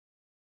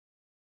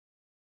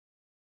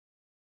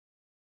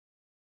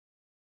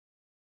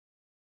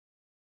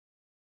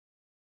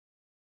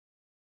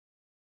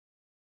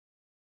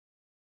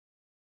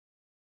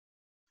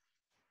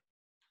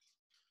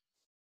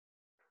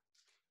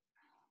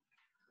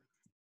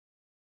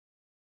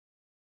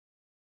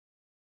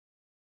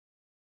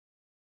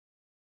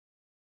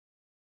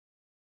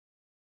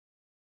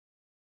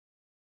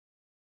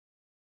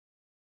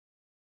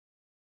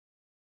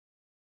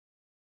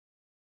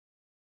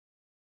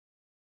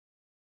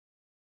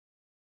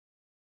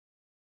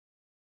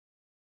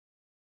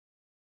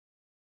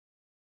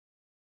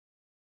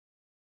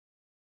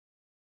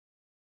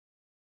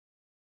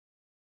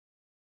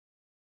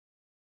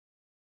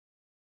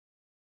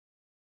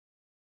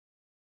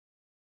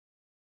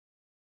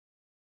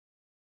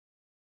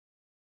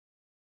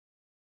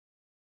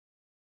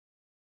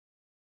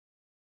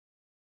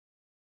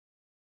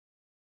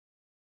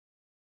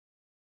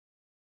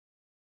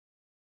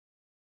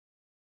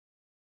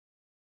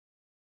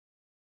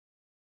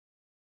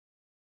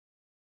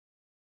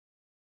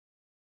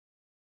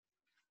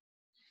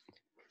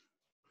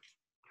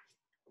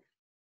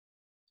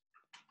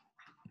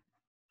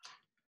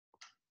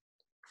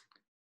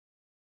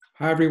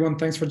Hi, everyone.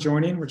 Thanks for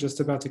joining. We're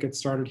just about to get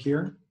started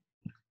here.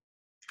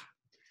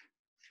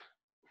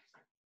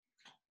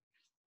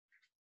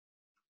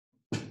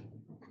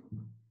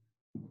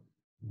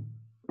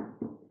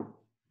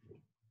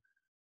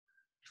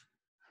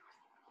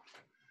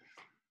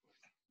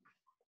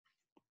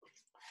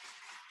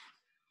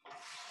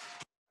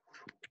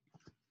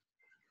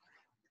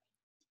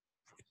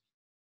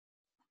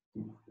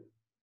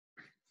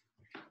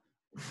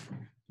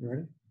 You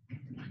ready?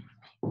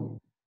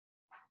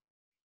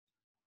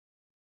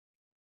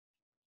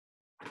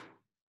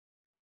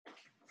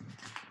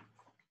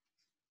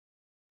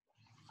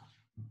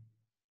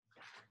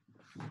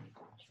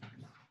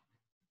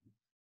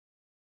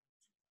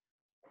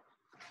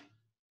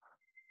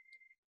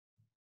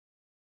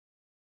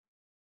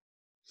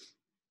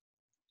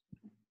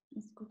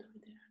 Let's go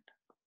through there.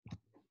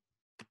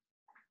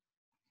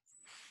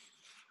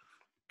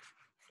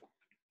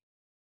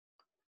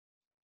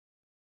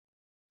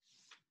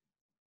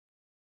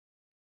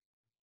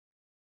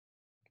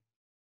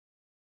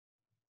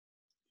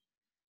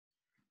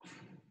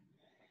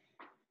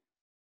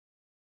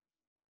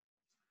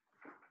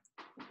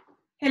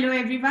 Hello,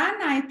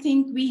 everyone. I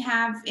think we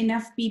have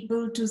enough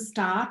people to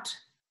start.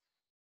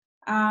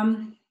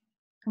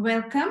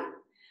 Welcome.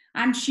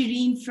 I'm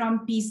Shireen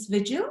from Peace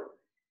Vigil.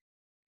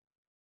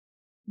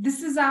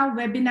 This is our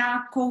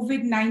webinar,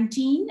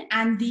 COVID-19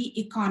 and the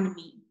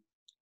Economy.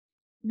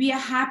 We are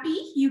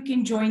happy you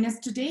can join us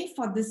today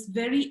for this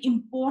very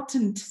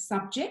important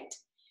subject.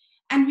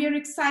 And we are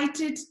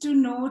excited to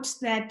note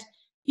that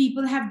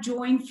people have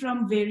joined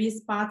from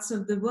various parts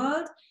of the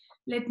world.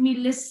 Let me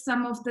list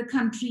some of the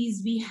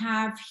countries we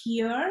have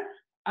here,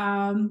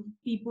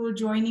 people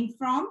joining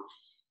from: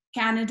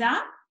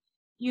 Canada,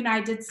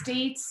 United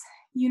States,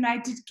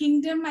 United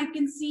Kingdom, I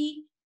can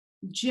see,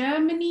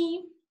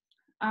 Germany,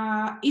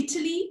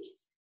 Italy,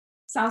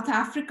 South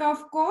Africa,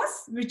 of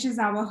course, which is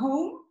our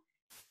home,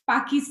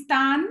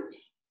 Pakistan,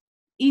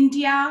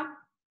 India,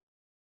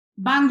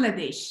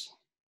 Bangladesh.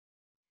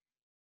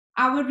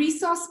 Our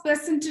resource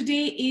person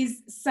today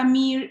is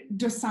Samir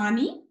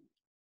Dosani.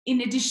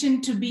 In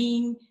addition to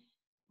being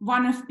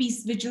one of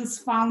Peace Vigil's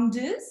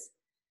founders,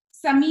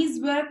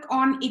 Samir's work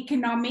on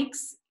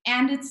economics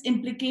and its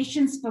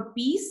implications for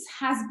peace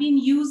has been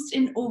used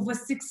in over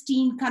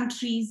 16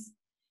 countries.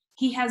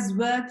 He has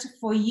worked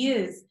for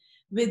years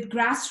with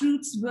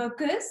grassroots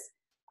workers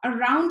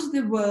around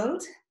the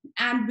world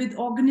and with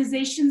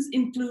organizations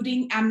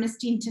including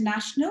Amnesty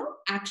International,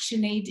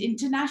 ActionAid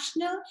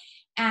International,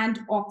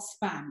 and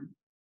Oxfam.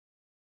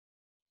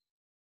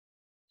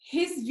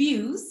 His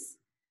views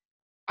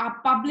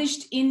are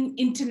published in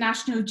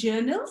international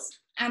journals,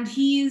 and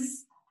he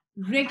is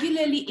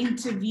regularly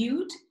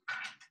interviewed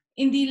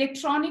in the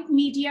electronic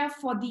media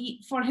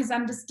for his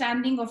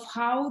understanding of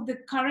how the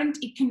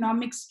current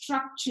economic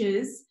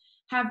structures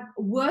have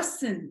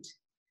worsened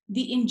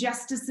the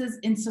injustices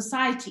in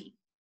society.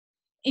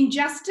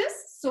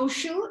 Injustice,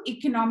 social,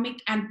 economic,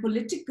 and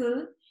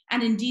political,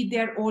 and indeed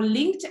they're all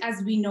linked,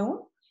 as we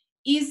know,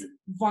 is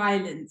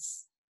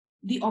violence,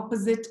 the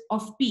opposite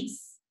of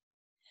peace.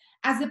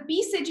 As a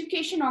peace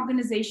education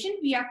organization,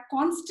 we are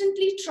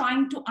constantly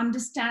trying to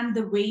understand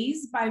the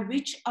ways by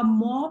which a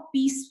more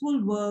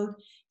peaceful world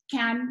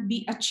can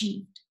be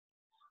achieved.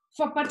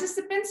 For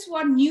participants who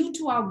are new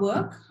to our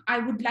work, I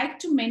would like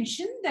to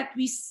mention that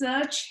we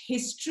search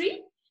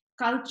history,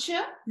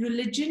 culture,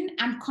 religion,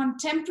 and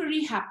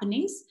contemporary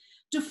happenings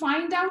to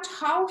find out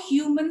how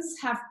humans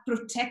have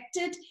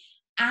protected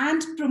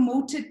and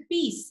promoted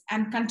peace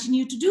and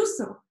continue to do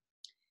so.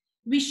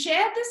 We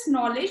share this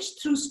knowledge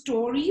through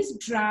stories,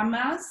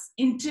 dramas,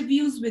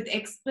 interviews with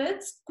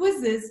experts,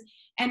 quizzes,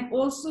 and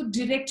also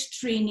direct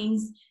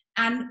trainings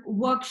and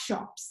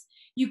workshops.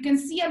 You can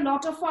see a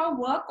lot of our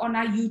work on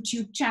our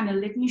YouTube channel.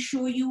 Let me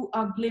show you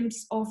a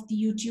glimpse of the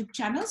YouTube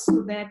channel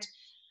so that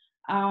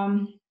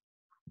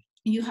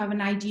you have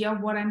an idea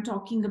of what I'm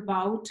talking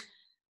about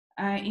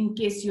in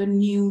case you're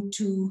new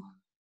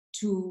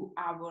to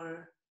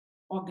our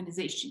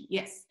organization.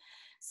 Yes.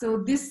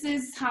 So this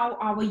is how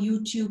our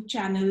YouTube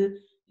channel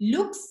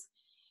looks.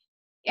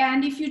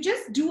 And if you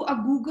just do a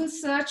Google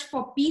search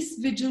for Peace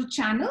Vigil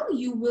channel,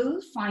 you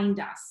will find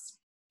us.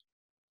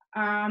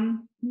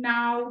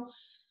 Now,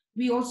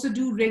 we also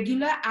do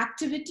regular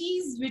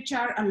activities, which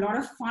are a lot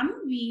of fun.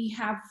 We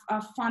have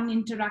fun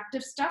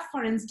interactive stuff.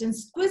 For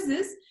instance,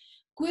 quizzes.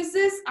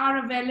 Quizzes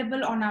are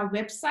available on our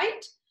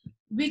website,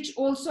 which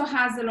also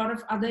has a lot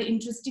of other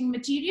interesting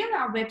material.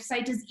 Our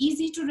website is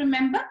easy to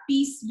remember,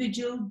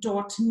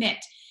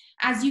 peacevigil.net.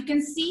 As you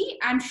can see,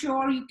 I'm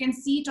sure you can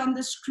see it on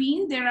the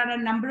screen, there are a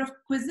number of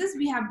quizzes.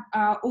 We have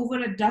over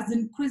a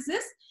dozen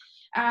quizzes.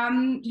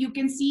 You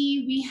can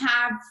see we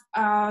have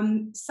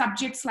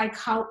subjects like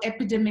how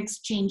epidemics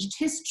changed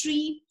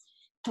history,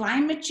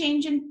 climate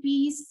change and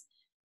peace,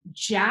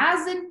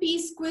 jazz and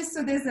peace quiz.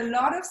 So there's a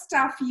lot of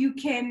stuff you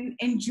can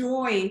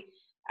enjoy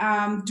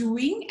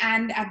doing,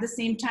 and at the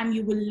same time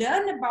you will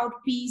learn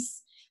about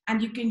peace and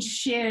you can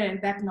share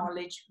that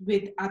knowledge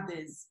with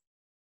others.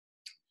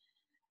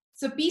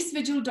 So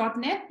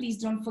peacevigil.net, please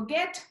don't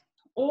forget.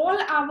 all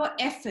our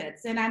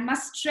efforts, and I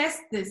must stress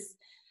this,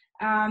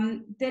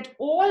 that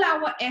all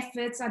our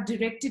efforts are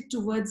directed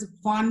towards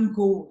one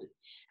goal,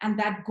 and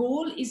that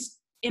goal is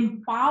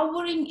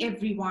empowering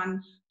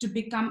everyone to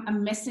become a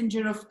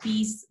messenger of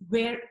peace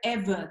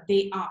wherever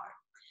they are.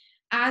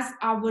 As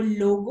our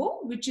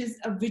logo, which is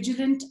a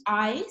vigilant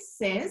eye,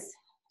 says,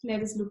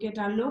 let us look at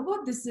our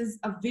logo. This is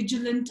a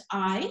vigilant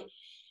eye,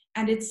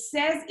 and it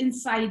says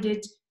inside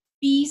it,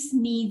 peace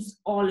needs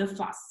all of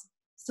us.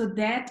 So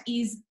that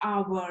is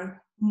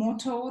our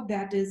motto.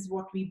 That is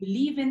what we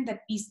believe in,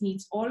 that peace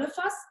needs all of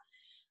us.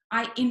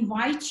 I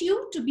invite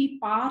you to be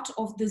part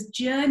of this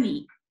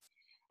journey.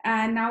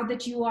 And now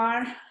that you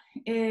are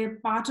a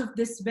part of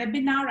this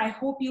webinar, I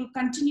hope you'll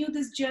continue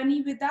this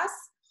journey with us.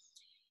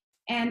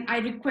 And I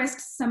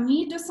request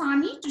Sameer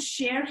Dosani to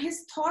share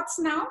his thoughts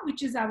now,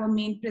 which is our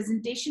main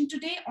presentation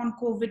today on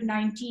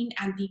COVID-19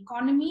 and the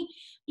economy.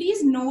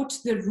 Please note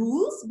the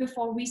rules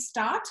before we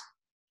start.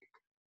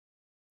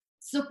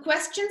 So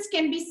questions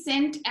can be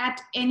sent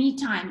at any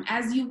time.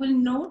 As you will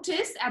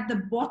notice at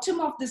the bottom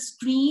of the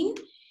screen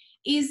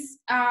is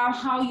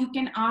how you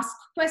can ask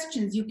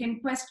questions. You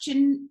can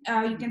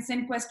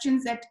send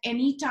questions at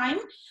any time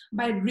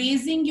by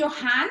raising your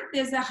hand.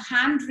 There's a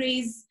hand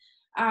raise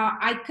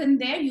icon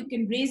there. You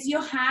can raise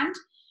your hand,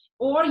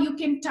 or you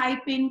can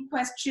type in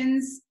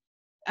questions.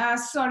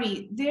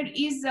 Sorry, there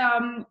is. You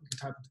can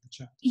type into the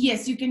chat.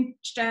 Yes, you can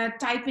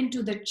type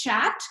into the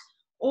chat,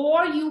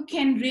 or you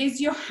can raise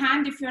your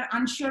hand if you're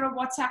unsure of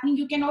what's happening.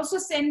 You can also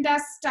send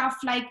us stuff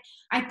like,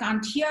 I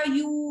can't hear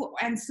you,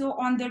 and so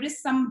on. There is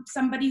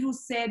somebody who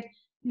said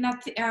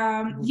nothing.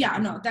 Yeah,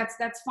 no,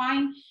 that's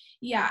fine.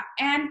 Yeah,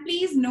 and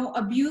please no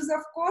abuse,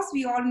 of course.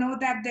 We all know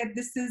that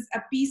this is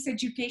a peace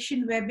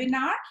education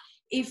webinar.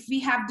 If we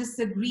have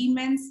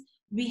disagreements,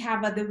 we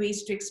have other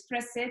ways to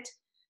express it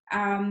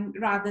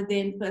rather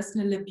than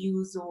personal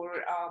abuse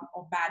or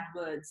bad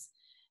words.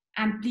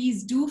 And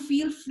please do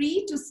feel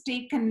free to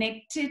stay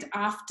connected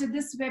after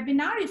this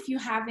webinar if you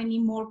have any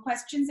more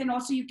questions. And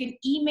also you can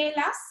email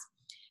us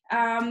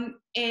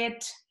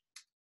at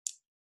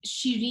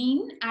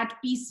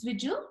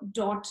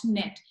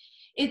shireen@peacevigil.net.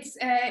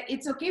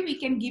 It's okay, we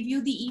can give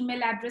you the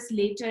email address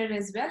later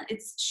as well.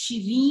 It's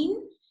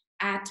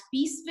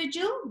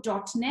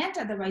shireen@peacevigil.net.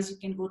 Otherwise, you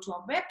can go to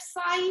our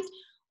website,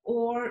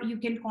 or you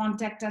can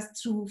contact us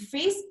through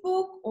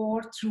Facebook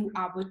or through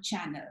our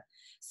channel.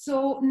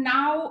 So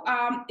now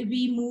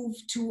we move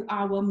to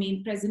our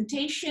main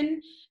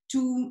presentation,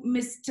 to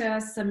Mr.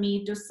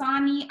 Sameer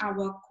Dosani,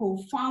 our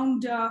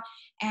co-founder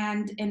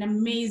and an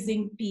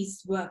amazing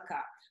peace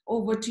worker.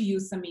 Over to you,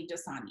 Sameer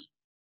Dosani.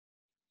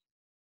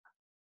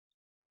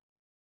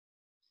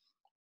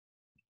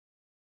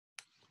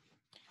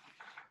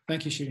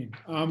 Thank you, Shireen.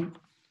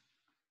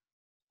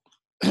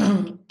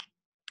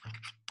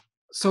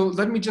 So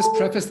let me just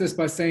preface this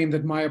by saying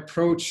that my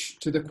approach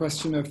to the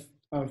question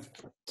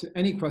to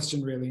any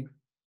question really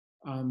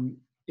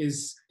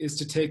is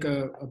to take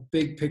a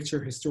big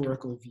picture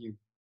historical view.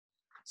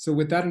 So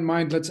with that in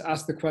mind, let's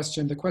ask the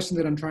question. The question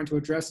that I'm trying to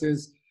address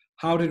is,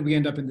 how did we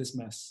end up in this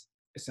mess,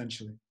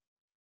 essentially?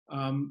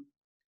 How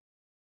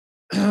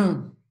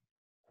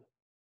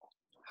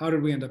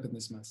did we end up in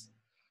this mess?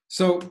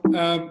 So,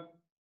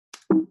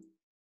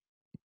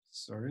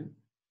 sorry.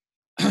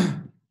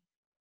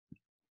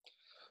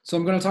 So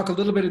I'm going to talk a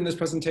little bit in this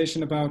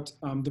presentation about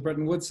the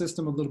Bretton Woods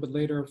system, a little bit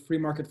later, free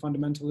market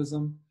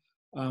fundamentalism,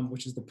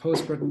 which is the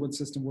post-Bretton Woods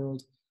system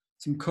world,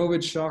 some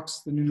COVID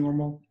shocks, the new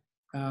normal,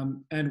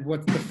 and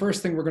what the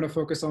first thing we're going to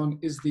focus on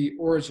is the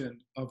origin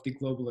of the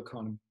global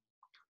economy.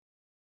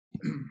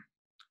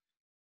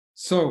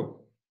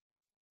 So,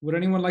 would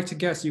anyone like to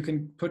guess? You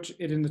can put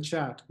it in the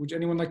chat. Would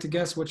anyone like to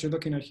guess what you're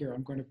looking at here?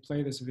 I'm going to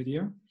play this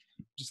video.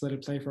 Just let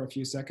it play for a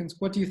few seconds.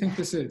 What do you think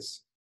this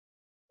is?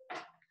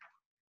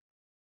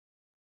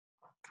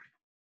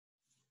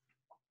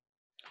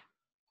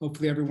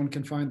 Hopefully everyone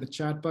can find the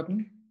chat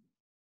button.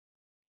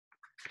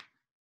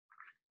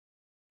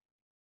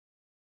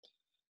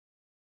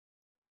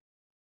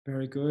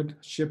 Very good.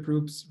 Ship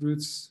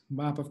routes,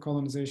 map of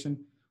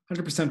colonization.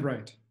 100%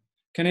 right.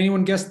 Can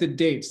anyone guess the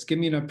dates? Give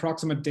me an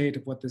approximate date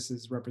of what this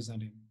is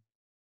representing.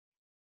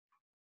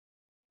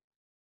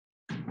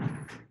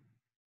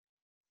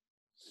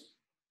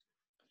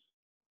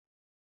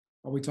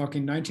 Are we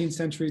talking 19th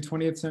century,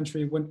 20th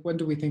century? When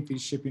do we think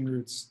these shipping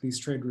routes, these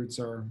trade routes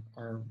are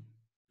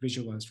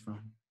visualized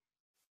from?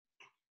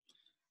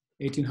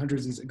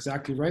 1800s is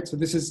exactly right. So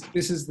this is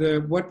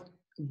what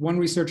one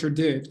researcher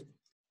did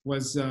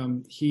was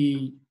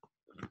he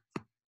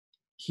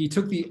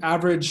took the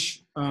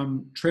average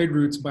trade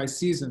routes by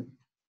season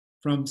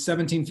from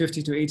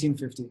 1750 to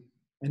 1850,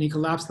 and he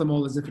collapsed them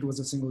all as if it was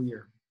a single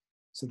year,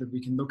 so that we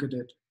can look at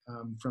it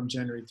from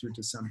January through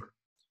December.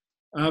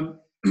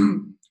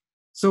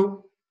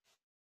 So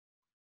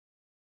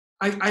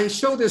I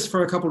show this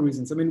for a couple of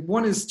reasons. I mean,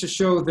 one is to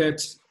show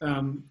that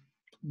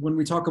when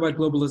we talk about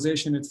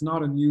globalization, it's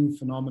not a new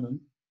phenomenon.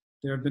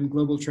 There have been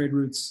global trade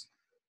routes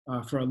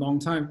for a long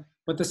time.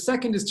 But the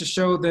second is to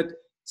show that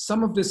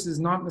some of this is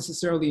not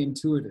necessarily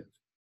intuitive.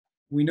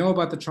 We know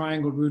about the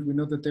triangle route. We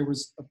know that there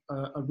was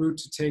a route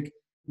to take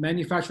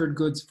manufactured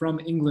goods from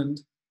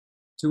England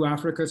to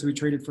Africa to be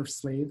traded for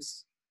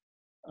slaves.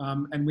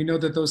 And we know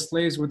that those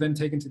slaves were then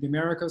taken to the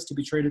Americas to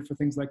be traded for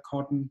things like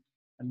cotton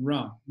and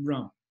rum,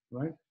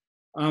 right?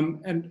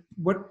 And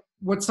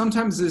what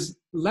sometimes is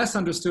less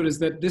understood is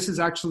that this is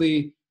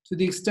actually, to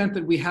the extent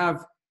that we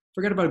have,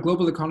 forget about a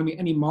global economy,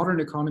 any modern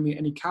economy,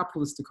 any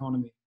capitalist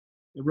economy,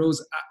 it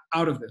rose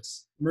out of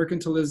this.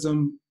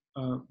 Mercantilism,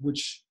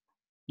 which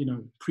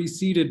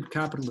preceded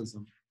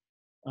capitalism,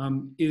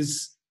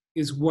 is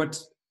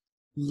what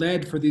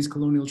led for these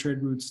colonial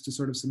trade routes to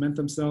sort of cement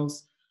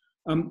themselves.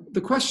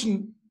 The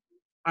question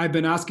I've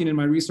been asking in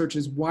my research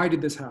is, why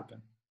did this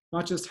happen?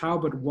 Not just how,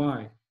 but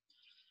why?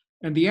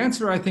 And the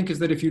answer, I think, is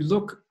that if you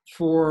look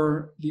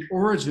for the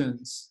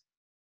origins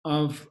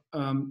of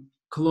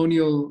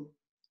colonial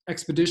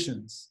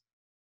expeditions,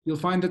 you'll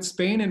find that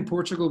Spain and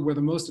Portugal were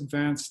the most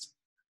advanced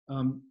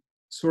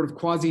sort of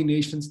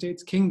quasi-nation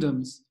states,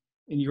 kingdoms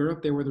in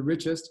Europe. They were the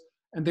richest,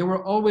 and they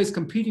were always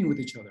competing with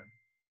each other.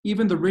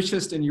 Even the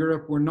richest in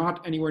Europe were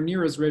not anywhere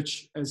near as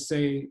rich as,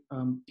 say,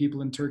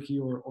 people in Turkey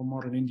or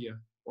modern India,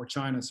 or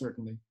China,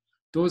 certainly.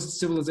 Those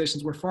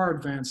civilizations were far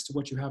advanced to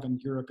what you have in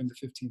Europe in the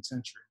 15th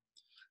century.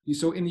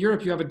 So in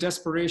Europe, you have a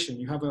desperation.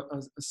 You have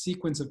a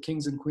sequence of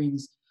kings and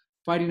queens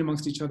fighting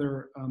amongst each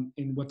other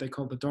in what they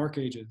call the Dark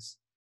Ages.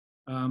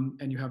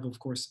 And you have, of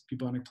course,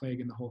 bubonic plague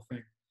and the whole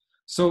thing.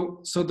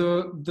 So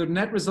the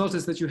net result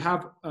is that you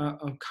have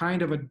a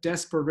kind of a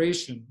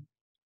desperation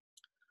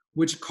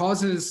which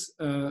causes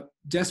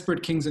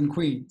desperate kings and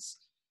queens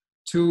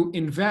to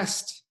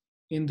invest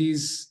in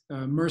these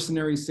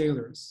mercenary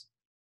sailors.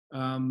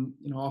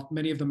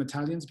 Many of them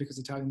Italians, because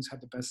Italians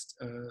had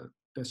the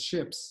best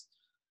ships,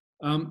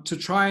 to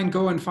try and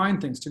go and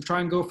find things, to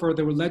try and go for,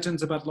 there were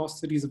legends about lost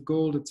cities of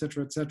gold,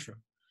 etc., etc.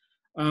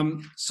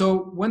 So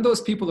when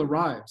those people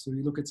arrive, so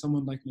you look at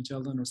someone like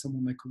Magellan or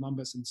someone like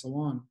Columbus and so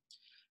on,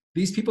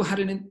 these people had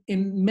an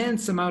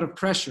immense amount of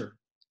pressure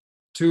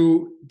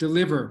to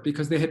deliver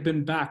because they had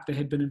been backed, they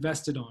had been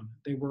invested on.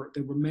 There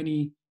were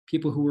many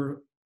people who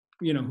were,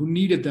 who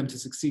needed them to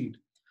succeed.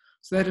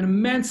 So they had an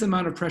immense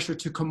amount of pressure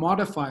to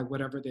commodify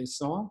whatever they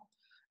saw.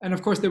 And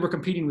of course, they were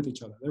competing with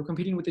each other. They were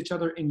competing with each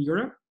other in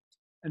Europe,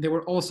 and they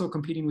were also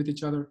competing with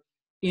each other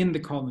in the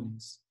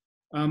colonies.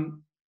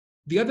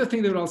 The other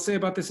thing that I'll say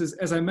about this is,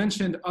 as I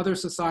mentioned, other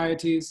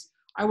societies,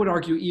 I would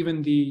argue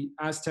even the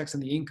Aztecs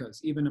and the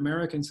Incas, even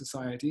American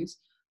societies,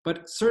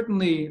 but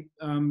certainly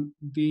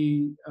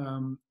the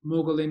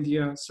Mughal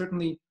India,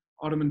 certainly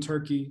Ottoman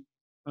Turkey,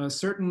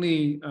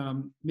 certainly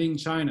Ming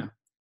China,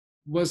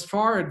 was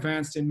far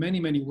advanced in many,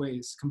 many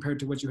ways compared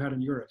to what you had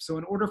in Europe. So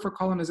in order for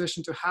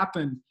colonization to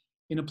happen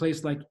in a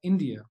place like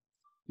India,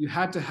 you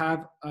had to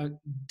have a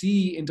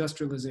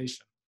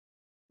de-industrialization,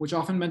 which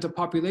often meant a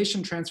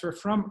population transfer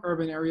from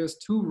urban areas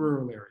to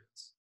rural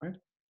areas, right?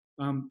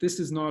 This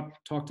is not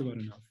talked about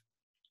enough.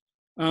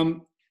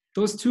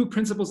 Those two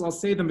principles, I'll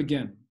say them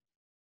again.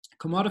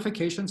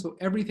 Commodification, so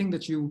everything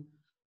that you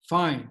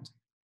find,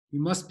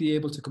 you must be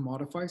able to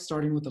commodify,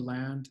 starting with the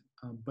land,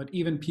 but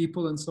even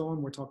people and so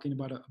on. We're talking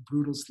about a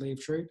brutal slave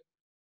trade.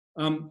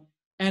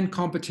 And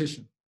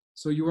competition.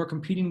 So you are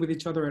competing with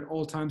each other at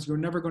all times. You're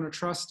never going to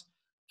trust,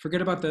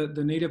 forget about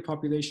the native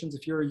populations.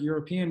 If you're a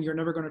European, you're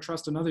never going to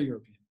trust another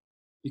European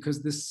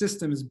because this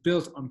system is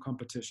built on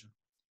competition.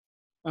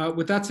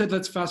 With that said,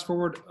 let's fast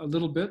forward a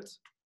little bit.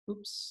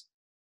 Oops.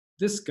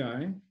 This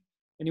guy,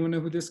 anyone know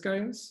who this guy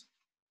is?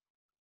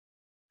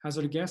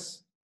 Hazard a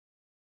guess?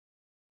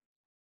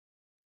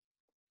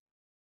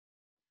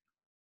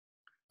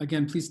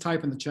 Again, please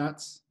type in the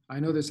chats. I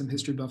know there's some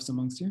history buffs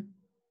amongst you.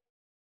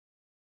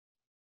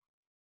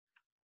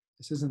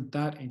 This isn't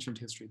that ancient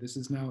history. This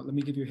is now, let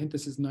me give you a hint.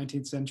 This is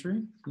 19th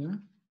century, yeah?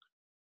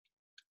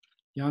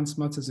 Jan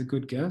Smuts is a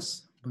good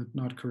guess, but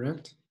not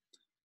correct.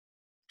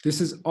 This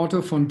is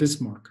Otto von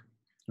Bismarck,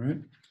 all right?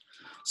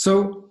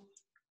 So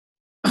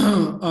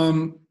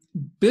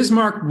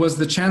Bismarck was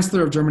the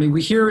Chancellor of Germany.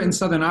 We here in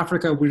Southern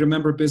Africa, we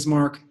remember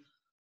Bismarck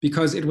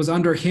because it was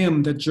under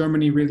him that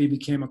Germany really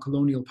became a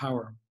colonial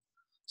power.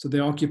 So they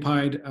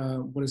occupied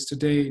what is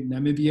today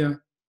Namibia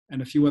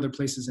and a few other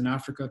places in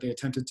Africa. They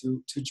attempted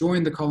to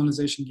join the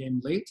colonization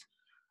game late.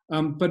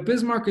 But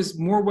Bismarck is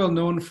more well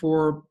known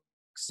for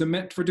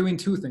doing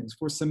two things,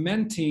 for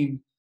cementing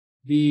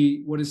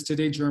what is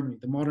today Germany,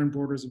 the modern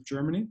borders of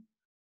Germany.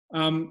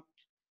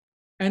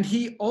 And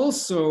he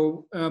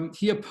also,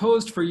 he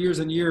opposed for years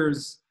and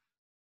years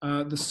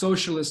the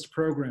socialist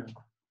program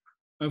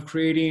of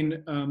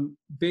creating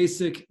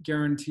basic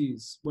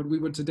guarantees, what we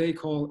would today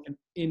call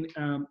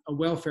a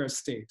welfare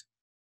state.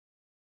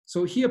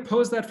 So he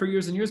opposed that for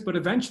years and years, but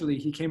eventually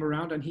he came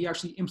around and he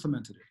actually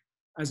implemented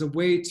it as a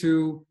way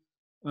to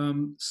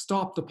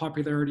stop the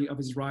popularity of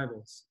his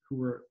rivals who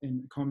were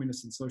in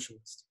communist and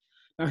socialist.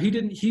 Now he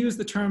used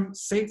the term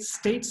state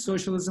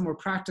socialism or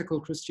practical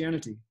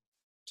Christianity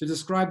to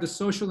describe the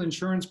social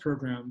insurance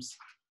programs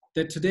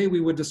that today we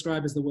would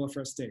describe as the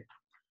welfare state.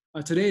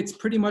 Today it's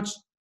pretty much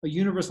a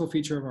universal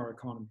feature of our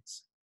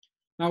economies.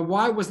 Now,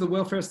 why was the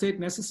welfare state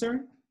necessary?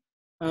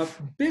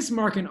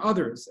 Bismarck and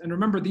others, and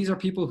remember, these are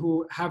people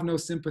who have no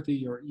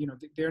sympathy, or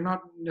they're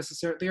not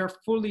necessarily, they are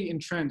fully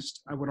entrenched,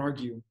 I would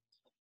argue,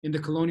 in the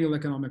colonial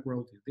economic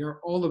worldview. They are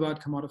all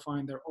about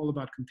commodifying. They're all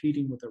about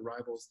competing with their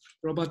rivals.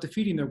 They're all about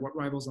defeating their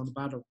rivals on the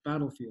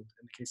battlefield,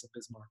 in the case of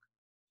Bismarck.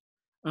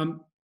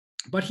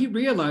 But he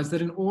realized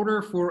that in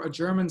order for a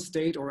German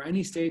state or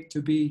any state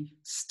to be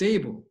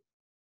stable,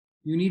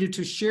 you needed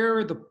to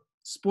share the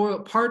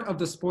part of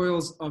the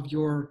spoils of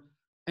your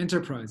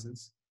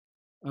enterprises,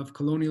 of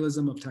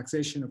colonialism, of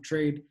taxation, of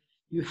trade.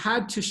 You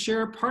had to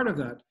share part of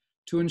that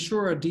to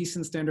ensure a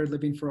decent standard of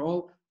living for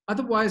all.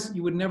 Otherwise,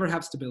 you would never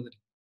have stability.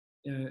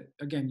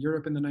 Again,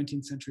 Europe in the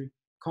 19th century,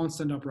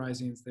 constant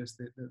uprisings. There's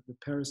the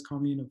Paris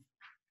Commune of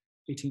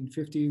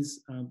 1850s,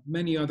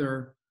 many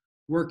other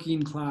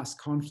working class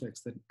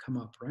conflicts that come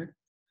up, right?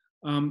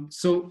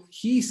 So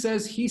he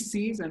says he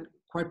sees, and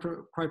quite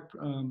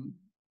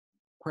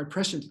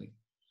presciently,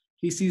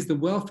 he sees the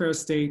welfare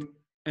state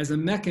as a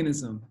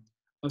mechanism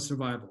of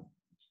survival.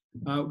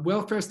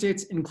 Welfare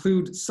states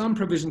include some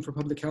provision for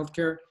public health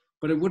care,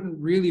 but it wouldn't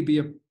really be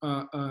a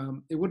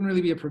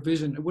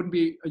provision. It wouldn't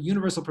be a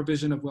universal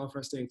provision of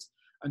welfare states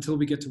until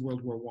we get to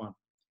World War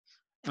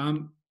I.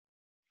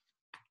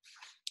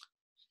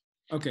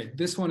 Okay,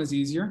 this one is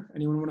easier.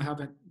 Anyone want to have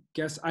a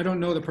guess? I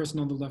don't know the person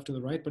on the left or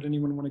the right, but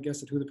anyone want to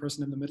guess at who the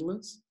person in the middle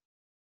is?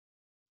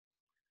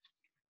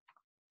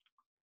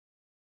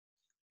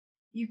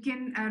 You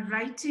can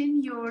write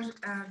in your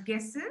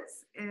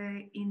guesses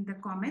in the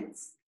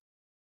comments.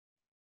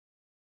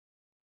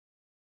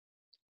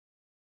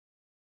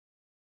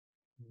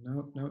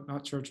 No,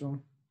 not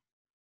Churchill.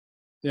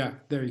 Yeah,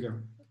 there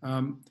you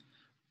go.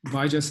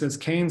 Vijay says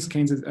Keynes.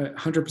 Keynes is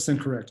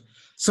 100% correct.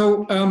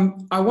 So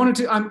I wanted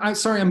to, I'm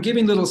sorry, I'm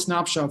giving little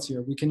snapshots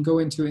here. We can go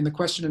into, in the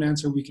question and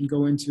answer, we can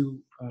go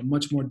into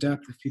much more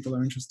depth if people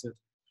are interested.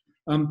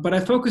 But I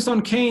focused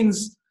on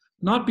Keynes,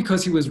 not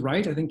because he was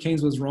right. I think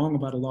Keynes was wrong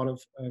about a lot of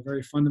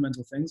very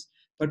fundamental things,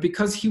 but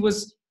because he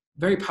was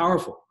very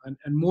powerful.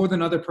 And more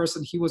than other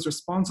person, he was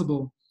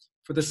responsible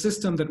for the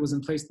system that was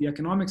in place, the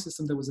economic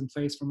system that was in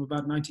place from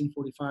about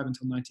 1945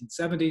 until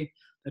 1970,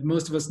 that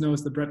most of us know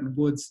as the Bretton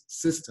Woods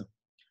system.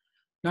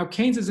 Now,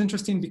 Keynes is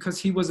interesting because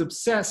he was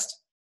obsessed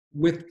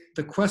with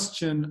the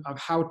question of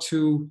how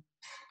to,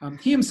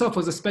 he himself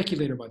was a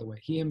speculator, by the way.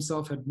 He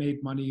himself had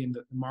made money in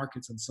the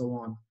markets and so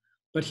on.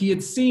 But he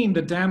had seen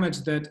the damage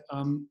that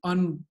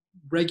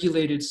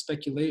unregulated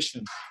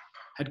speculation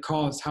had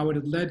caused, how it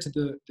had led to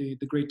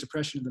the Great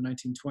Depression in the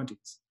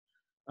 1920s.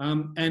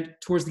 And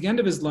towards the end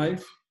of his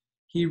life,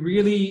 he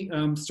really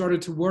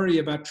started to worry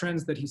about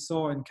trends that he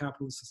saw in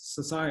capitalist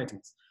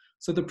societies.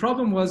 So the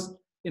problem was,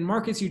 in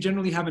markets, you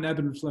generally have an ebb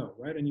and flow,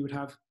 right? And you would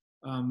have,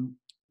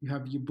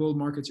 your bull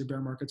markets, your bear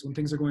markets, when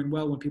things are going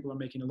well, when people are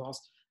making a loss,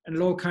 and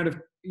it all kind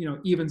of,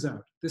 evens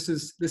out. This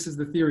is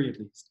the theory, at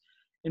least.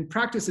 In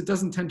practice, it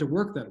doesn't tend to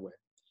work that way.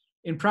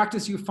 In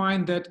practice, you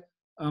find that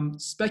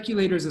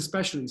speculators,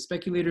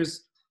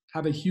 speculators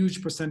have a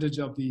huge percentage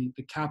of the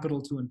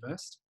capital to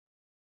invest,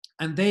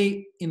 and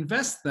they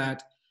invest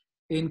that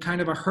in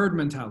kind of a herd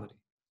mentality.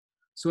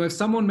 So if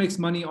someone makes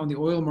money on the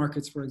oil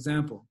markets, for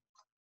example,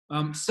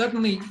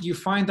 suddenly you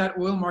find that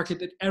oil market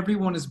that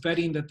everyone is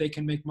betting that they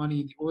can make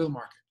money in the oil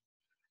market.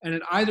 And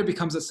it either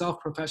becomes a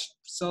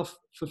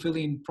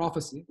self-fulfilling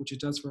prophecy, which it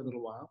does for a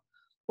little while,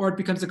 or it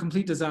becomes a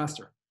complete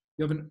disaster.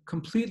 You have a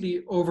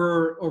completely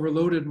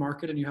overloaded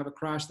market, and you have a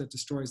crash that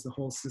destroys the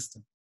whole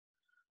system.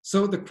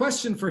 So the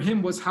question for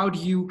him was, how do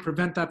you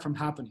prevent that from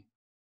happening?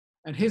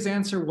 And his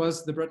answer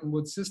was the Bretton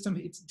Woods system.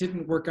 It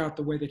didn't work out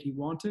the way that he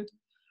wanted.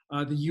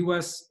 The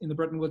US in the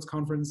Bretton Woods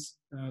conference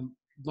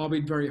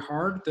lobbied very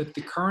hard that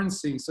the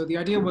currency, so the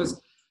idea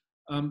was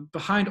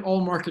behind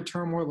all market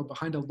turmoil, or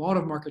behind a lot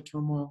of market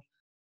turmoil,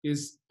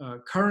 is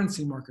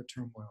currency market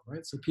turmoil,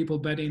 right? So people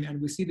betting,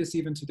 and we see this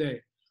even today,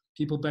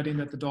 people betting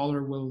that the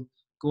dollar will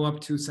go up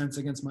 2 cents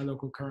against my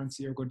local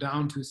currency or go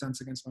down 2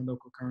 cents against my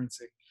local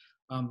currency.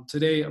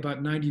 Today, about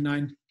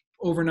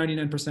over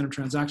 99% of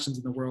transactions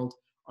in the world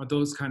are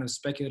those kind of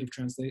speculative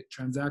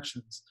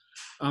transactions.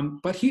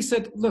 But he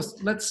said, look,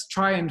 let's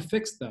try and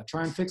fix that,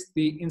 try and fix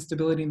the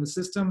instability in the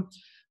system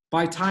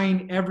by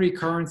tying every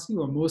currency,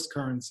 or most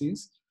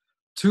currencies,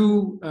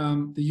 to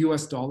the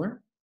US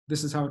dollar.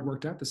 This is how it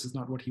worked out. This is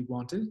not what he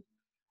wanted.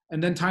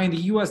 And then tying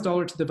the US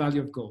dollar to the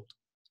value of gold.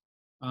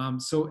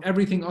 So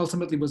everything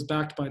ultimately was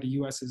backed by the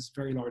US's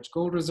very large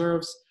gold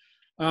reserves.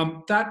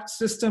 That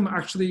system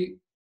actually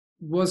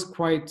was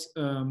quite,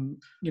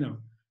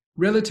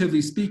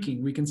 relatively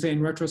speaking, we can say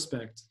in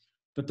retrospect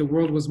that the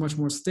world was much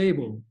more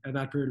stable at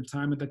that period of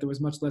time, and that there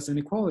was much less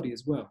inequality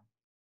as well.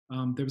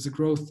 There was a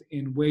growth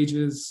in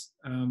wages.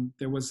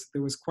 There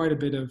was quite a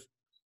bit of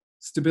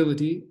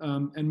stability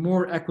and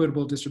more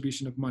equitable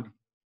distribution of money.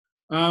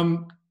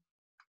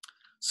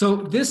 So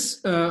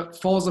this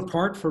falls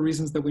apart for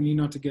reasons that we need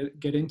not to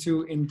get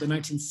into in the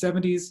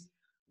 1970s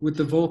with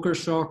the Volcker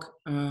shock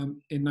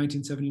in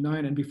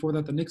 1979, and before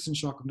that the Nixon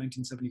shock of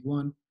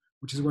 1971,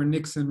 which is where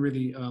Nixon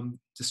really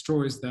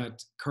destroys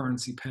that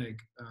currency peg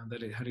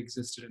that it had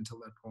existed until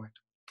that point.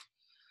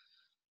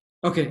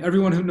 Okay,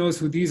 everyone who knows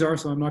who these are,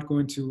 so I'm not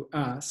going to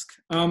ask.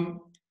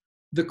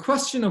 The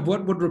question of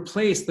what would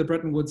replace the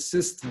Bretton Woods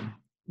system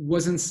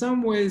was in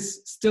some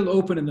ways still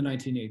open in the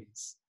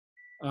 1980s.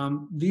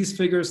 These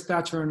figures,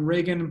 Thatcher and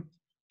Reagan,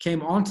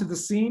 came onto the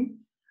scene.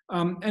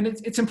 And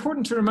it's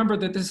important to remember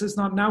that this is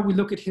not, now we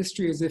look at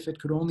history as if it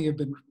could only have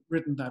been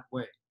written that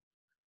way.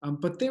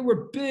 But there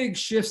were big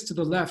shifts to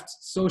the left,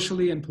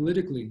 socially and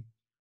politically,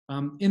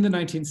 in the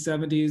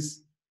 1970s.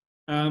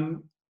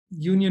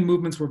 Union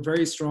movements were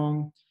very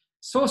strong.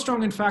 So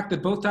strong, in fact,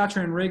 that both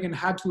Thatcher and Reagan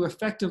had to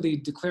effectively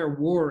declare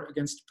war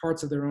against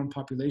parts of their own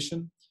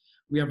population.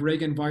 We have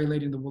Reagan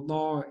violating the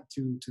law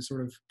to sort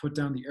of put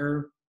down the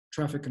air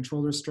traffic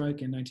controllers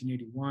strike in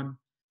 1981.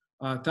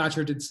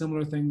 Thatcher did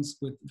similar things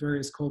with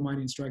various coal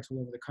mining strikes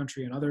all over the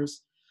country and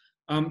others.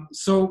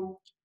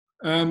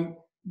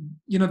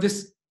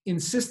 This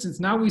insistence,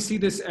 now we see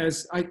this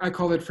as, I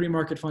call it free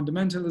market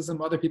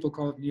fundamentalism, other people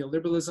call it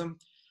neoliberalism.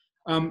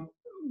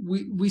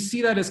 We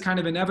see that as kind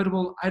of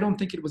inevitable. I don't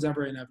think it was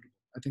ever inevitable.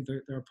 I think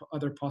there are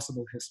other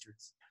possible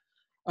histories.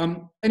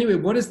 Anyway,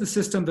 what is the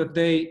system that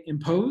they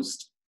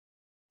imposed?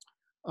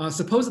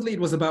 Supposedly it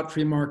was about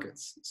free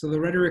markets. So the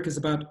rhetoric is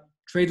about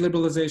trade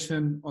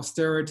liberalization,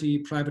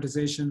 austerity,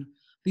 privatization.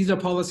 These are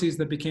policies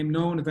that became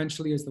known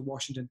eventually as the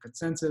Washington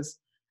Consensus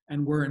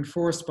and were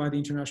enforced by the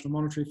International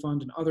Monetary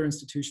Fund and other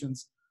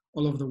institutions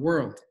all over the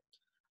world.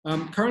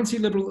 Currency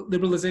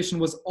liberalization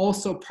was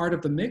also part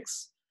of the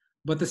mix,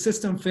 but the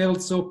system failed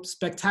so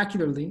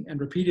spectacularly and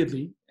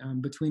repeatedly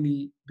between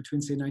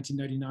say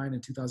 1999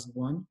 and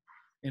 2001,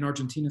 in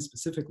Argentina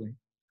specifically,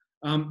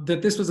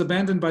 that this was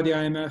abandoned by the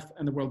IMF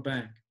and the World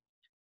Bank.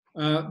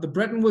 The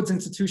Bretton Woods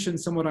institution,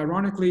 somewhat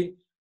ironically,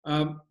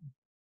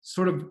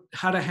 sort of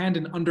had a hand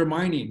in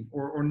undermining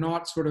or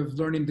not sort of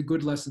learning the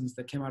good lessons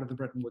that came out of the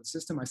Bretton Woods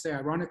system. I say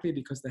ironically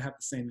because they have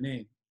the same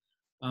name,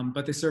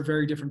 but they serve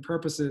very different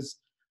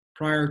purposes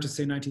prior to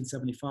say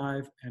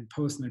 1975 and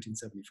post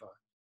 1975.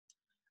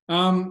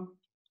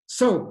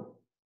 So,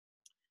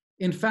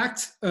 in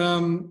fact,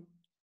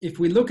 if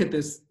we look at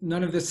this,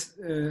 none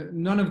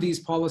of these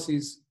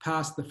policies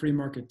pass the free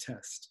market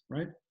test,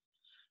 right?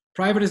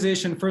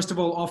 Privatization, first of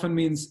all, often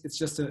means it's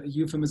just a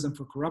euphemism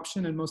for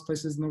corruption in most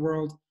places in the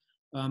world.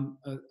 A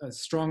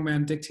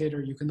strongman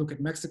dictator, you can look at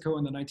Mexico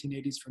in the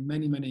 1980s for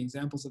many, many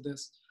examples of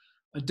this.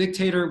 A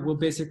dictator will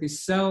basically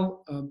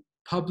sell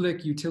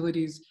public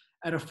utilities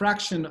at a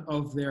fraction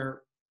of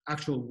their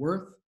actual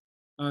worth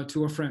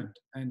to a friend.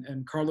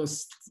 And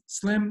Carlos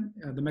Slim,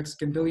 the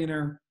Mexican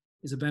billionaire,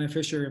 is a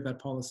beneficiary of that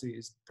policy,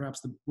 is perhaps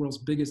the world's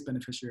biggest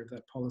beneficiary of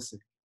that policy.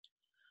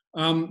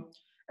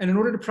 And in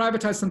order to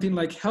privatize something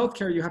like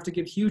healthcare, you have to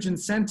give huge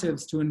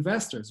incentives to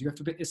investors. You have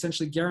to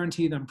essentially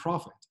guarantee them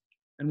profit.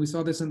 And we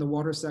saw this in the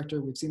water sector.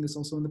 We've seen this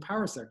also in the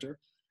power sector,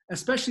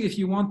 especially if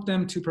you want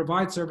them to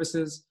provide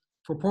services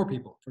for poor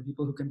people, for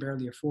people who can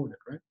barely afford it,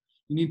 right?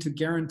 You need to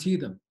guarantee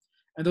them.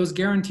 And those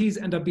guarantees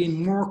end up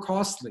being more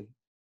costly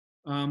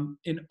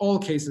in all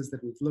cases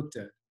that we've looked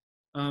at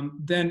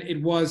than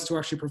it was to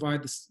actually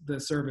provide the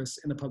service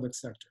in the public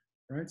sector,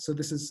 right? So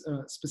this is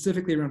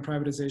specifically around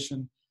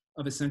privatization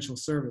of essential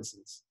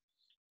services.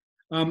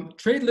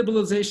 Trade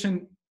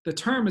liberalization, the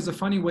term is a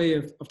funny way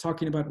of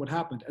talking about what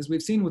happened. As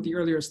we've seen with the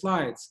earlier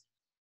slides,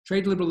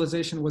 trade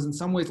liberalization was in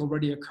some ways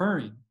already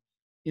occurring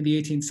in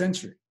the 18th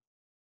century.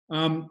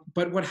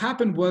 But what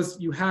happened was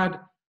you had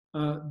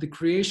the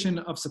creation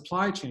of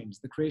supply chains,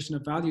 the creation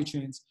of value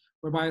chains,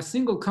 whereby a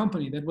single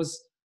company that was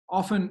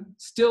often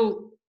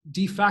still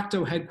de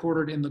facto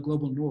headquartered in the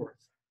global north,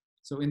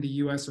 so in the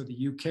US or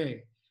the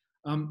UK.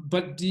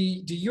 But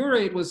de jure,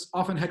 it was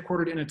often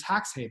headquartered in a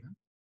tax haven,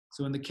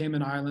 so in the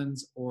Cayman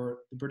Islands or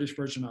the British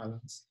Virgin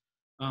Islands,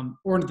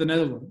 or in the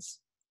Netherlands.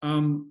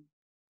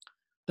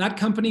 That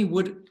company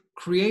would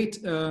create,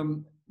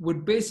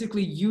 would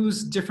basically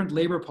use different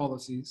labor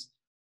policies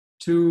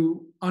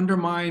to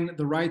undermine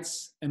the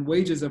rights and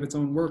wages of its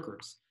own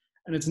workers.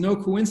 And it's no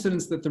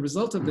coincidence that the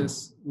result of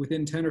this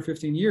within 10 or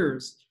 15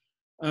 years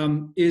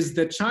is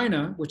that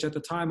China, which at the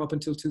time up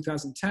until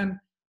 2010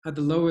 had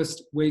the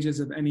lowest wages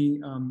of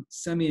any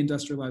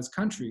semi-industrialized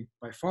country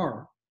by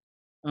far,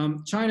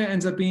 China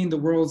ends up being the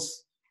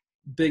world's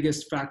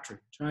biggest factory.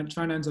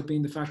 China ends up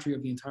being the factory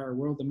of the entire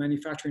world, the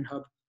manufacturing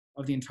hub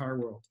of the entire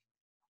world.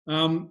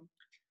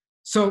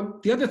 So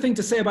the other thing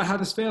to say about how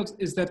this failed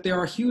is that there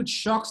are huge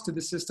shocks to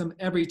the system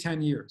every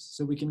 10 years.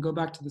 So we can go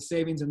back to the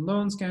savings and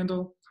loan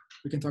scandal.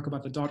 We can talk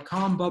about the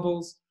dot-com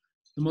bubbles,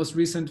 the most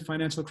recent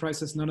financial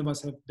crisis none of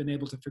us have been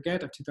able to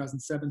forget of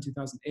 2007,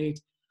 2008.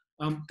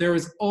 There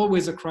is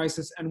always a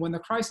crisis. And when the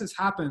crisis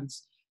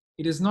happens,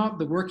 it is not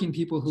the working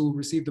people who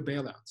receive the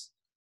bailouts.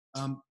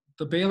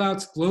 The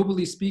bailouts,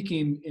 globally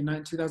speaking, in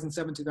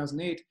 2007,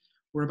 2008,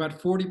 were about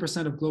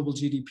 40% of global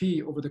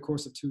GDP over the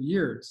course of 2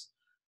 years.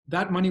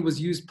 That money was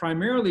used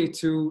primarily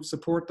to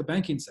support the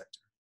banking sector,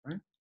 right?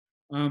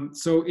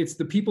 So it's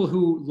the people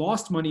who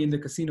lost money in the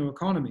casino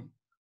economy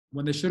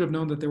when they should have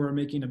known that they were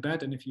making a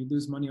bet, and if you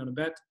lose money on a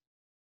bet,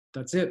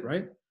 that's it,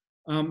 right?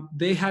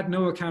 They had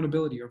no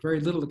accountability or very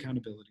little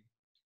accountability.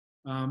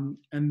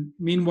 And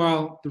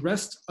meanwhile, the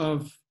rest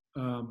of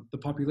the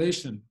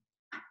population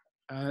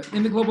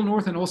in the global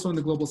north and also in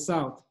the global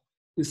south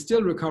is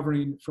still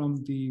recovering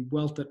from the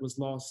wealth that was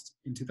lost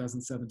in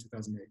 2007,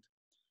 2008.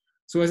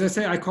 So as I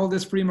say, I call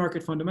this free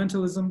market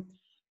fundamentalism.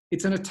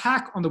 It's an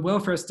attack on the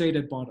welfare state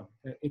at bottom.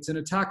 It's an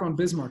attack on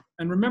Bismarck.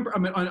 And remember, I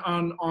mean,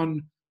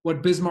 on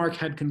what Bismarck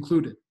had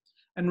concluded.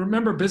 And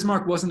remember,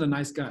 Bismarck wasn't a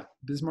nice guy.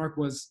 Bismarck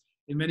was,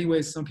 in many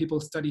ways, some people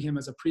study him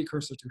as a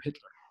precursor to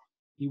Hitler.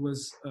 He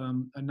was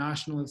a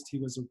nationalist. He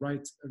was a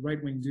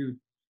right-wing dude.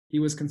 He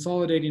was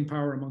consolidating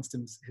power amongst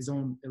his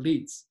own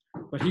elites.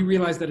 But he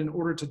realized that in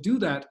order to do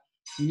that,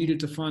 he needed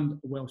to fund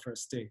a welfare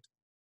state.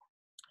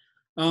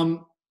 And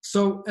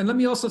let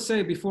me also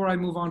say, before I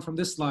move on from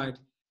this slide,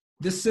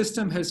 this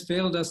system has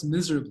failed us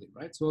miserably,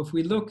 right? So if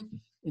we look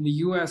in the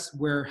US,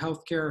 where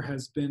healthcare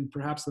has been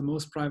perhaps the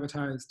most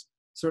privatized,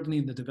 certainly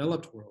in the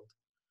developed world,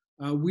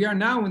 we are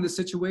now in the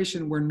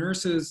situation where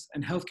nurses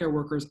and healthcare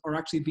workers are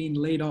actually being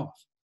laid off.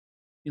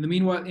 In the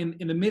meanwhile,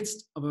 in the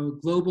midst of a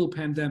global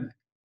pandemic,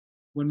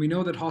 when we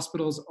know that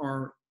hospitals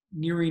are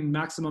nearing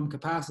maximum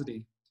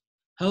capacity,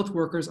 health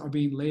workers are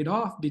being laid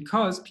off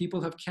because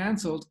people have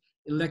canceled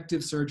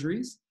elective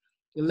surgeries.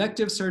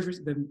 Elective surgeries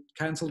have been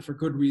canceled for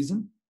good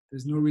reason.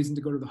 There's no reason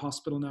to go to the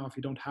hospital now if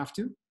you don't have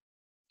to.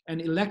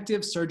 And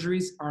elective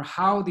surgeries are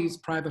how these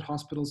private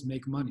hospitals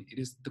make money. It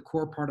is the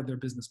core part of their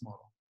business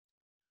model.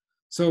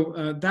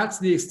 So that's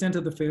the extent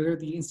of the failure.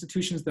 The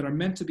institutions that are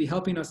meant to be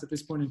helping us at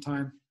this point in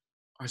time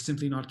are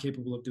simply not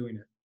capable of doing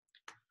it.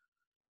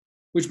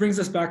 Which brings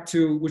us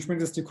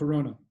to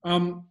Corona.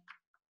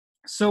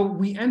 So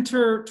we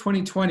enter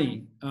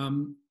 2020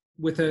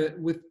 with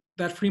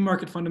that free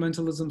market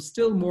fundamentalism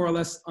still more or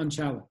less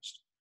unchallenged.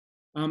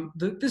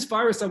 This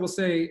virus, I will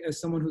say, as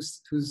someone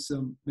who's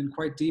been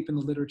quite deep in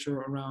the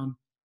literature around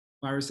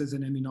viruses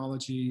and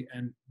immunology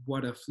and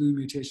what a flu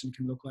mutation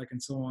can look like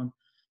and so on.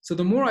 So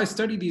the more I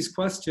study these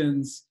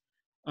questions,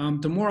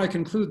 the more I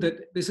conclude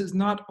that this is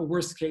not a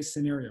worst case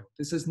scenario.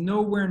 This is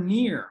nowhere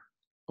near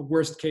a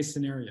worst case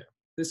scenario.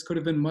 This could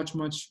have been much,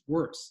 much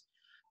worse.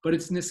 But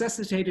it's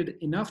necessitated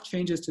enough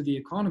changes to the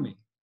economy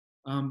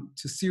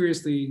to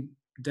seriously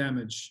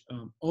damage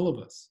all of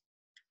us.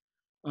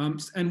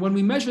 And when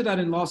we measure that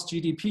in lost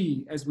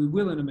GDP, as we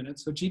will in a minute,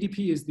 so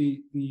GDP is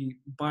the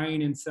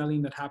buying and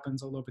selling that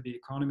happens all over the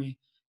economy.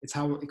 It's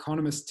how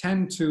economists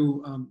tend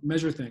to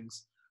measure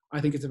things. I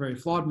think it's a very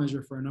flawed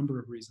measure for a number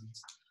of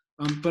reasons.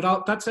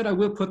 But that said, I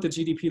will put the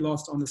GDP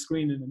lost on the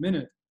screen in a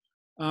minute.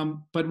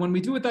 But when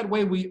we do it that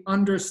way, we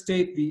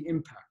understate the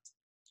impact.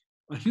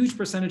 A huge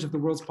percentage of the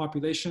world's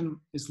population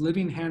is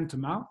living hand to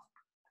mouth.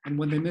 And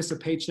when they miss a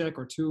paycheck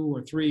or two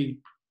or three,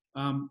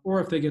 or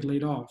if they get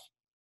laid off,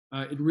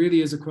 it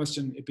really is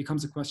it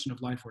becomes a question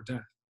of life or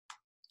death.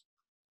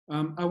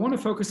 I want to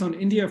focus on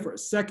India for a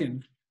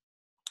second.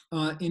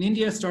 In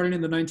India, starting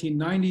in the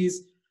 1990s,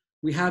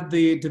 we had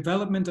the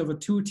development of a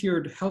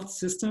two-tiered health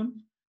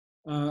system.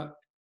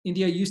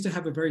 India used to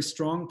have a very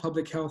strong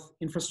public health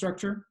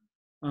infrastructure,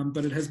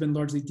 but it has been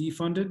largely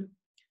defunded.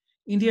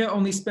 India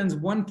only spends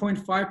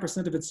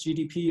 1.5% of its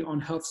GDP on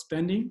health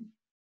spending.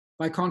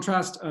 By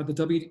contrast,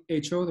 the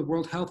WHO, the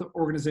World Health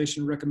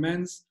Organization,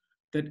 recommends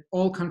that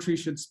all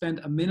countries should spend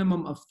a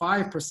minimum of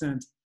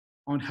 5%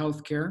 on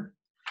healthcare.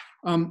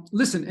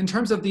 Listen, in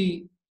terms of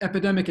the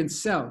epidemic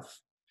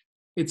itself,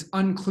 it's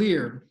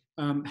unclear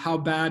how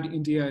bad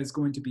India is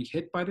going to be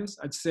hit by this.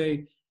 I'd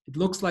say it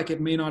looks like it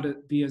may not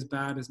be as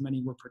bad as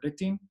many were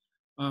predicting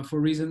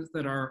for reasons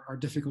that are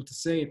difficult to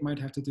say. It might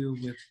have to do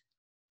with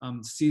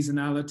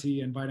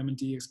seasonality and vitamin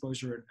D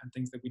exposure and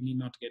things that we need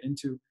not to get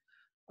into.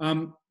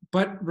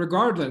 But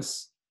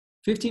regardless,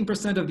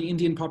 15% of the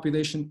Indian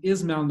population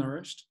is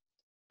malnourished,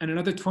 and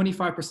another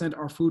 25%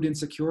 are food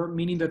insecure,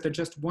 meaning that they're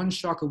just one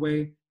shock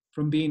away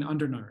from being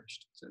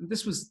undernourished. So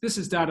this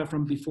is data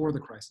from before the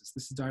crisis.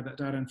 This is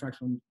data in fact,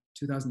 from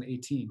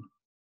 2018.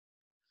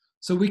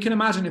 So we can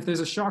imagine if there's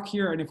a shock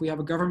here, and if we have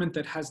a government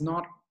that has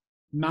not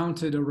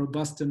mounted a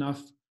robust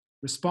enough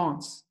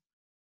response,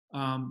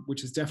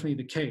 which is definitely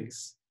the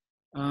case,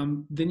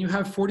 then you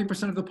have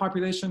 40% of the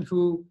population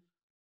who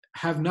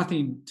have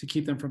nothing to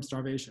keep them from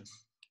starvation.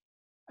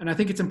 And I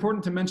think it's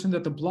important to mention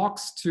that the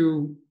blocks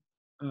to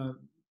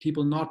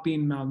people not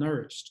being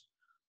malnourished,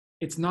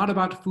 it's not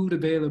about food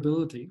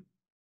availability,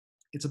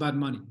 it's about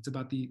money. It's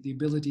about the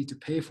ability to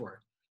pay for it.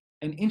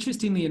 And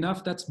interestingly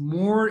enough, that's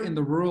more in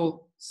the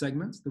rural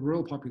segments. The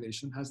rural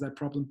population has that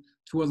problem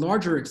to a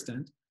larger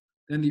extent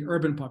than the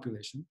urban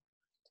population,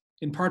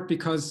 in part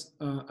because,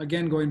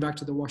 again, going back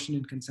to the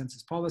Washington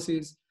consensus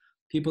policies,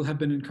 people have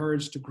been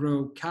encouraged to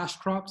grow cash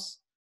crops.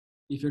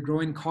 If you're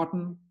growing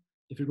cotton,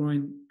 if you're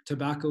growing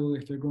tobacco,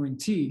 if you're growing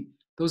tea,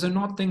 those are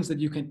not things that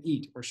you can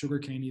eat, or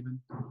sugarcane even.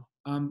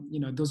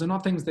 Those are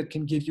not things that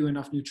can give you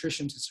enough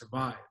nutrition to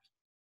survive.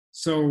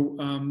 So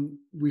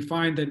we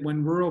find that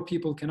when rural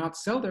people cannot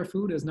sell their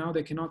food, as now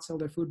they cannot sell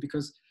their food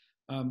because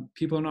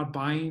people are not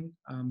buying.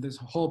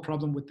 There's a whole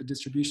problem with the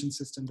distribution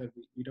system that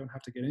we don't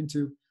have to get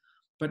into.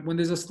 But when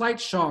there's a slight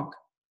shock,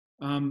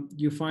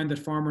 you find that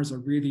farmers are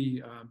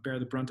really bear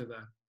the brunt of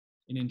that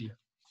in India.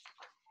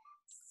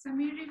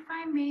 Samir, if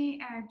I may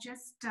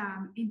just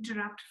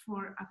interrupt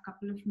for a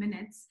couple of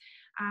minutes,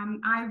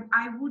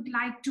 I would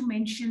like to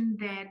mention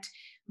that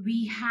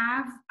we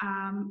have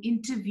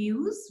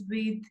interviews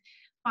with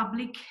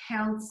public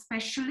health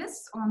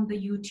specialists on the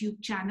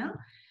YouTube channel,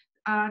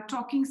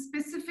 talking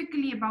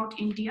specifically about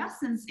India,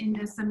 since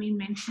Samir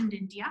mentioned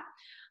India,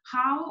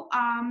 how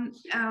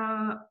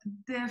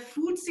the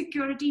food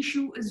security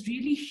issue is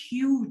really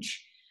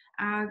huge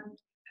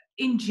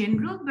in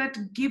general, but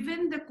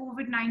given the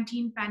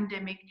COVID-19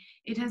 pandemic,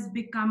 it has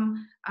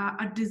become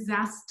a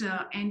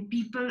disaster, and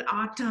people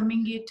are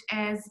terming it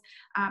as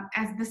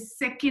the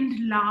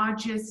second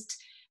largest.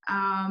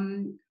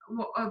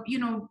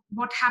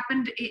 What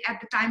happened at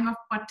the time of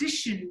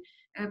partition,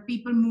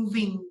 people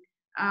moving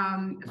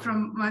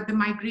from the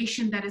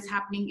migration that is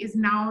happening is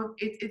now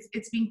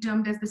it's being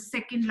termed as the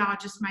second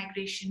largest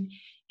migration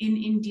in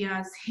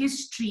India's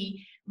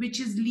history, which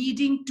is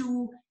leading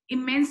to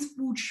immense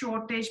food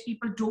shortage.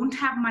 People don't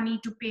have money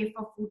to pay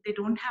for food. They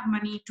don't have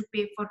money to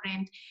pay for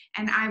rent.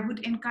 And I would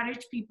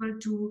encourage people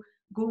to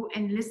go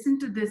and listen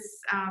to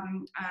this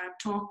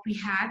talk we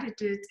had.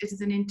 It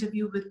is an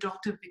interview with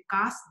Dr.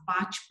 Vikas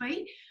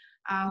Bajpai,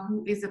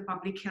 who is a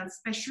public health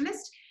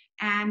specialist.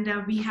 And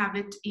we have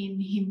it in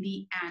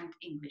Hindi and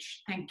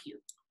English. Thank you.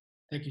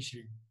 Thank you,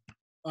 Shri.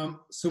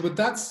 So with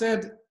that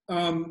said,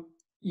 one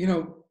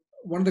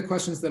of the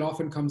questions that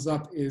often comes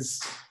up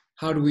is,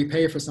 how do we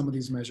pay for some of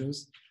these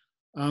measures?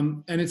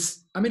 And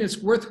it's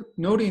worth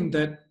noting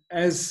that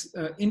as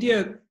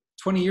India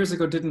 20 years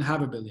ago didn't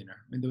have a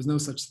billionaire. There was no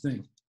such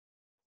thing.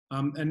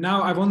 And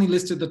now I've only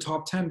listed the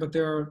top 10, but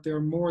there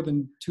are more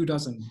than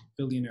 24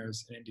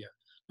 billionaires in India.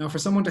 Now, for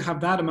someone to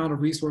have that amount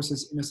of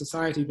resources in a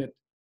society that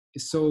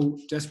is so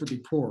desperately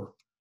poor,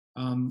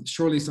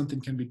 surely something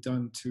can be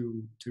done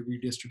to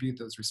redistribute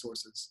those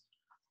resources,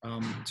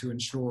 to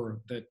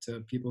ensure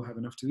that people have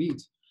enough to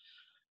eat.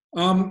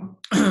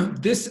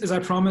 This, as I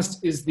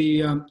promised, is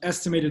the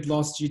estimated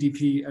lost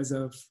GDP as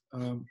of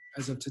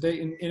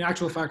today. In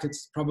actual fact,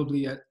 it's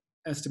probably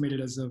estimated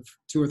as of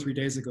 2 or 3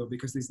 days ago,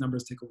 because these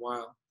numbers take a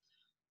while.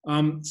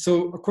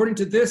 So according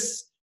to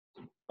this,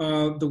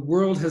 the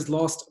world has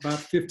lost about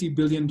 $50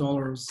 billion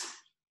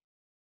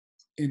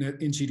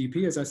in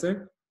GDP, as I say.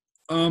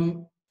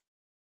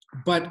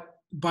 But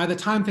by the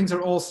time things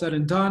are all said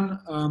and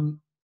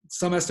done,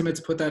 some estimates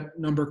put that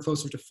number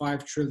closer to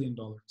 $5 trillion.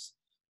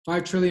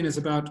 5 trillion is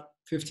about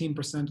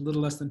 15%, a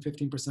little less than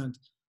 15%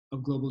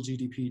 of global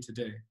GDP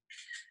today.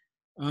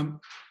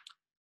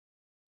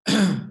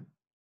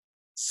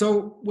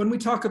 So when we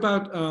talk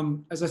about,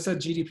 as I said,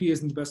 GDP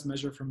isn't the best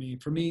measure for me.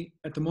 For me,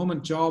 at the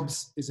moment,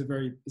 jobs is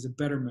a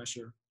better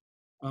measure,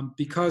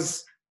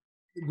 because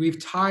we've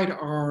tied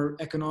our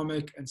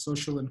economic and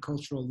social and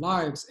cultural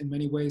lives in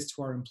many ways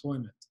to our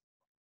employment.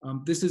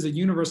 This is a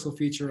universal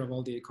feature of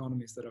all the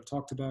economies that I've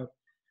talked about.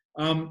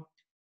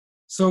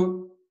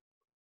 So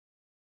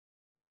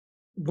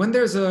when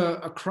there's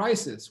a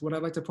crisis, what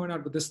I'd like to point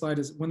out with this slide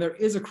is, when there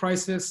is a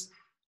crisis,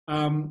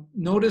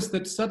 notice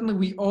that suddenly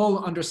we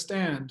all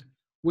understand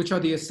which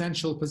are the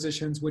essential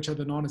positions, which are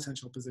the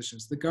non-essential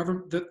positions.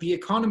 The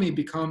economy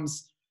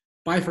becomes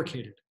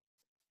bifurcated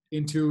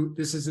into,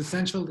 this is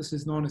essential, this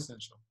is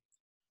non-essential.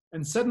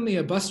 And suddenly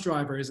a bus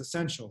driver is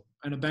essential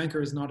and a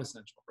banker is not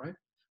essential, right?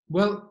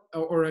 Well,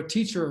 or a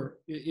teacher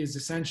is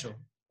essential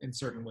in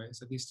certain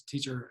ways. At least a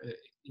teacher,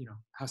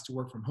 has to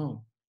work from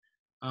home.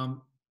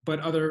 But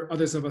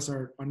others of us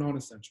are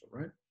non-essential,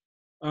 right?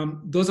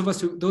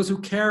 Those who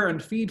care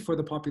and feed for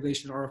the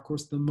population are, of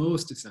course, the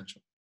most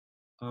essential.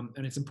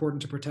 And it's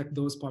important to protect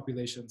those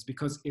populations,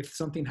 because if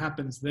something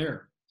happens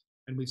there,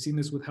 and we've seen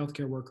this with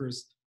healthcare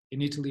workers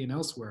in Italy and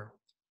elsewhere,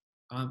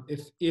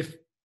 if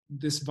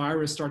this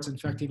virus starts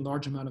infecting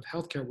large amount of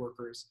healthcare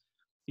workers,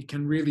 it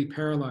can really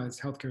paralyze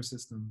healthcare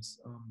systems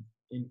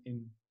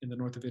in the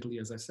north of Italy,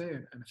 as I say,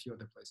 and a few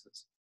other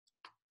places.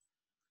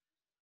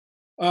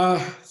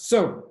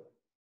 So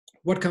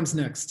what comes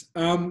next?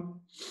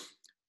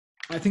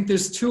 I think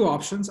there's two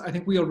options. I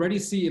think we already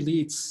see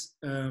elites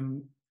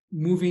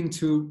moving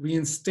to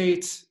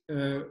reinstate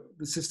the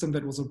system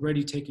that was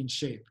already taking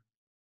shape,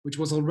 which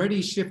was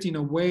already shifting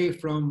away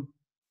from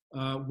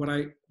what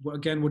I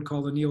again would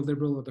call the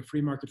neoliberal or the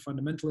free market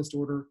fundamentalist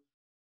order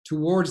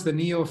towards the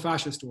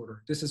neo-fascist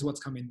order. This is what's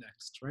coming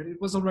next, right? It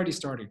was already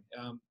starting.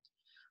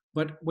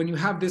 But when you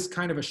have this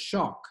kind of a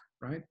shock,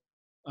 right,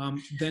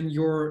 then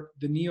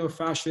the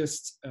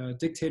neo-fascist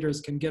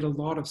dictators can get a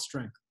lot of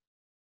strength.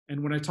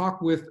 And when I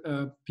talk with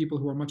people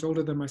who are much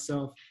older than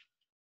myself,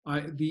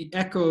 the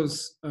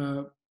echoes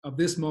of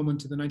this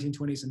moment to the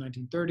 1920s and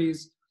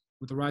 1930s,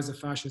 with the rise of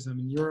fascism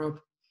in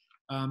Europe,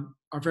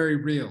 are very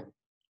real,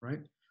 right?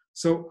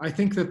 So I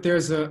think that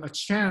there's a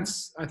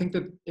chance. I think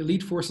that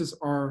elite forces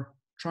are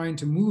trying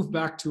to move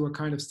back to a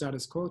kind of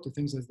status quo, to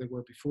things as they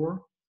were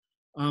before.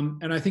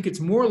 And I think it's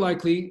more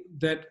likely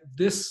that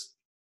this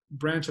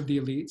branch of the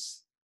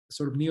elites,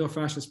 sort of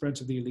neo-fascist branch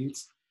of the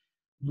elites,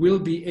 will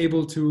be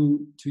able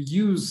to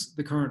use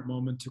the current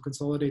moment to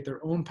consolidate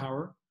their own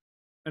power,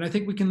 And I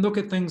think we can look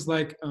at things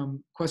like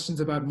questions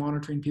about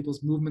monitoring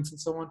people's movements and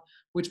so on,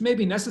 which may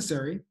be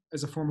necessary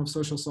as a form of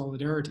social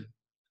solidarity.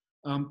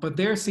 But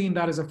they're seeing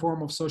that as a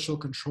form of social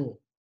control.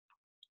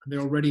 They're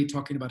already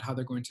talking about how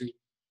they're going to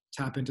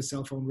tap into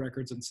cell phone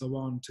records and so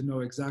on to know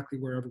exactly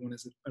where everyone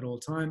is at all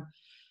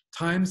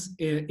times.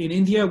 In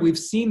India, we've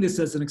seen this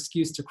as an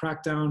excuse to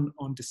crack down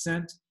on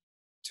dissent,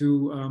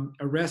 to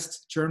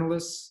arrest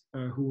journalists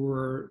who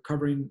were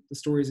covering the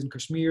stories in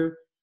Kashmir,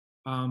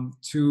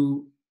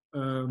 to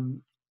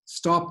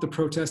stop the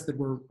protests that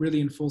were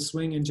really in full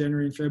swing in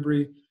January and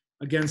February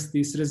against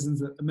the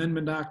Citizens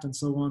Amendment Act and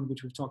so on,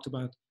 which we've talked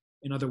about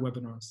in other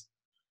webinars.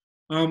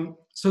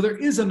 So there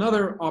is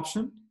another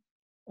option.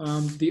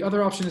 The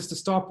other option is to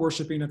stop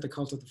worshiping at the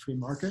cult of the free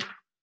market,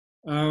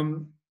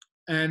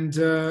 and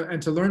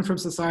to learn from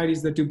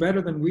societies that do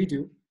better than we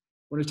do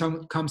when it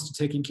comes to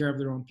taking care of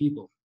their own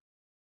people.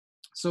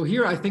 So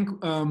here I think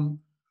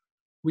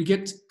we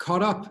get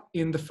caught up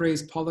in the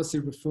phrase policy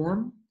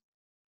reform.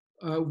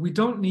 We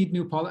don't need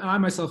new policy. I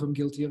myself am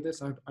guilty of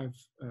this. I've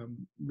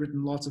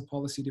written lots of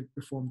policy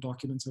reform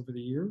documents over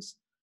the years.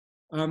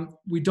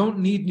 We don't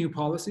need new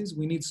policies.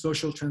 We need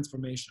social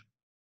transformation.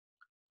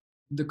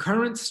 The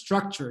current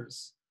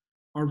structures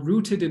are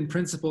rooted in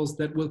principles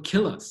that will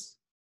kill us.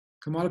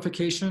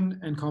 Commodification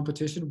and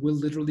competition will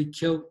literally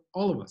kill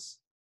all of us.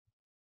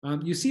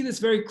 You see this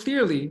very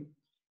clearly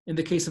in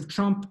the case of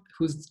Trump,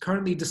 who's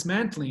currently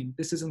dismantling,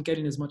 this isn't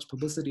getting as much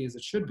publicity as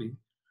it should be,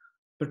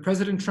 but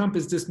President Trump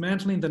is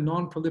dismantling the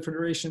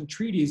non-proliferation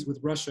treaties with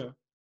Russia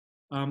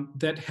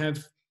that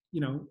have,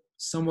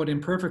 somewhat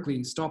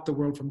imperfectly stopped the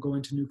world from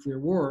going to nuclear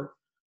war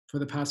for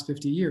the past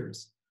 50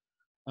 years.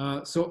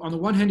 So on the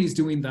one hand, he's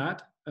doing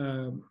that.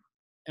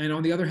 And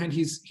on the other hand,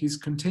 he's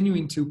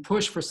continuing to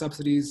push for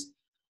subsidies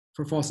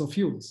for fossil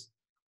fuels.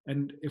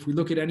 And if we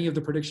look at any of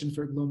the predictions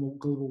for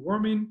global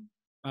warming,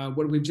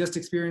 what we've just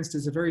experienced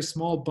is a very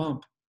small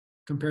bump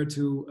compared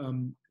to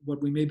what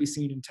we may be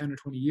seeing in 10 or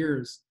 20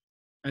 years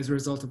as a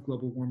result of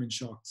global warming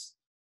shocks.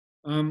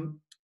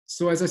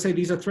 So as I say,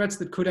 these are threats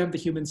that could end the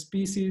human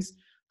species.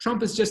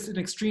 Trump is just an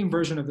extreme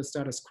version of the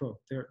status quo.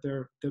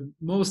 They're the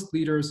most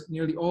leaders,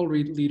 nearly all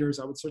leaders.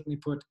 I would certainly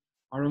put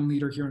our own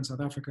leader here in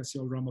South Africa,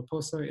 Cyril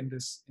Ramaphosa, on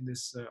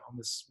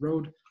this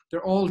road.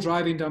 They're all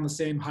driving down the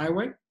same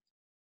highway,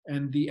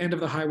 and the end of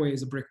the highway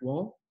is a brick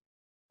wall.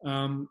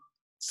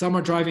 Some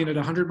are driving at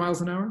 100 miles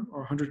an hour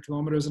or 100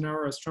 kilometers an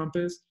hour, as Trump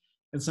is,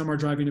 and some are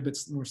driving a bit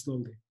more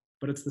slowly,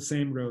 but it's the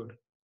same road.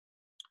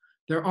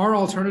 There are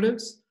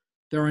alternatives.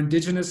 There are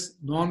indigenous,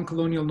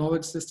 non-colonial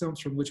knowledge systems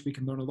from which we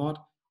can learn a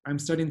lot. I'm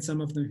studying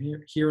some of them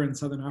here in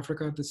Southern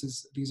Africa.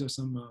 These are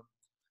some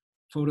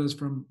photos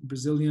from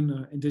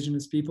Brazilian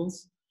indigenous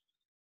peoples.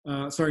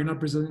 Sorry, not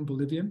Brazilian,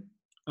 Bolivian.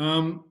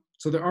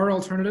 So there are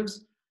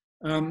alternatives.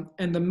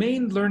 And the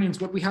main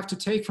learnings, what we have to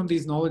take from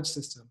these knowledge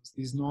systems,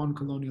 these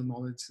non-colonial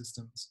knowledge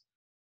systems,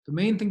 the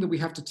main thing that we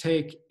have to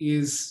take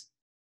is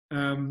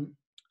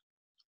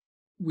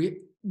we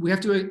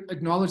have to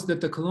acknowledge that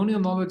the colonial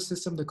knowledge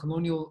system, the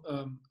colonial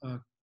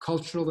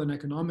cultural and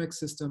economic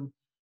system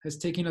has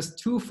taken us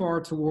too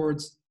far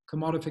towards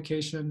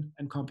commodification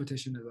and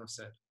competition, as I've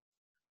said.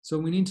 So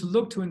we need to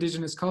look to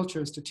indigenous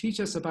cultures to teach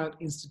us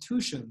about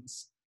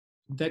institutions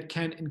that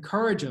can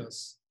encourage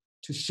us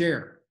to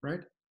share,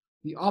 right?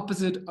 The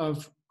opposite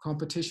of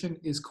competition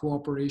is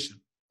cooperation.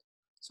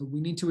 So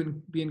we need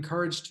to be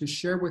encouraged to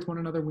share with one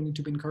another. We need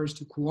to be encouraged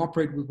to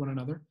cooperate with one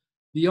another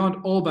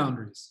beyond all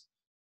boundaries.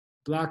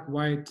 Black,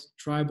 white,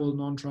 tribal,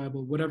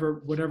 non-tribal,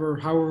 whatever,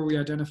 however we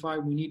identify,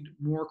 we need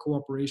more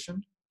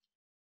cooperation.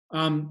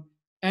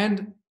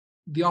 And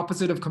the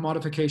opposite of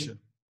commodification.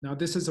 Now,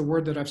 this is a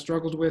word that I've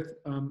struggled with.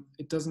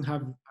 It doesn't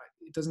have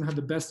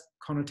the best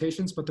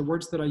connotations, but the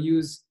word that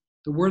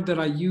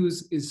I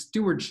use is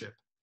stewardship.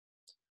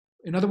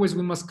 In other words,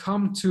 we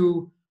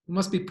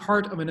must be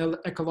part of an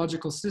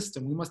ecological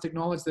system. We must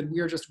acknowledge that we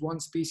are just one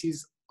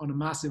species on a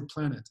massive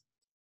planet.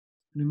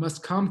 And we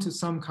must come to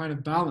some kind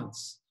of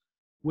balance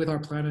with our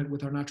planet,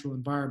 with our natural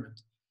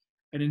environment.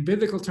 And in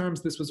biblical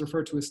terms, this was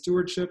referred to as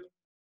stewardship.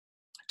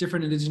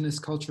 Different indigenous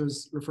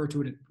cultures refer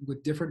to it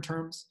with different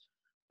terms.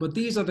 But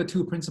these are the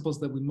two principles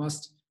that we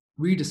must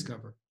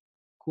rediscover: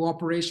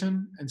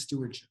 cooperation and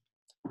stewardship.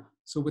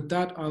 So with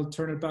that, I'll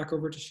turn it back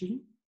over to Shiri.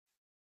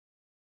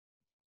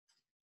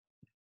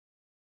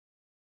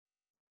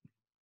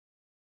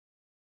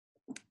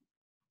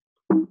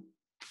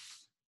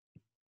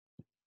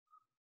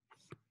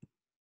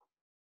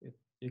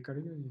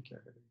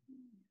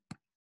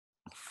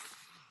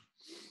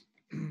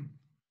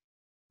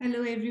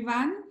 Hello,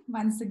 everyone.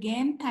 Once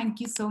again, thank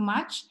you so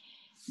much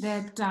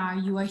that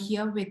you are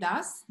here with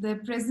us. The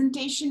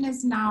presentation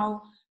is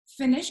now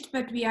finished,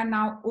 but we are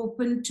now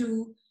open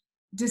to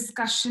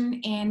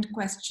discussion and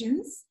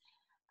questions.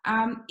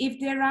 If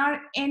there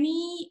are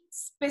any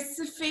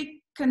specific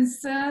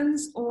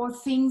concerns or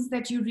things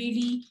that you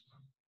really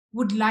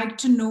would like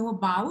to know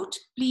about,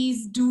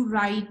 please do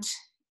write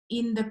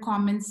in the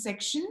comments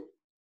section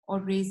or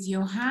raise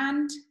your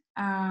hand.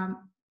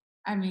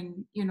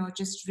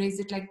 Just raise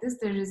it like this.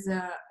 There's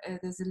a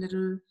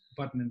little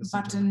button in the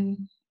center.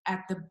 Button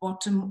at the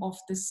bottom of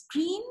the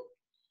screen.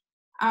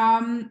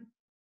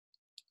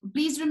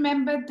 Please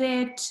remember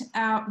that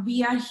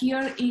we are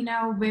here in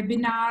a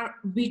webinar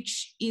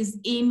which is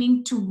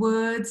aiming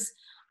towards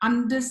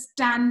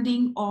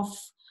understanding of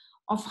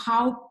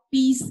how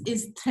peace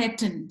is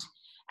threatened,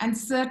 and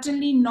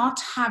certainly not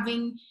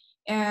having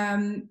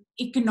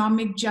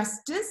economic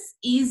justice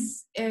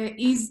is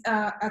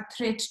a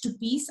threat to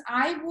peace.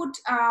 I would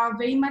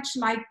very much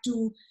like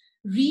to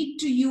read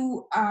to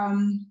you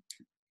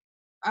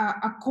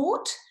a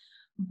quote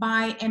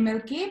by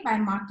MLK, by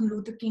Martin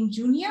Luther King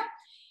Jr.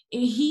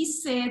 He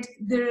said,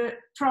 the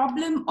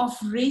problem of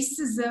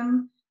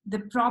racism, the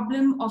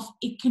problem of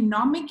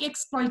economic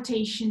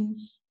exploitation,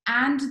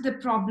 and the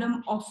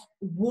problem of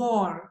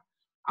war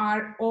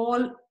are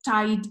all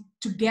tied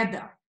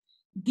together.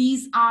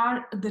 These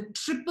are the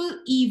triple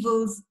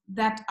evils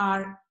that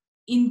are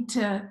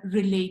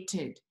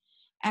interrelated.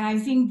 And I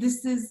think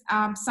this is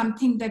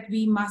something that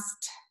we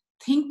must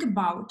think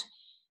about,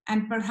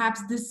 and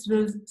perhaps this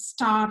will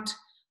start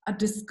a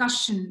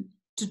discussion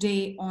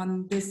today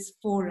on this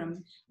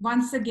forum.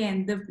 Once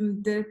again,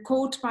 the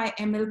quote by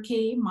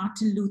MLK,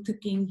 Martin Luther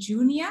King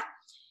Jr.,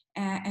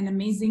 an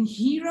amazing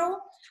hero,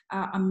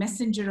 a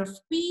messenger of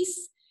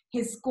peace.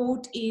 His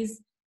quote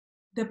is,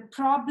 the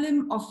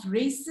problem of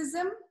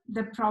racism,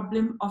 the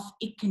problem of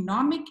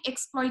economic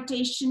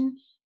exploitation,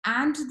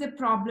 and the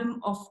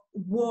problem of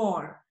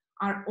war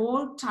are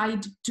all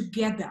tied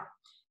together.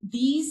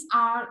 These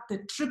are the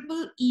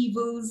triple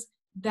evils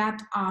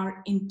that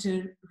are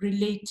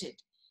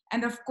interrelated.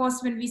 And of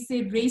course, when we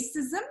say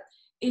racism,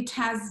 it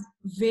has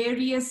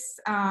various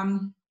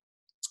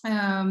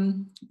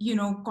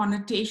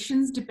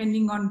connotations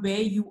depending on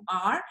where you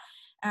are.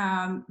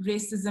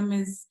 Racism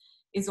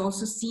is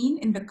also seen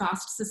in the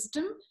caste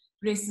system.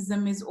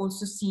 Racism is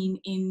also seen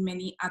in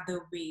many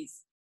other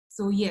ways.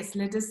 So yes,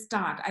 let us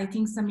start. I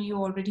think some of you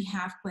already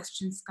have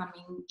questions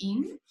coming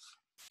in.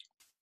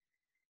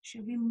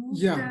 Should we move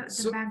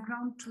the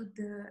background to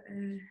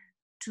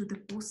the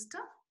poster?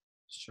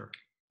 Sure.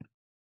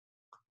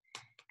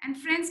 And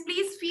friends,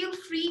 please feel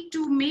free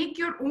to make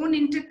your own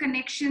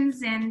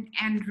interconnections and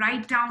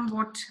write down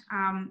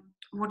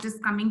what is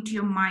coming to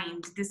your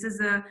mind. This is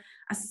a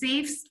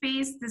safe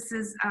space. This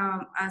is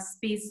a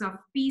space of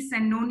peace,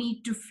 and no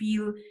need to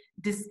feel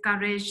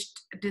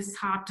discouraged,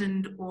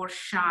 disheartened, or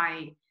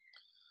shy.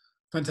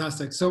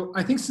 Fantastic. So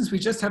I think since we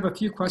just have a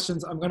few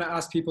questions, I'm going to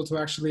ask people to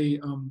actually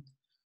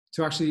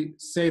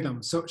say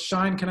them. So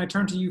Shine, can I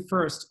turn to you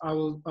first? I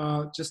will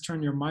just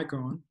turn your mic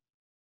on.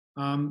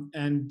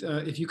 And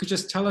if you could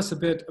just tell us a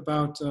bit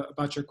about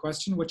your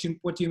question. What do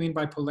you mean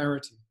by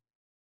polarity?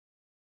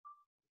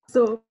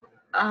 So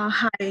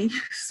hi.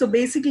 So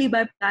basically,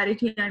 by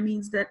polarity, I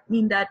mean that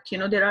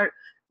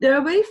there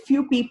are very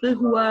few people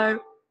who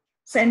are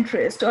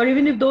centrist, or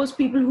even if those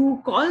people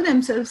who call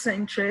themselves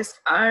centrist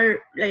are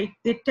like,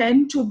 they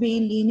tend to be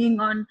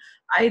leaning on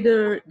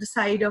either the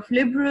side of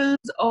liberals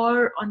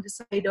or on the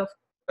side of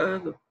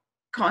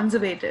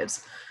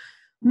conservatives.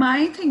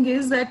 My thing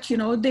is that,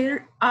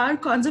 there are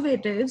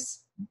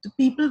conservatives, the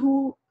people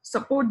who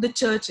support the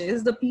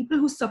churches, the people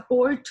who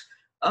support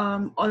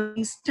all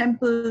these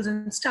temples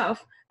and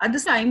stuff. At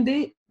this time,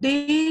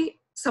 they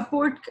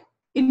support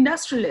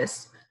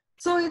industrialists.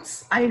 So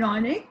it's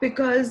ironic,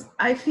 because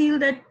I feel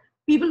that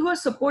people who are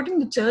supporting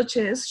the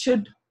churches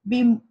should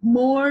be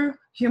more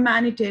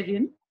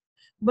humanitarian,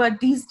 but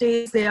these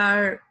days they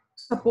are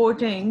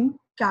supporting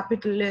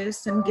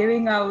capitalists and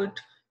giving out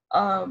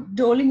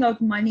doling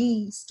out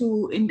monies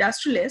to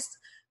industrialists.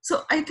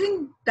 So I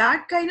think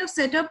that kind of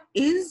setup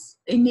is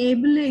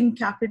enabling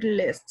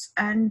capitalists,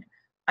 and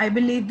I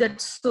believe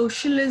that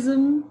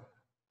socialism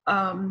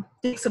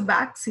takes a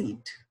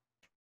backseat.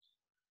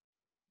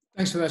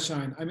 Thanks for that,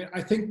 Shine. I mean,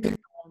 I think,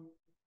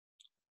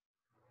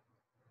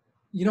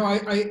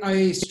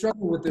 I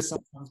struggle with this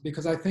sometimes,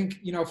 because I think,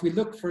 if we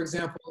look, for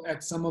example,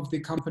 at some of the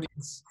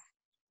companies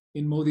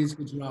in Modi's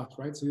Gujarat,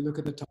 right? So you look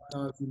at the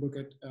Tata, you look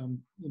at,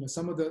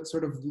 some of the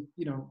sort of,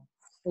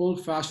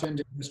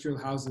 old-fashioned industrial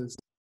houses.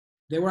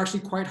 They were actually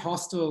quite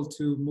hostile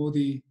to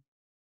Modi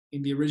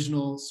in the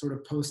original sort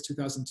of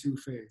post-2002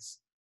 phase.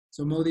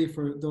 So Modi,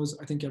 for those,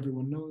 I think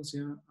everyone knows,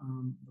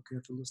 looking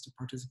at the list of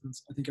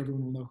participants, I think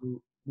everyone will know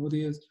who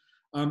Modi is.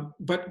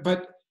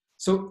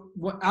 So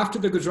after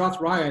the Gujarat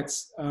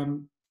riots,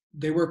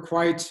 they were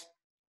quite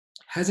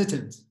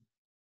hesitant.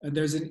 And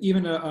there's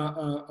even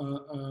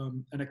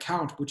an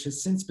account which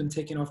has since been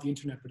taken off the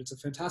internet, but it's a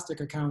fantastic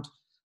account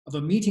of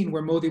a meeting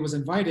where Modi was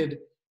invited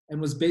and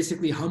was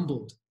basically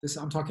humbled.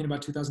 I'm talking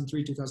about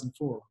 2003,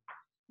 2004,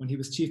 when he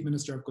was chief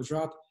minister of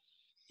Gujarat.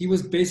 He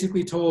was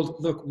basically told,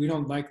 look, we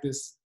don't like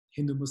this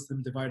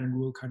Hindu-Muslim divide and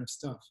rule kind of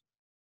stuff.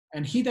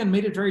 And he then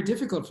made it very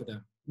difficult for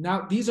them.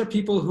 Now, these are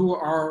people who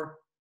are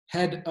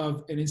head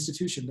of an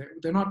institution.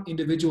 They're not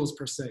individuals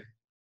per se.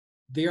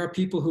 They are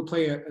people who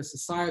play a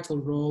societal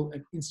role,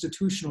 an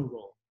institutional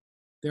role.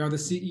 They are the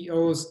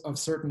CEOs of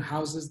certain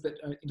houses,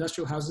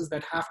 industrial houses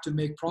that have to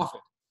make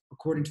profit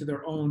according to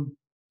their own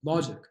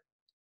logic.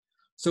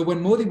 So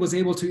when Modi was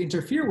able to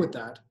interfere with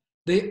that,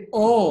 they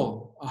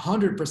all,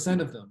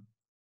 100% of them,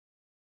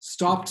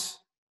 stopped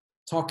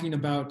talking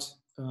about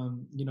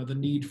the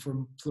need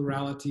for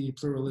plurality,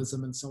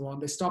 pluralism, and so on.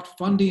 They stopped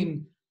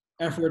funding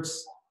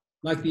efforts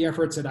like the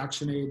efforts at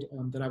ActionAid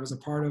that I was a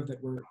part of,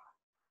 that were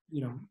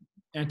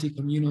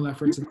anti-communal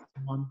efforts and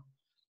so on.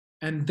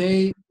 And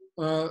they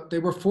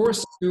were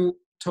forced to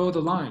toe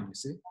the line, you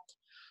see.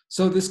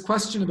 So this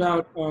question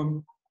about,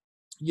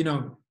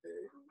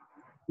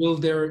 will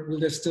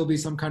there still be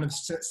some kind of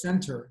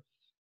center?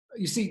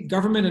 You see,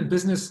 government and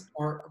business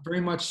are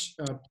very much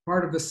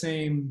part of the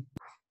same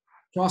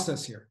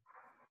process here.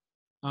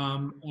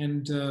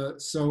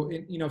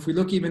 If we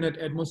look even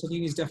at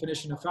Mussolini's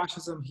definition of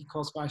fascism, he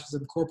calls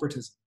fascism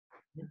corporatism.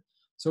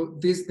 So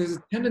there's a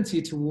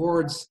tendency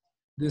towards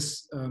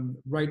this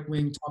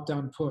right-wing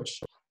top-down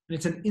push. And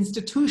it's an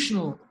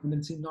institutional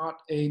tendency,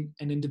 not an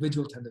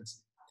individual tendency.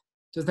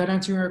 Does that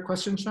answer your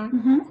question, Shine?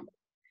 Mm-hmm.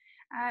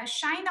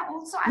 Shaina,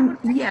 also, I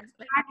would like to add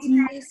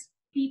that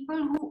people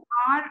who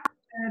are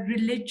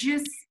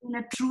religious in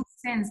a true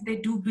sense, they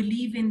do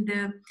believe in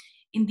the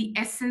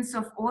essence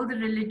of all the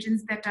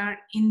religions that are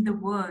in the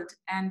world,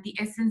 and the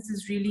essence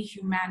is really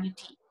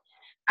humanity.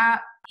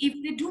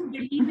 If they do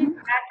believe in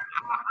that,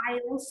 I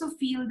also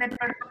feel that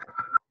the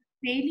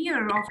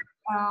failure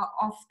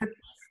of the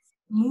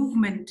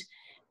movement,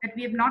 that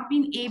we have not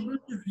been able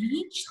to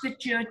reach the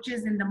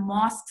churches and the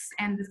mosques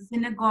and the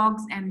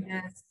synagogues and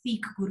the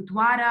Sikh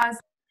gurdwaras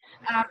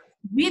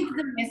with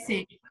the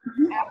message,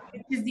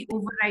 which is the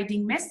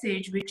overriding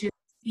message, which is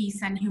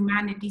peace and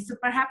humanity. So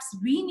perhaps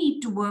we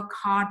need to work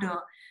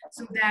harder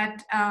so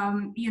that,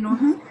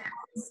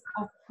 temples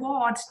of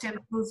God,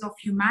 temples of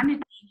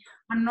humanity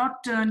are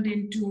not turned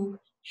into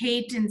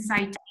hate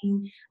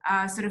inciting,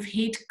 sort of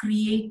hate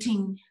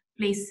creating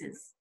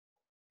places.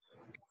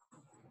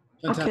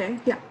 Okay,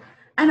 yeah.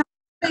 And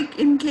like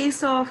in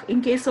case of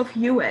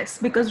US,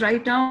 because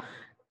right now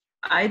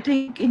I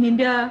think in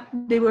India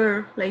they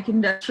were like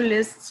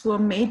industrialists were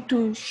made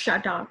to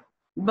shut up.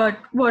 But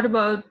what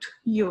about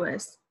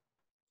US?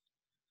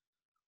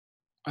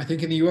 I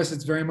think in the US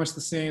it's very much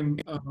the same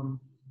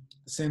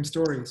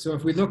story. So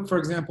if we look, for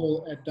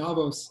example, at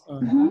Davos,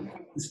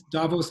 this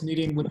Davos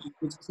meeting,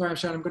 sorry,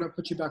 Shan, I'm going to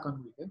put you back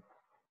on mute.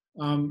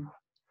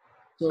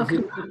 So if we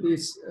look at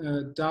this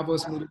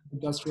Davos meeting,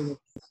 industrial.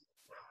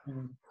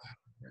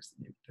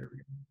 There we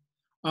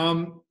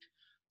go.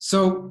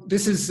 So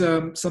this is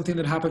something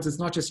that happens. It's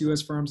not just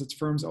U.S. firms; it's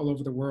firms all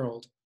over the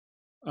world.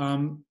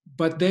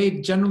 But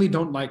they generally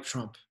don't like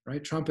Trump,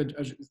 right?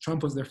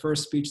 Trump was their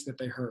first speech that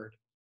they heard.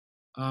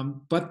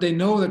 But they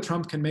know that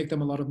Trump can make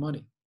them a lot of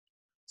money.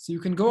 So you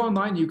can go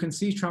online, you can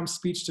see Trump's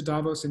speech to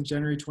Davos in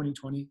January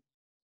 2020.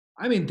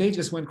 I mean, they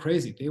just went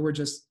crazy. They were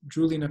just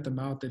drooling at the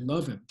mouth. They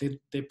love him.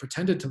 They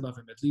pretended to love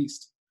him at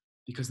least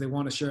because they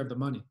want a share of the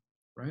money,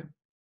 right?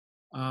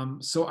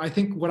 So I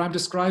think what I'm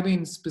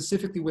describing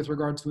specifically with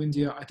regard to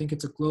India, I think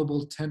it's a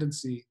global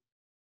tendency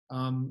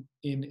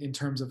in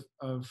terms of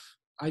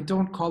I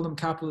don't call them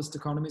capitalist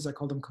economies, I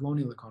call them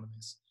colonial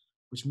economies,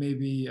 which may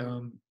be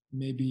a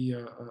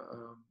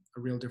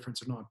real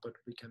difference or not, but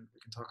we can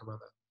talk about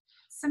that.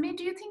 Samir,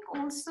 do you think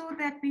also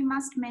that we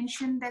must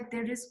mention that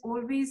there is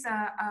always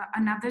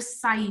another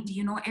side,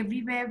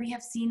 everywhere we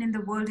have seen in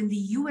the world, in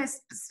the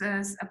US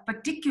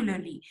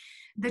particularly,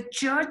 the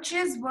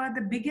churches were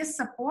the biggest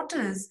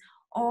supporters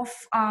of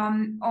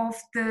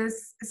the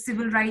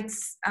civil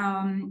rights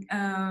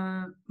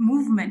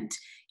movement.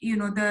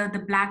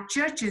 The black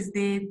churches,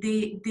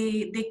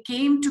 they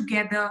came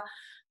together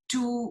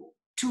to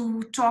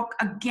talk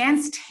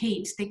against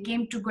hate. They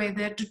came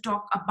together to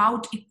talk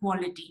about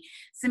equality.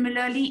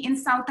 Similarly, in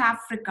South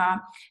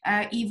Africa,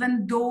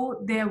 even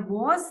though there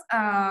was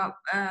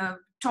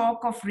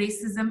talk of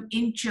racism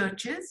in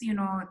churches,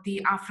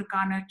 the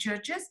Afrikaner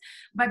churches,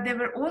 but there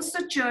were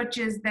also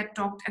churches that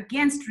talked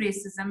against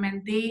racism,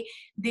 and they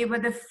were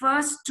the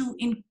first to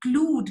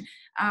include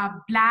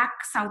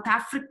Black South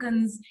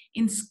Africans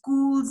in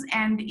schools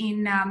and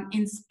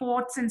in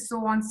sports and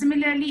so on.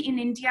 Similarly, in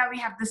India, we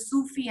have the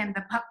Sufi and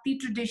the Bhakti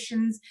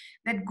traditions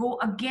that go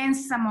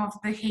against some of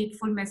the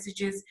hateful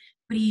messages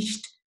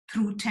preached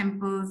through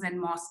temples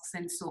and mosques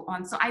and so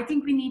on. So I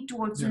think we need to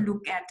also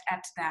look at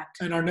that.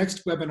 And our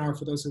next webinar,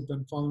 for those who've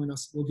been following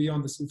us, will be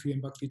on the Sufi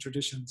and Bhakti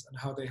traditions and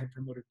how they have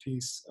promoted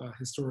peace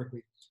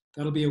historically.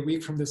 That'll be a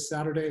week from this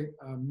Saturday,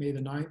 May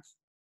the 9th,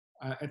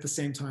 at the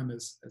same time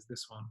as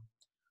this one.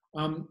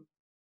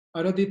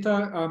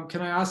 Aradhita,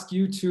 can I ask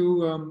you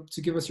to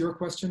give us your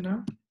question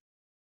now?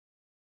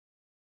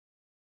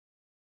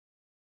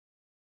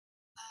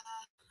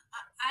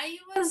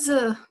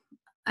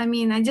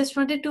 I just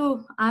wanted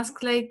to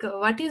ask,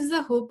 what is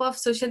the hope of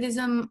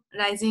socialism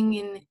rising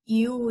in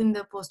EU in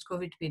the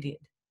post-COVID period?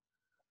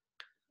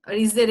 Or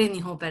is there any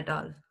hope at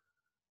all?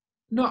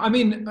 No,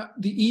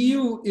 the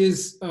EU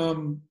is,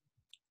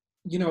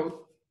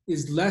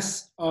 is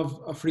less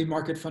of a free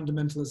market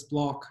fundamentalist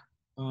bloc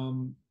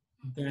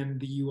than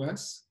the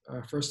US,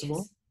 first of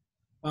all.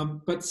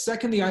 But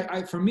secondly,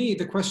 for me,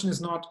 the question is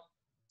not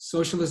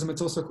socialism,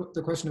 it's also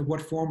the question of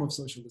what form of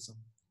socialism.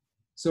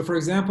 So for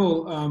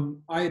example,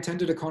 I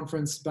attended a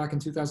conference back in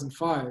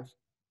 2005.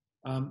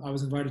 I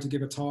was invited to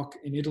give a talk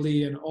in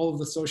Italy, and all of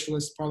the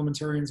socialist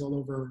parliamentarians all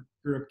over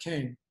Europe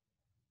came.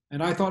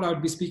 And I thought I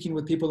would be speaking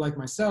with people like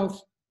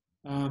myself,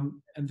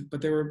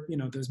 but there were,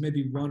 there's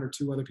maybe one or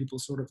two other people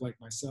sort of like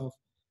myself.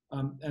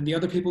 And the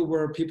other people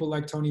were people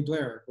like Tony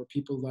Blair, or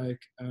people like,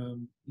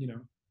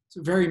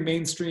 so very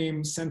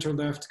mainstream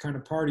center-left kind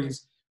of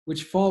parties,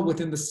 which fall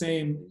within the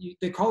same,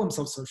 they call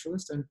themselves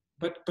socialist,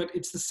 but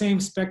it's the same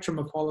spectrum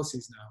of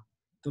policies now.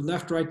 The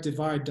left-right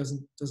divide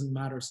doesn't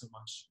matter so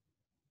much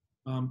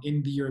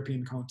in the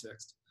European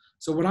context.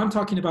 So what I'm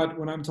talking about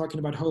when I'm talking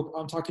about hope,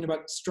 I'm talking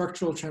about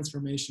structural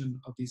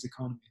transformation of these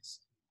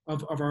economies,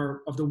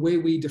 of the way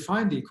we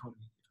define the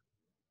economy.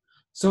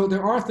 So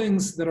there are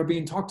things that are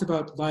being talked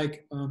about,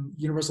 like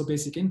universal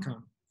basic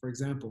income, for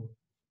example,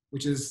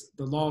 which is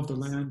the law of the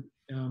land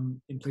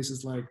in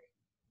places like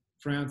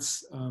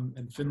France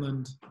and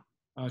Finland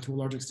to a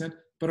large extent,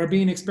 but are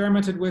being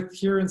experimented with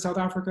here in South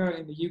Africa,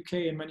 in the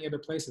UK, and many other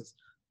places.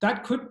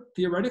 That could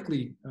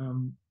theoretically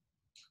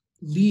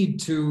lead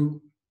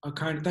to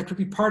that could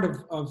be part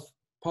of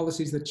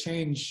policies that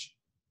change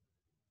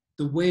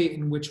the way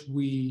in which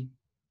we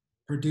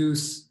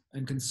produce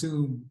and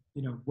consume,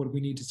 what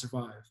we need to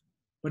survive.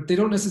 But they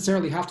don't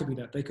necessarily have to be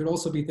that. They could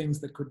also be things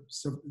that could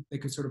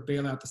sort of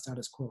bail out the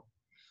status quo.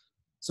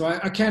 So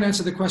I can't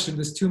answer the question.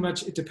 There's too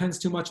much. It depends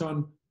too much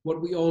on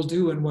what we all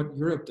do and what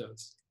Europe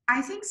does.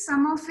 I think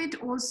some of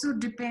it also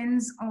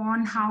depends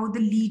on how the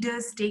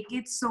leaders take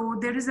it. So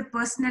there is a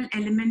personal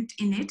element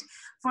in it.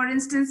 For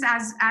instance,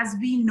 as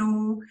we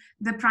know,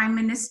 the Prime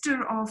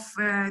Minister of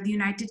the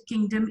United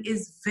Kingdom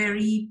is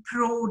very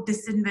pro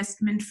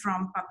disinvestment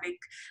from public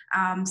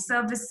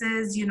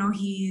services.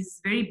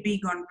 He's very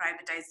big on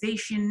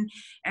privatization.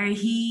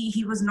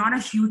 He was not a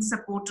huge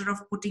supporter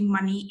of putting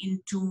money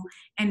into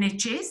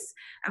NHS,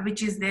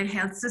 which is their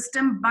health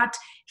system, but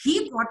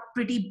he got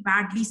pretty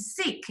badly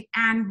sick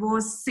and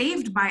was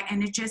saved by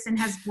NHS, and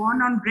has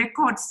gone on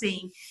record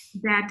saying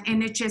that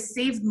NHS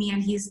saved me,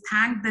 and he's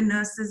thanked the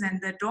nurses and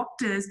the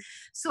doctors.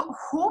 So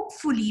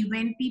hopefully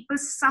when people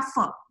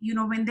suffer,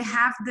 when they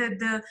have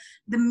the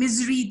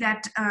misery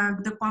that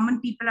the common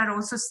people are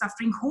also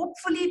suffering,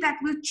 hopefully that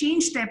will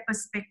change their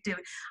perspective.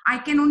 I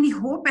can only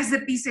hope as a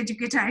peace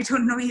educator. I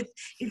don't know if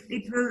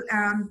it will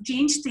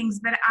change things,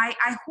 but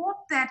I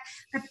hope that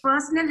that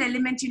personal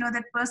element,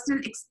 that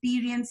personal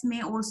experience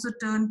may also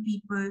turn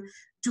people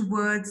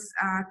towards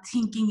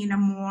thinking in a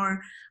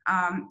more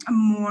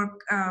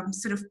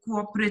sort of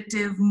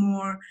cooperative,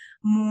 more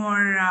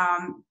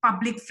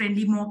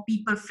public-friendly, more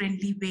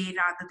people-friendly way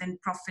rather than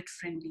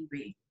profit-friendly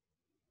way.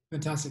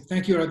 Fantastic.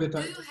 Thank you,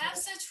 Ardita.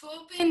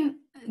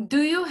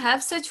 Do you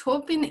have such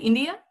hope in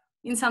India,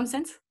 in some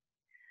sense?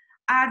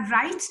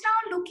 Right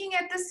now, looking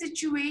at the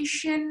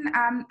situation,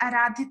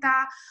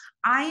 Aradhita,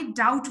 I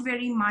doubt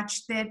very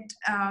much that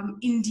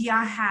India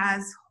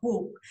has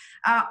hope.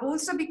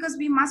 Also because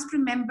we must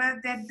remember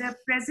that the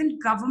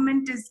present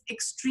government is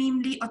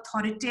extremely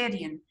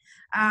authoritarian.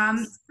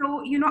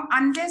 So,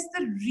 unless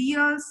the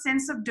real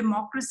sense of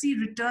democracy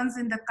returns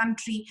in the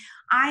country,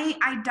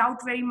 I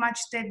doubt very much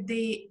that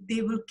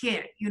they will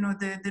care,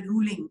 the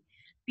ruling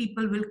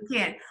people will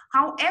care.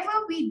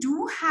 However, we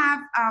do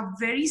have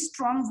very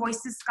strong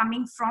voices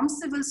coming from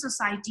civil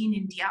society in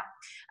India,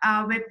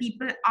 where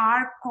people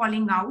are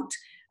calling out.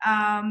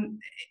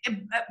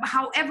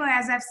 However,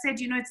 as I've said,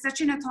 it's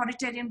such an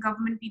authoritarian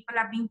government. People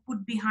are being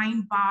put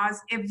behind bars.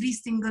 Every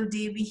single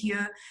day we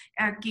hear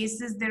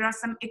cases. There are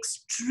some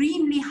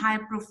extremely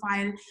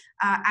high-profile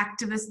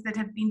activists that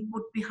have been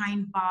put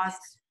behind bars.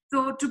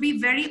 So to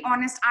be very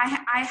honest,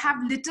 I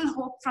have little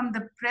hope from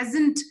the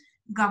present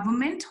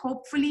government.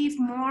 Hopefully, if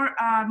more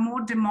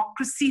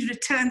democracy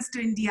returns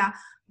to India,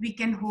 we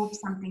can hope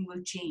something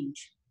will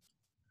change.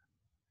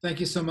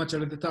 Thank you so much,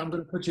 Ardita. I'm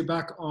going to put you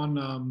back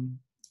on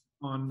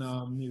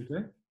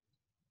mute.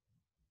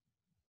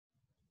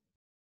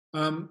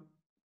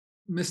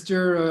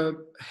 Mr.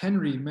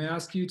 Henry, may I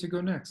ask you to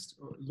go next?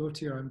 Or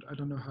Lotia, I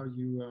don't know how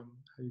you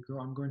go.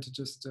 I'm going to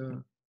just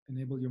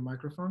enable your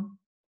microphone.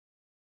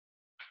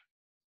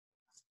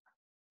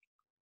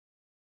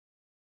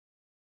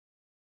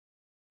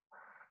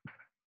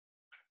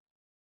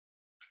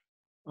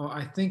 Oh,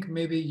 I think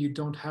maybe you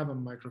don't have a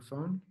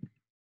microphone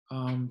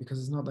because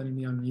it's not letting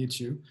me unmute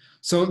you.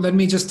 So let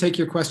me just take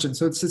your question.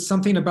 So it's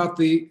something about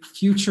the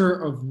future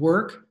of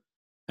work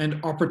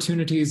and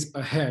opportunities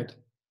ahead.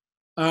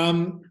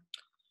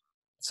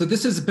 So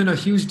this has been a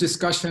huge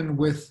discussion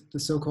with the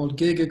so-called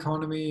gig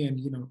economy and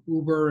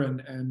Uber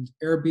and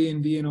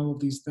Airbnb and all of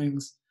these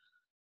things.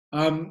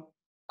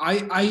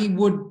 I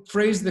would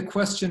phrase the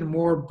question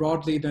more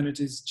broadly than it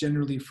is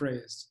generally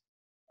phrased.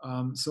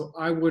 So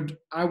I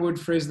would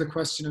phrase the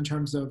question in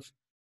terms of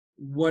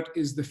what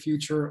is the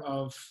future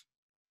of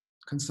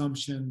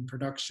consumption,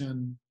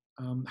 production,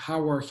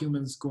 how are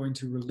humans going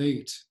to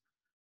relate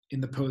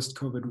in the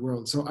post-COVID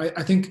world? So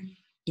I think,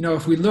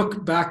 if we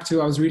look back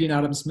to, I was reading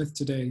Adam Smith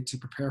today to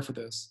prepare for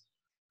this.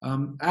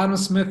 Adam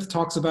Smith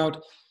talks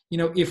about,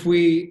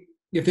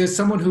 if there's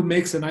someone who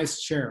makes a nice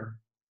chair,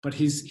 but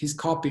he's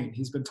copying.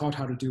 He's been taught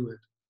how to do it.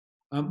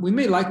 We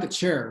may like the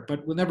chair,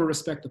 but we'll never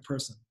respect the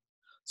person.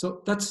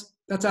 So that's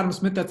Adam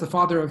Smith. That's the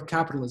father of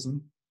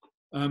capitalism,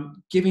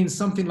 giving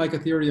something like a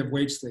theory of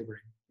wage slavery.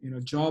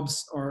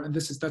 Jobs are, and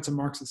that's a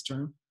Marxist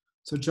term.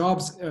 So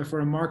jobs for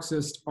a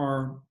Marxist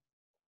are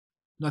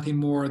nothing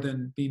more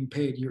than being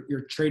paid.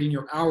 You're trading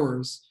your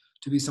hours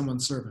to be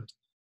someone's servant.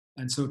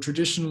 And so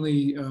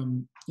traditionally,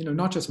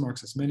 not just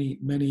Marxists,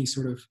 many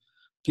sort of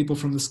people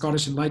from the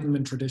Scottish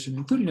Enlightenment tradition,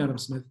 including Adam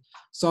Smith,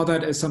 saw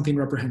that as something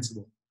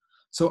reprehensible.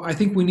 So I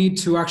think we need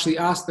to actually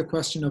ask the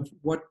question of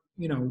what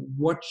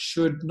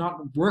should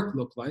not work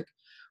look like?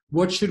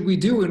 What should we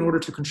do in order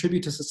to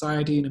contribute to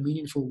society in a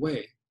meaningful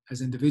way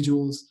as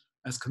individuals,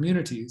 as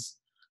communities?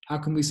 How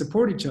can we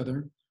support each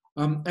other,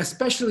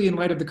 especially in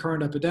light of the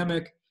current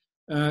epidemic,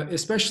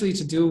 especially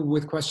to deal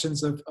with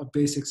questions of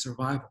basic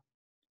survival?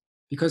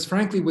 Because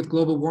frankly, with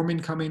global warming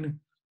coming,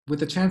 with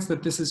the chance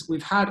that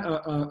we've had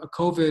a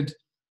COVID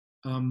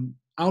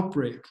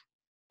outbreak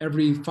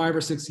every 5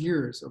 or 6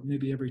 years, or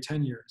maybe every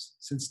 10 years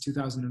since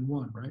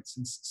 2001, right?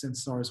 Since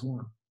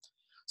SARS-1.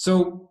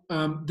 So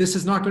this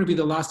is not going to be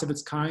the last of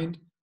its kind.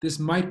 This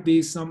might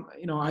be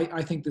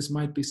I think this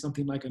might be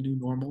something like a new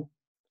normal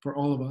for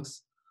all of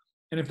us.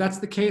 And if that's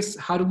the case,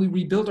 how do we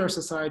rebuild our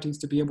societies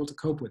to be able to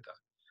cope with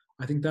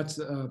that? I think that's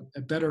a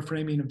better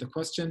framing of the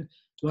question.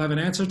 Do I have an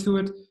answer to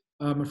it?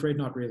 I'm afraid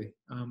not really.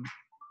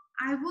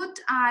 I would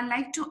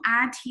like to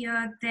add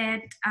here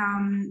that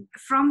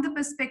from the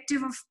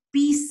perspective of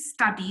peace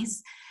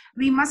studies,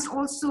 we must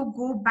also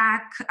go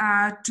back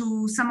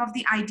to some of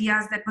the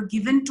ideas that were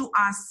given to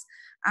us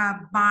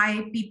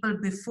by people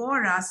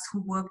before us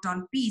who worked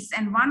on peace.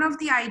 And one of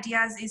the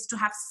ideas is to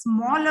have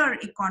smaller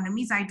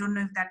economies. I don't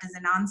know if that is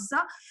an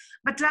answer,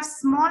 but to have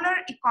smaller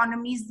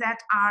economies that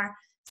are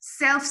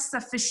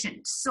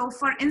self-sufficient. So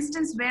for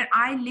instance, where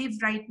I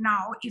live right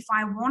now, if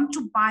I want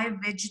to buy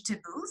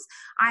vegetables,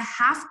 I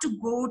have to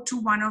go to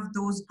one of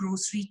those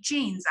grocery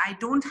chains. I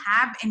don't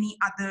have any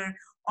other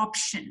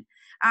option.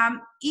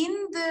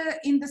 In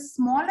the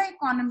smaller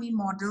economy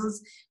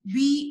models,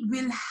 we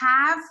will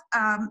have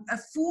a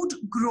food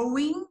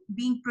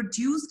being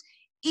produced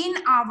in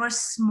our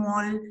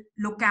small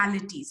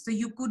localities. So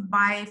you could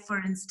buy, for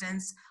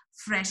instance,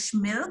 fresh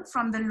milk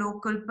from the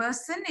local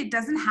person. It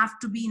doesn't have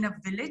to be in a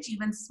village.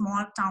 Even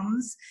small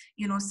towns,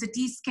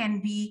 cities can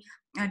be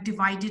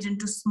divided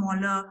into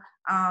smaller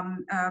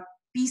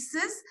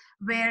pieces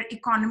where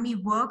economy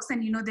works,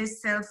 and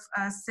there's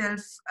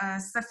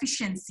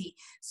self-sufficiency.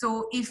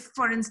 So if,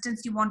 for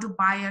instance, you want to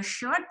buy a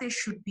shirt, there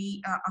should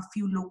be a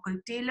few local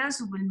tailors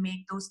who will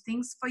make those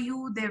things for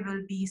you. There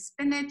will be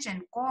spinach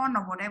and corn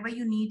or whatever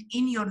you need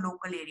in your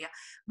local area,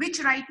 which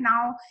right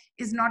now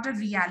is not a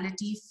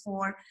reality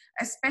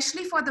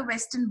especially for the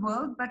Western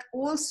world, but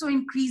also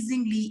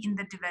increasingly in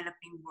the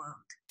developing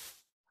world.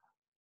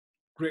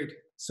 Great.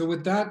 So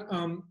with that,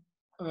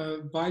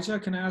 Vaija,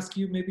 can I ask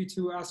you maybe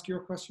to ask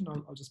your question?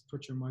 I'll just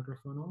put your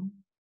microphone on.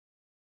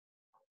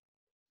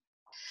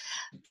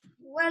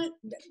 Well,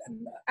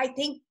 I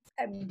think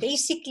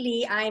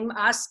basically I'm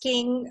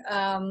asking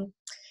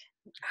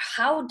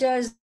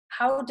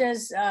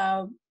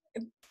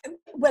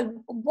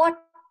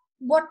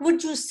what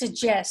would you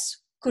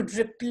suggest could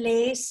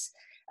replace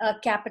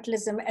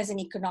capitalism as an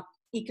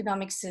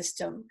economic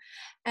system?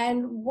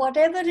 And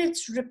whatever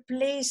it's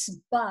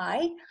replaced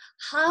by,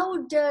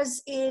 how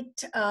does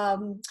it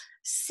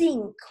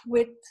sync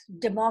with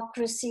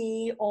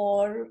democracy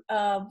or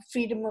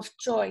freedom of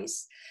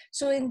choice?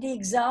 So in the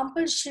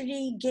example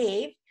Shri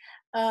gave,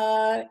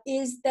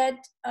 is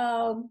that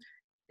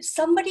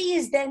somebody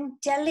is then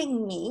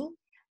telling me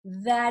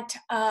that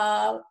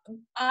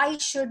I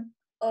should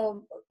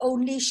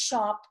only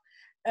shop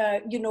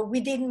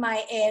within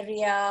my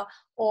area,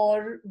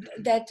 or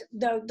that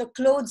the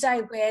clothes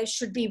I wear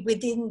should be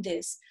within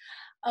this.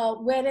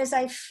 Whereas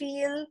I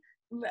feel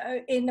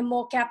in a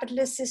more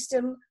capitalist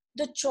system,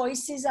 the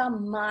choices are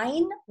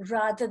mine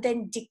rather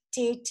than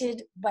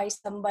dictated by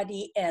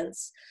somebody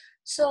else.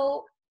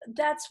 So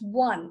that's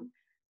one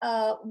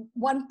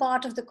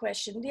part of the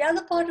question. The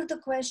other part of the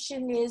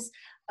question is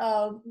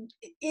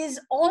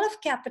all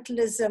of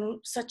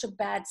capitalism such a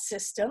bad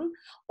system,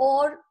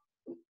 or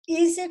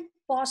is it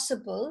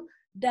possible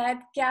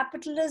that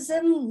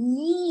capitalism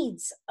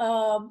needs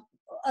a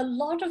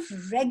lot of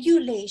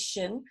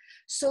regulation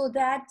so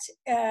that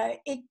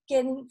it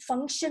can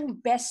function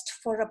best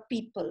for a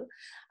people?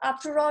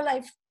 After all,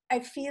 I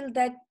feel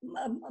that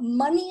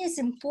money is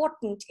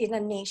important in a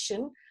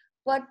nation,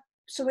 but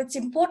so it's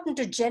important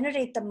to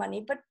generate the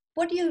money, but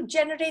what do you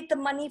generate the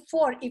money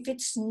for if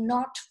it's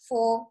not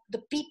for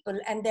the people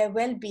and their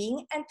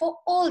well-being and for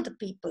all the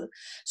people?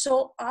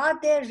 So are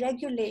there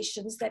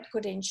regulations that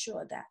could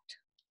ensure that?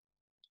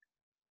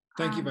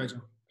 Thank you,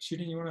 Vaija.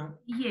 Shirin, you want to?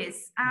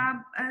 Yes.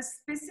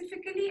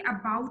 Specifically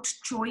about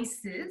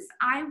choices,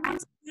 I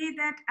would say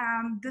that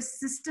the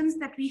systems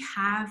that we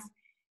have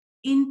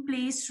in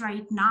place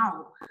right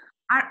now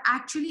are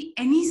actually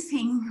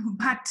anything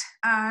but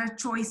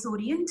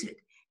choice-oriented.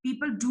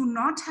 People do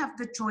not have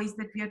the choice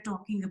that we are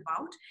talking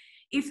about.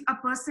 If a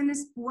person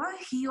is poor,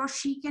 he or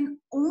she can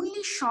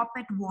only shop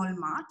at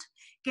Walmart,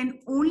 can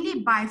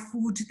only buy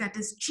food that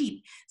is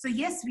cheap. So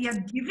yes, we are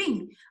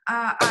giving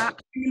an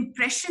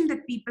impression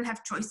that people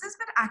have choices,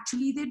 but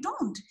actually they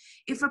don't.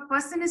 If a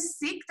person is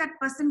sick, that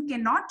person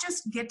cannot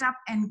just get up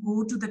and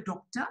go to the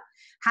doctor,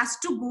 has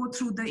to go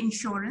through the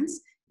insurance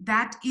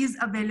that is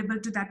available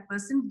to that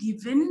person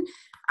given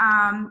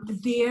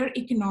their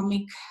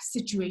economic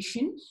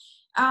situation.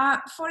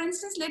 For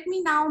instance, let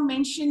me now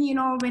mention,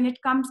 when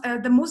it comes,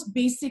 the most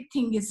basic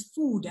thing is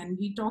food, and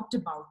we talked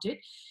about it.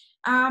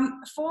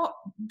 For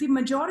the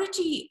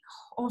majority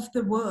of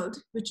the world,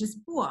 which is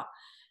poor,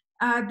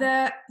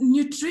 the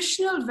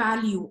nutritional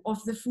value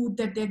of the food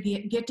that they're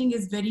getting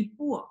is very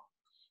poor.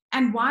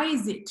 And why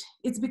is it?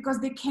 It's because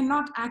they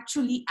cannot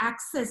actually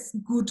access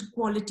good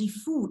quality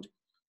food.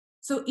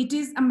 So it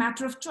is a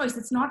matter of choice.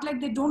 It's not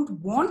like they don't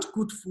want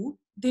good food.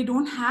 They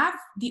don't have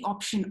the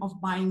option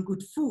of buying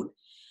good food.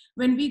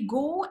 When we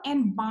go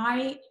and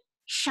buy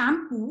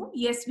shampoo,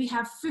 yes, we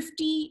have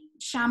 50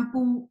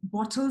 shampoo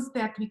bottles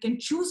that we can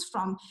choose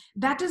from.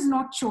 That is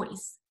not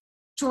choice.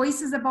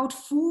 Choice is about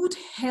food,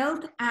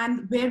 health,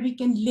 and where we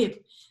can live.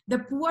 The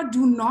poor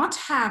do not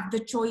have the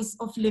choice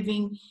of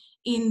living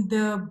in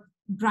the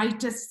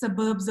brightest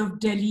suburbs of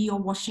Delhi or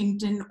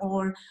Washington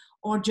or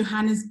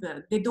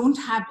Johannesburg. They don't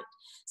have it.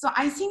 So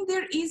I think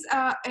there is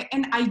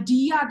an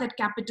idea that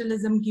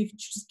capitalism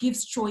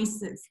gives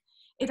choices.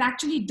 It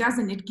actually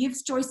doesn't. It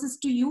gives choices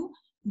to you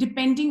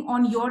depending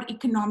on your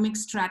economic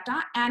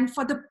strata. And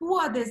for the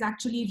poor, there's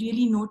actually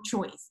really no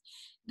choice.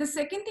 The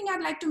second thing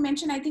I'd like to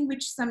mention, I think,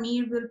 which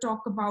Samir will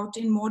talk about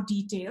in more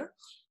detail,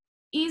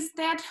 is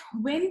that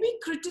when we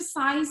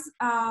criticize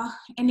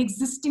an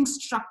existing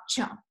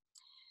structure,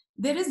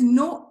 there is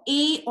no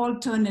A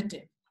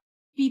alternative.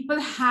 People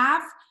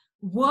have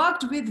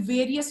worked with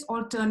various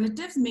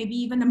alternatives, maybe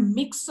even a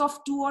mix of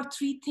 2 or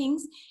 3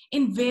 things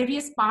in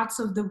various parts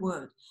of the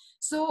world.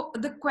 So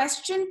the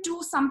question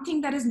to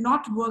something that is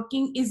not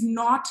working is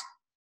not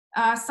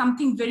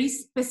something very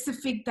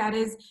specific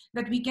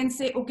that we can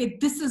say, okay,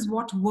 this is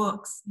what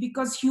works,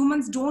 because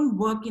humans don't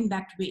work in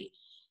that way.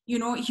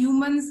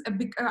 Humans,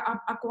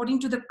 according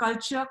to the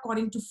culture,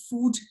 according to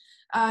food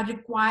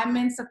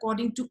requirements,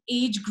 according to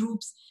age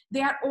groups,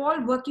 they are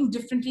all working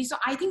differently. So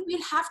I think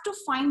we'll have to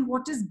find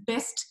what is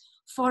best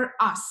for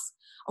us.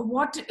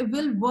 What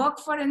will work,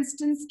 for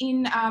instance,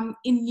 in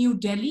New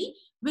Delhi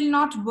will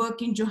not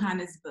work in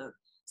Johannesburg.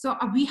 So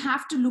we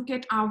have to look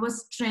at our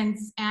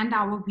strengths and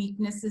our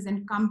weaknesses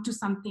and come to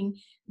something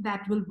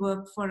that will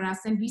work for us.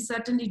 And we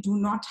certainly do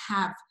not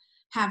have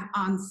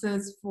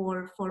answers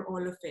for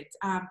all of it.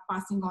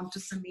 Passing on to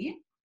Samir.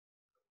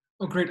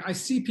 Oh, great. I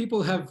see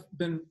people have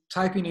been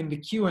typing in the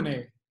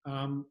Q&A.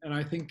 And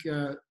I think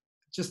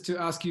just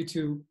to ask you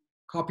to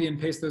copy and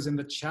paste those in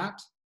the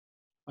chat.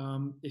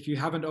 If you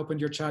haven't opened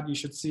your chat, you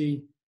should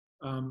see,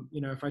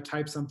 if I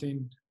type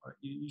something,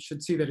 you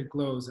should see that it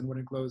glows. And when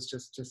it glows,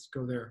 just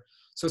go there.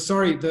 So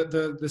sorry,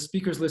 the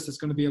speakers list is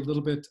going to be a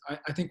little bit,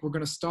 I think we're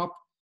going to stop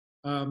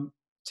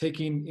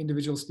taking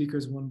individual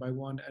speakers one by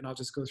one, and I'll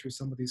just go through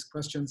some of these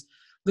questions.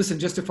 Listen,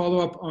 just to follow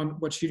up on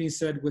what Shirin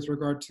said with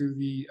regard to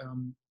the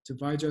to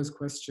Vaija's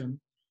question.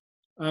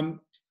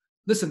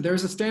 Listen,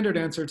 there's a standard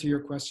answer to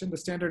your question. The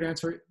standard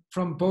answer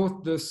from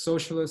both the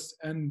socialist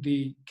and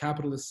the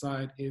capitalist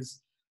side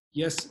is,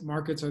 yes,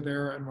 markets are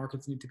there and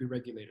markets need to be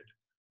regulated.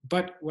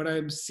 But what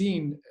I'm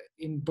seeing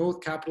in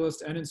both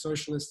capitalist and in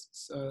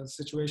socialist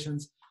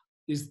situations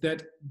is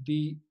that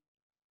the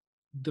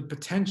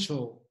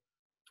potential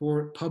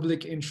for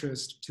public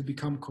interest to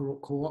become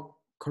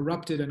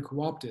corrupted and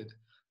co-opted,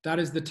 that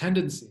is the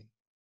tendency.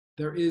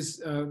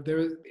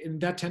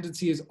 And that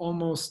tendency is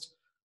almost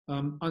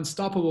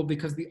unstoppable,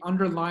 because the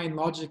underlying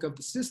logic of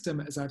the system,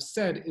 as I've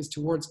said, is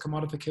towards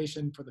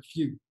commodification for the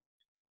few.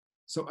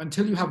 So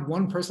until you have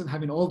one person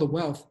having all the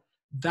wealth,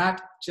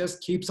 that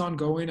just keeps on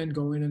going and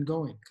going and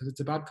going, because it's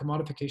about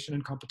commodification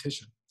and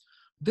competition.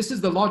 This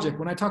is the logic.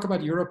 When I talk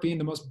about Europe being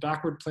the most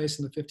backward place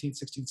in the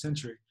 15th, 16th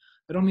century,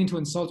 I don't mean to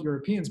insult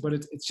Europeans, but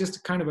it's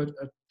just kind of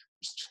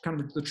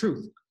the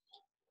truth,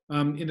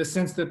 in the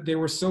sense that they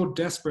were so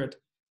desperate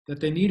that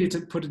they needed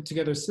to put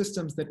together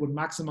systems that would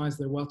maximize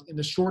their wealth in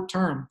the short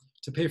term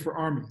to pay for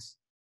armies.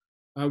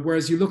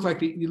 Whereas you look at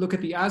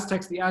the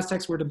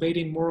Aztecs were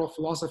debating moral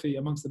philosophy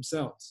amongst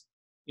themselves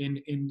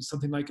in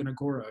something like an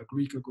agora, a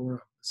Greek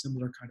agora,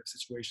 similar kind of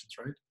situations,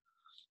 right?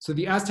 So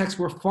the Aztecs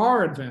were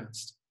far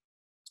advanced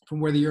from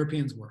where the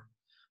Europeans were.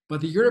 But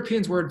the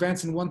Europeans were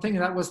advanced in one thing,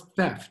 and that was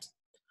theft.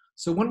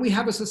 So when we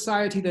have a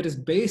society that is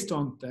based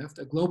on theft,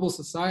 a global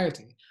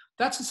society,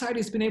 that society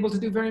has been able to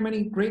do very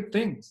many great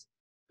things,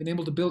 been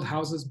able to build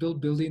houses,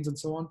 build buildings, and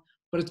so on,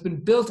 but it's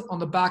been built on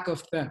the back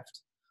of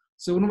theft.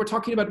 So when we're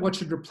talking about what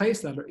should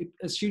replace that,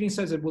 as Shirin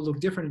says, it will look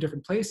different in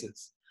different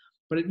places,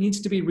 but it needs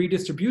to be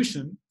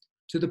redistribution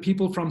to the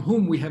people from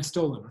whom we have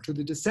stolen, or to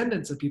the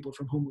descendants of people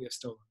from whom we have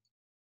stolen.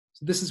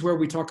 So this is where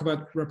we talk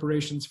about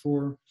reparations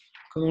for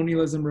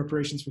colonialism,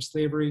 reparations for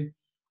slavery,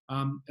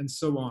 and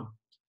so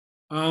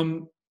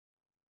on.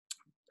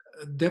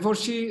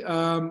 Devorshi,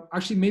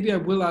 actually, maybe I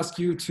will ask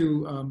you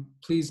to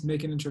please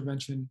make an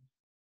intervention,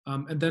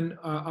 and then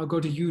I'll go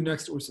to you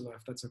next, Ursula,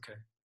 if that's okay.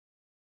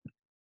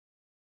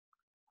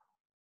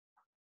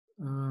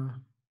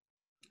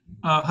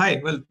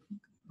 Hi, well,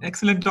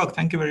 excellent talk.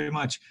 Thank you very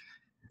much.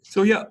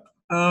 So yeah,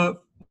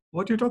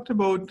 what you talked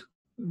about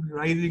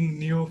rising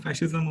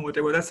neo-fascism or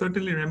whatever, that's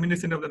certainly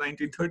reminiscent of the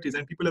 1930s.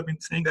 And people have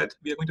been saying that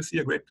we are going to see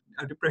a Great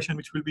Depression,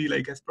 which will be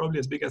like probably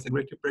as big as the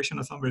Great Depression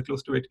or somewhere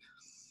close to it.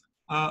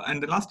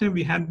 And the last time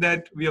we had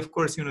that, we of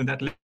course,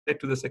 that led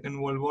to the Second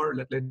World War,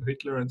 that led to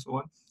Hitler and so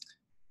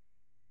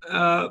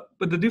on.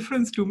 But the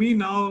difference to me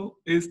now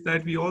is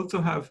that we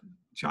also have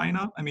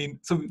China. I mean,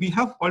 so we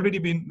have already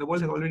been, the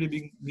world has already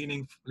been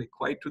leaning like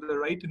quite to the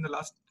right in the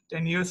last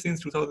 10 years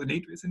since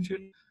 2008,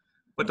 essentially.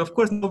 But of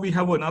course, now we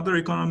have another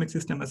economic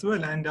system as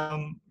well. And,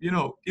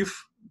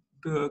 if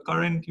the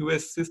current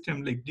US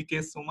system like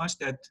decays so much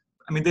that,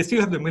 I mean, they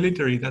still have the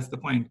military, that's the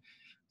point.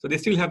 So they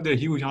still have their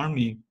huge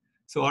army.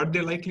 So are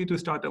they likely to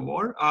start a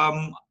war?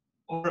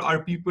 Or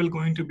are people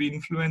going to be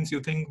influenced,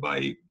 you think,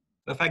 by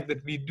the fact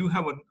that we do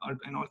have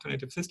an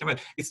alternative system?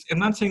 I'm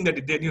not saying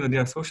that they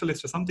are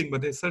socialist or something,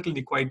 but they're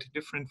certainly quite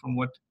different from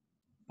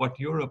what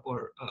Europe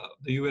or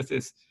the US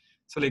is.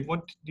 So like,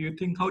 what do you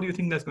think, how do you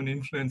think that's going to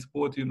influence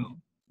both,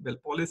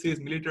 policies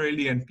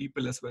militarily and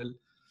people as well,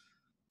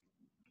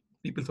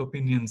 people's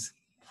opinions?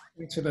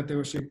 Thanks for that,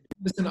 Devorshi.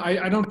 Listen,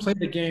 I don't play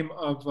the game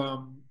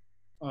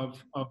of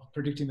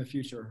predicting the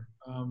future.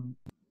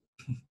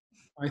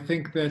 I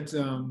think that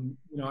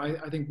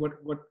I think what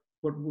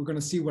we're going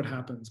to see what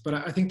happens, but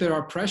I think there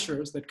are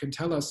pressures that can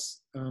tell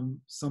us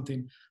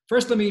something.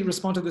 First, let me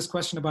respond to this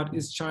question about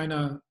is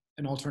China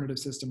an alternative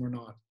system or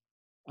not.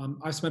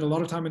 I've spent a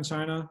lot of time in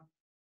China.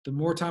 The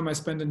more time I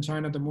spend in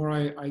China, the more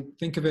I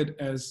think of it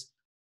as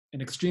an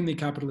extremely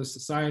capitalist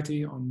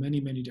society on many,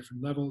 many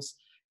different levels.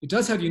 It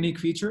does have unique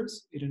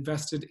features. It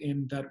invested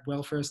in that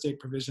welfare state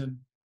provision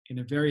in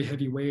a very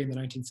heavy way in the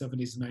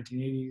 1970s and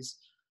 1980s.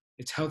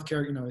 Its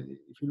healthcare,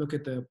 if you look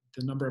at the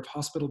number of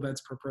hospital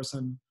beds per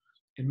person,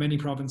 in many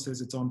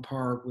provinces, it's on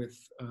par with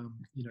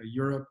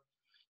Europe.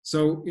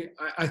 So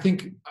I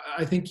think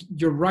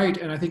you're right,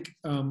 and I think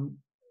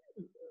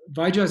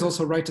Vaidya is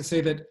also right to say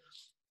that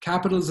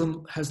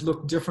capitalism has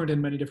looked different in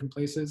many different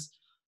places.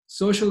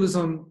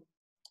 Socialism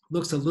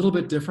looks a little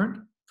bit different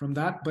from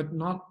that, but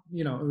not,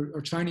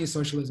 or Chinese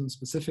socialism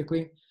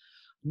specifically,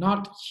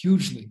 not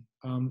hugely.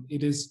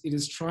 It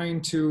is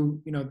trying to,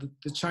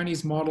 the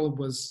Chinese model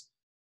was,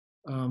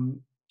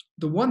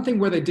 the one thing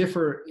where they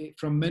differ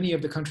from many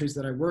of the countries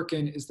that I work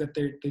in is that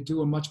they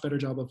do a much better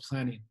job of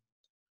planning.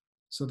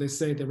 So they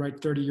say they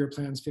write 30-year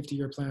plans,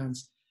 50-year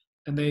plans,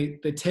 and they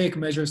take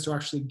measures to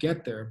actually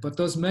get there. But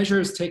those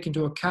measures take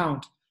into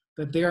account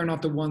that they are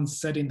not the ones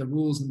setting the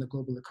rules in the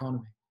global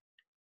economy.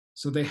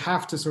 So they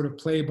have to sort of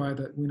play by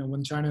the,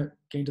 when China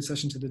gained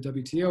accession to the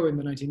WTO in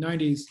the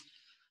 1990s,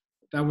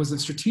 that was a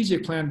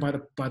strategic plan by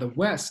the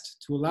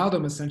West to allow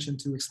them essentially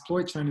to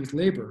exploit Chinese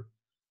labor.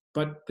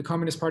 But the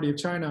Communist Party of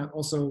China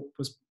also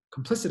was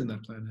complicit in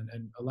that plan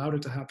and allowed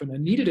it to happen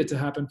and needed it to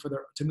happen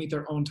to meet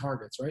their own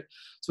targets, right?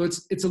 So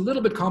it's a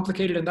little bit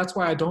complicated, and that's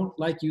why I don't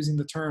like using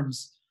the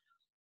terms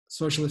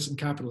socialist and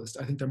capitalist.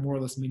 I think they're more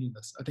or less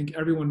meaningless. I think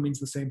everyone means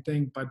the same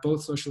thing by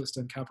both socialist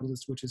and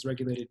capitalist, which is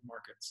regulated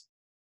markets.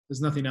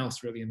 There's nothing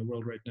else really in the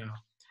world right now.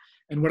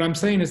 And what I'm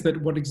saying is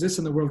that what exists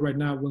in the world right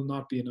now will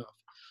not be enough.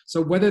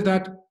 So whether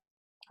that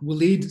will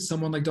lead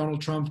someone like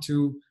Donald Trump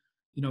to,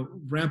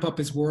 ramp up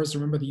his wars.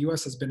 Remember, the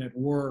US has been at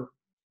war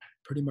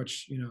pretty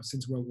much,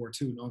 since World War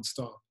II,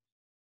 nonstop.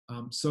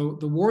 So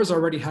the war is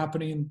already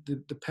happening.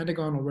 The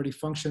Pentagon already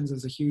functions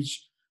as a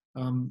huge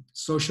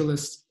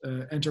socialist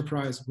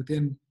enterprise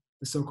within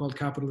the so-called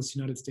capitalist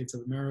United States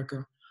of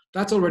America.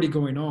 That's already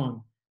going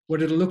on.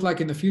 What it'll look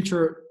like in the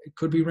future, it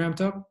could be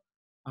ramped up.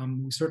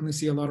 We certainly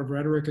see a lot of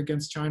rhetoric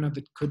against China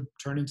that could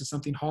turn into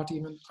something hot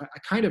even. I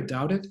kind of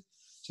doubt it,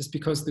 just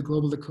because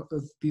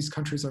these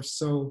countries are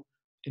so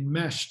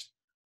enmeshed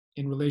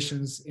in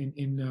relations,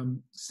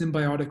 in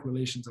symbiotic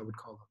relations, I would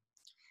call them.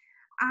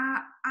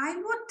 I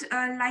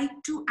would like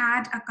to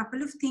add a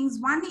couple of things.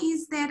 One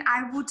is that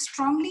I would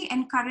strongly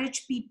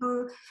encourage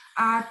people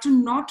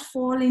to not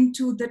fall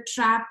into the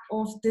trap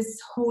of this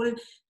whole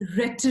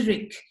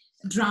rhetoric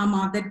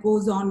drama that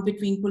goes on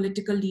between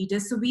political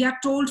leaders. So we are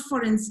told,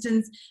 for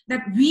instance,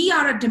 that we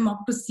are a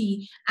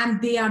democracy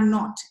and they are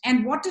not.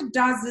 And what it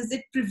does is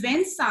it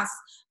prevents us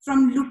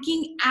from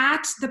looking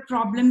at the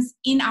problems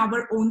in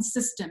our own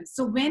system.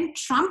 So when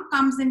Trump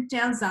comes and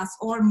tells us,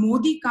 or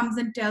Modi comes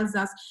and tells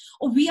us,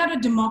 oh, we are a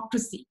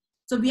democracy,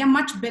 so we are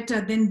much better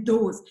than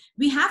those,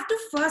 we have to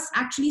first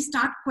actually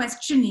start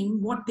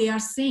questioning what they are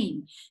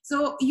saying.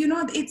 So,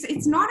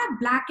 it's not a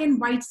black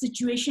and white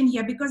situation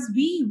here, because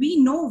we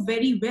know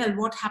very well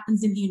what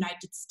happens in the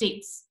United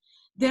States.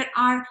 There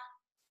are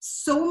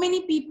so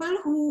many people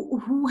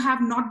who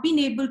have not been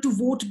able to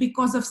vote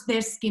because of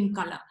their skin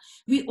color.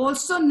 We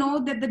also know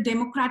that the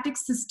democratic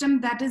system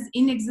that is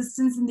in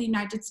existence in the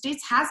United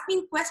States has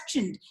been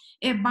questioned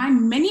by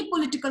many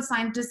political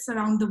scientists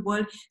around the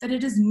world, that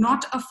it is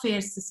not a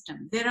fair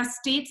system. There are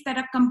states that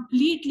are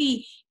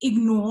completely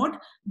ignored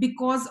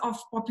because of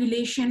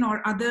population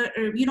or other,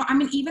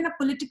 even a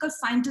political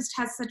scientist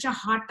has such a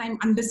hard time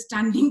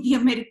understanding the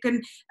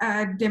American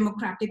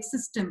democratic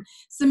system.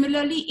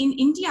 Similarly, in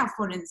India,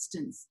 for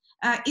instance,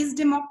 is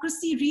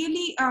democracy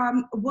really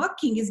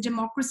working? Is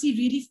democracy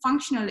really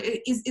functional?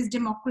 Is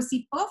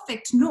democracy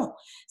perfect? No.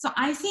 So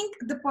I think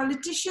the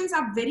politicians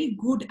are very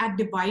good at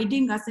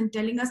dividing us and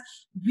telling us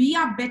we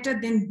are better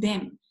than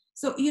them.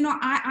 So,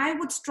 I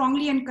would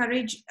strongly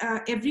encourage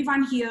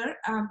everyone here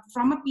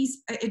from a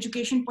peace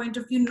education point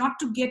of view, not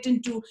to get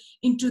into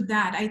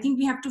that. I think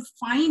we have to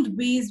find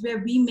ways where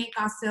we make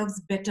ourselves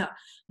better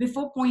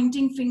before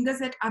pointing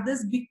fingers at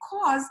others,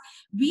 because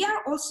we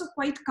are also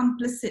quite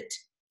complicit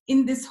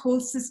in this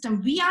whole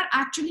system. We are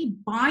actually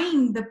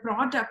buying the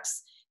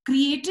products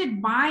created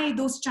by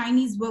those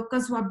Chinese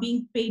workers who are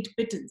being paid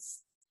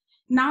pittance.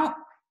 Now,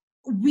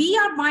 we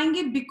are buying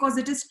it because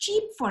it is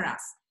cheap for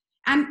us.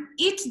 And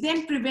it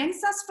then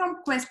prevents us from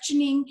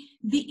questioning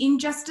the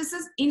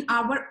injustices in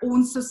our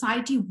own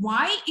society.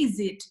 Why is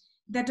it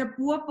that a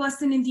poor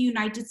person in the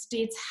United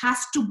States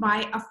has to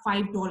buy a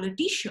 $5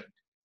 t-shirt?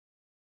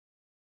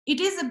 It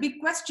is a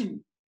big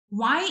question.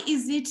 Why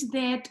is it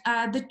that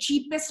the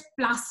cheapest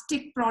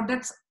plastic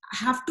products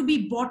have to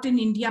be bought in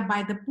India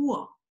by the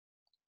poor?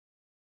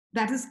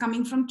 That is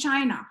coming from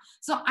China.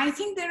 So I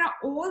think there are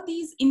all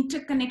these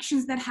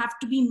interconnections that have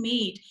to be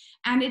made.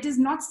 And it is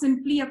not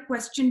simply a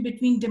question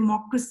between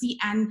democracy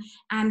and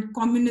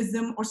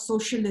communism or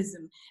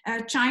socialism.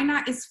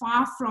 China is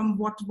far from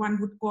what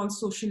one would call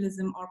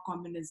socialism or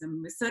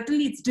communism.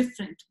 Certainly it's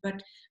different,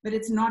 but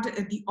it's not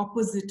the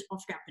opposite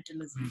of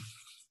capitalism.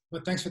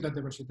 Well, thanks for that,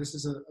 Debashir. This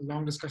is a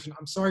long discussion.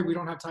 I'm sorry we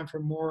don't have time for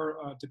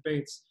more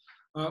debates.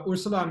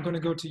 Ursula, I'm going to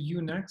go to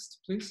you next,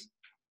 please.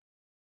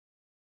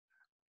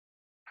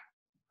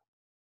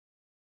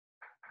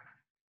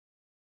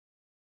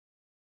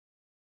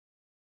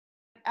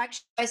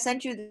 Actually, I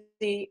sent you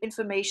the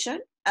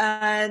information,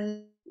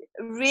 and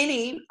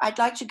really, I'd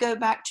like to go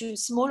back to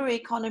smaller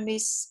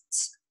economies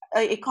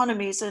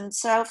and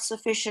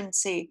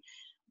self-sufficiency.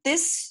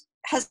 This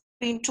has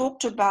been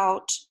talked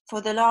about for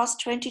the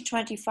last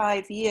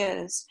 20-25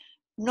 years,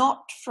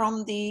 not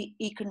from the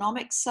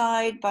economic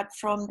side, but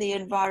from the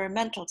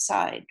environmental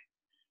side.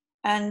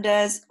 And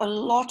there's a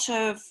lot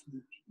of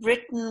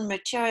written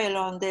material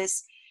on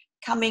this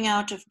coming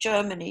out of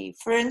Germany.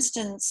 For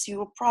instance, you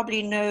will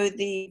probably know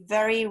the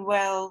very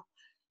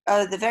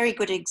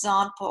good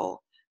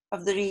example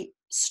of the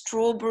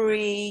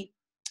strawberry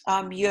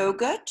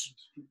yogurt.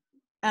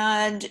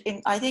 And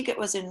I think it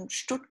was in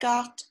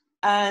Stuttgart,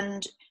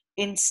 and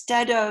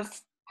instead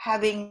of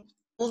having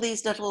all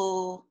these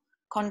little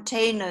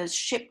containers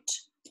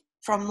shipped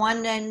from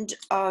one end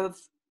of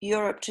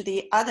Europe to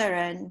the other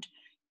end,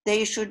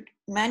 they should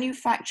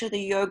manufacture the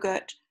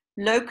yogurt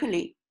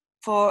locally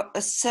for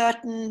a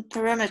certain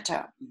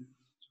perimeter.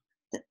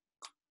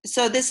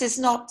 So this is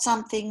not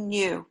something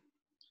new.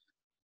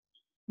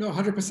 No,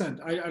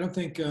 100%. I don't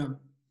think,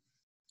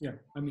 yeah,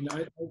 I mean,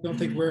 I don't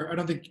think we're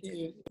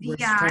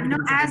yeah, no,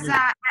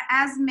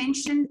 as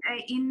mentioned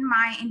in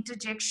my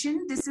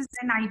interjection, this is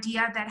an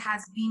idea that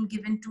has been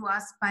given to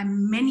us by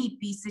many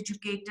peace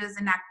educators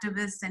and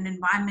activists and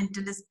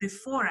environmentalists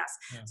before us.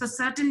 Yeah. So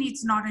certainly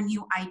it's not a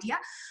new idea.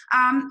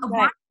 Right.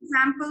 One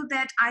example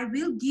that I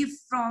will give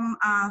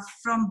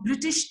from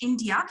British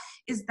India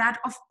is that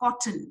of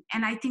cotton.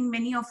 And I think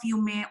many of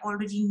you may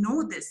already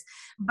know this,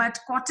 but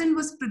cotton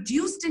was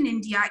produced in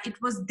India.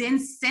 It was then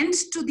sent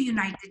to the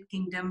United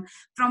Kingdom,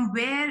 from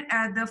where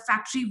the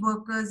factory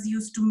workers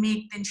used to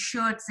make then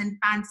shirts and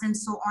pants and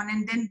so on.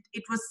 And then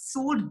it was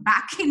sold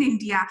back in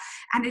India,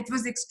 and it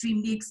was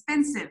extremely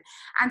expensive.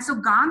 And so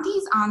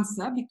Gandhi's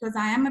answer, because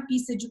I am a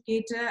peace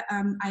educator,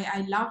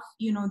 I love,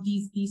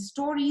 these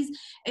stories,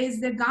 is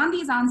that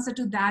Gandhi's answer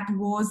to that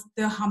was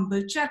the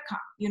humble charkha,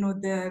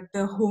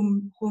 the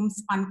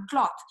homespun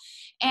cloth.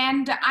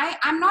 And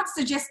I'm not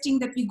suggesting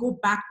that we go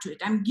back to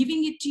it. I'm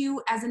giving it to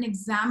you as an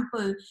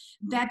example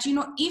that,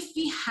 if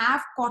we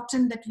have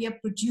cotton that we are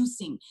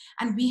producing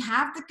and we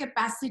have the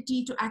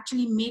capacity to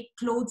actually make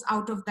clothes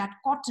out of that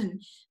cotton,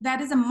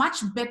 that is a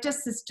much better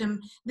system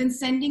than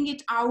sending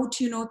it out,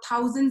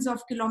 thousands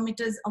of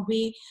kilometers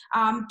away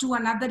to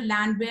another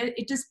land where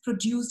it is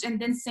produced and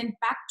then sent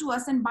back to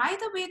us. And by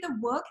the way, the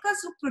workers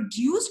who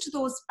produced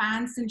those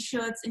pants and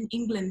shirts in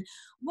England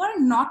were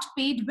not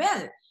paid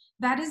well.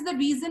 That is the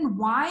reason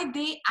why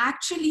they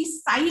actually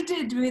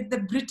sided with the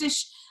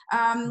British,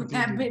 with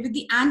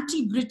the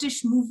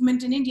anti-British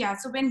movement in India.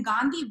 So when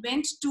Gandhi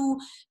went to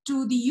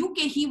the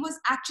UK, he was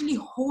actually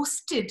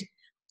hosted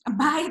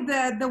by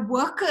the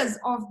workers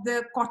of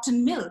the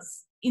cotton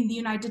mills. in the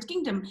United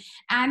Kingdom.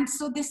 And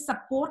so they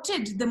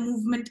supported the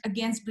movement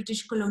against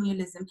British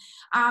colonialism.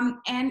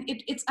 And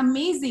it's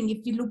amazing if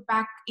you look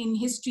back in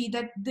history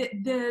that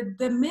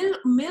the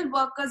mill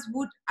workers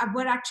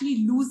were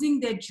actually losing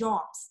their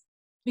jobs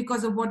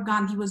because of what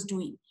Gandhi was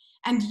doing.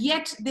 And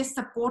yet they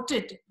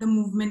supported the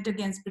movement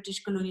against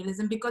British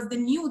colonialism because they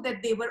knew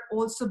that they were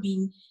also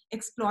being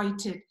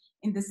exploited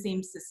in the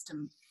same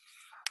system.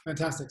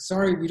 Fantastic.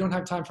 Sorry, we don't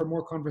have time for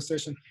more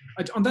conversation.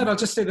 On that, I'll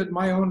just say that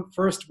my own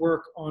first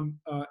work on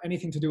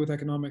anything to do with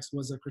economics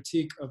was a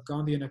critique of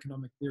Gandhian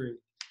economic theory,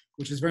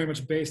 which is very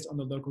much based on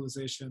the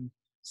localization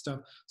stuff.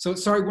 So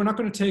sorry, we're not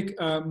going to take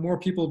more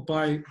people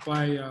by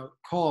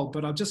call,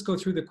 but I'll just go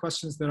through the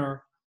questions that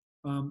are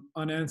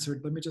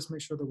unanswered. Let me just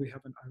make sure that I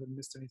haven't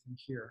missed anything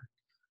here.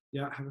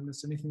 Yeah, I haven't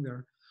missed anything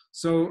there.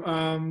 So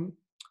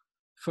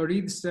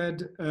Farid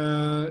said,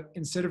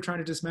 instead of trying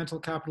to dismantle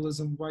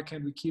capitalism, why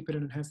can't we keep it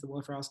and enhance the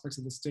welfare aspects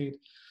of the state?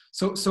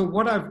 So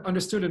what I've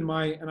understood and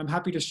I'm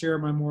happy to share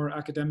my more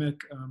academic,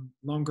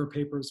 longer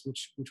papers,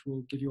 which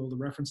will give you all the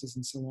references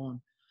and so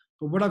on.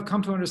 But what I've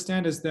come to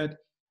understand is that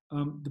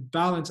the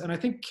balance, and I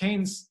think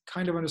Keynes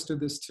kind of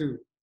understood this too,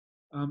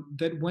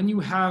 that when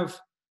you have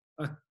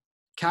a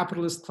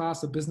capitalist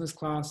class, a business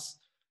class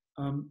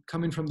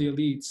coming from the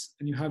elites,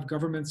 and you have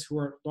governments who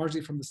are largely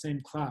from the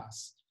same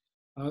class,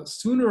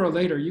 sooner or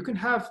later, you can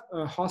have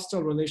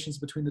hostile relations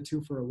between the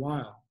two for a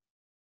while.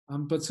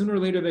 But sooner or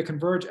later they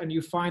converge, and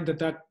you find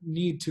that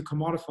need to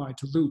commodify,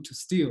 to loot, to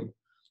steal,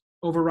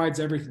 overrides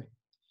everything.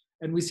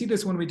 And we see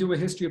this when we do a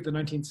history of the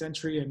 19th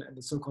century and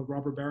the so-called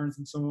robber barons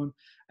and so on.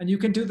 And you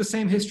can do the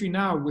same history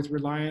now with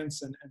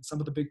Reliance and some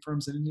of the big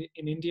firms in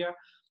India,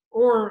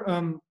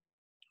 or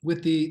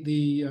with the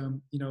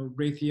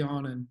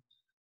Raytheon and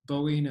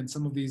Boeing and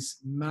some of these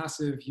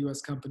massive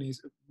US companies,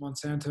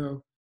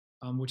 Monsanto,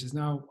 which is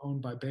now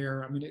owned by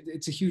Bayer. I mean,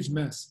 it's a huge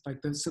mess.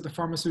 So the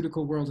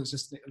pharmaceutical world is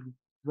just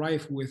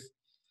rife with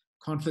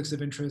conflicts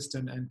of interest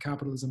and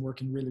capitalism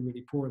working really,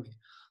 really poorly.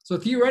 So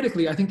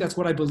theoretically, I think that's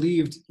what I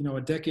believed,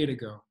 a decade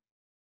ago.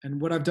 And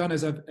what I've done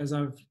is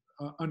I've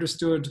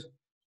understood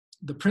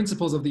the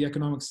principles of the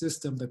economic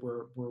system that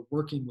we're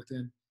working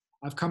within.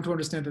 I've come to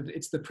understand that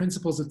it's the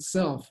principles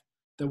itself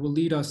that will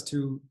lead us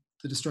to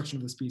the destruction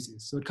of the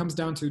species. So it comes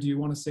down to, do you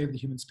want to save the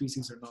human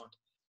species or not?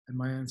 And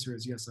my answer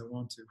is yes, I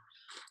want to.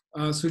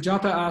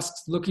 Sujata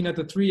asks, looking at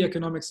the three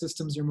economic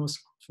systems you're most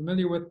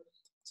familiar with,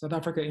 South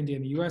Africa, India,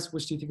 and the US,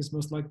 which do you think is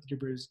most likely to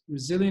be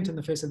resilient in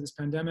the face of this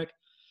pandemic?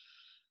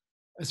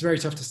 It's very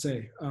tough to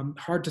say.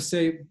 Hard to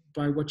say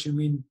by what you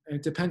mean.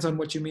 It depends on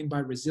what you mean by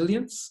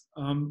resilience.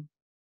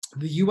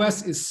 The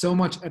US is so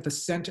much at the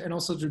center, and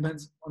also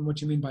depends on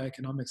what you mean by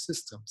economic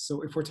system.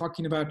 So if we're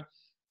talking about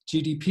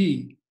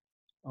GDP,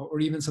 or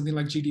even something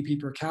like GDP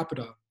per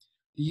capita,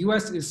 the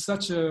US is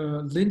such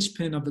a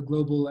linchpin of the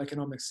global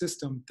economic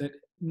system that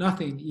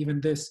nothing, even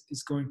this,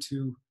 is going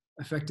to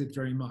affect it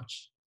very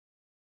much.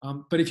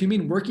 But if you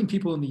mean working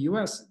people in the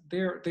US,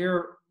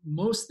 they're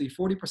mostly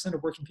 40%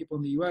 of working people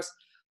in the US,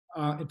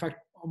 in fact,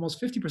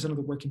 almost 50% of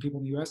the working people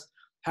in the US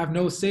have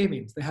no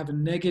savings. They have a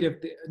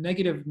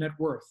negative net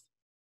worth.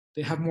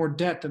 They have more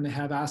debt than they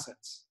have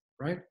assets,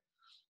 right?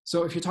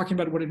 So if you're talking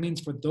about what it means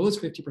for those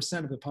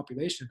 50% of the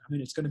population, I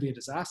mean, it's going to be a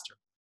disaster.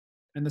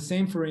 And the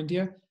same for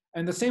India,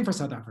 and the same for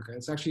South Africa.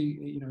 It's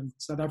actually, in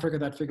South Africa,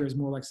 that figure is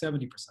more like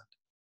 70%,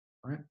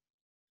 right?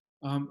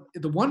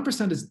 The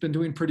 1% has been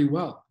doing pretty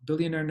well.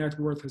 Billionaire net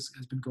worth has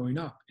been going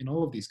up in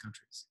all of these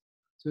countries.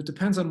 So it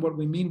depends on what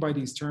we mean by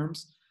these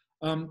terms.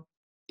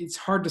 It's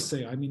hard to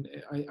say. I mean,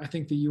 I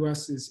think the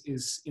US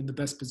is in the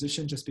best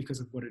position just because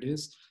of what it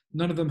is.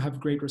 None of them have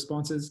great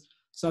responses.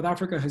 South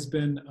Africa has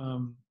been,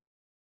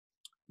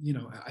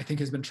 I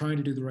think has been trying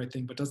to do the right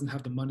thing, but doesn't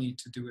have the money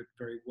to do it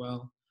very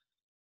well.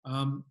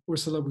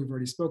 Ursula, we've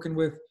already spoken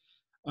with.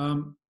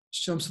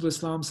 Shamsul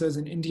Islam says,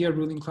 in India,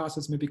 ruling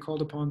classes may be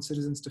called upon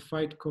citizens to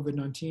fight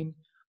COVID-19,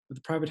 but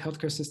the private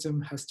healthcare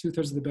system has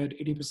 2/3 of the bed,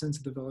 80%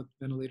 of the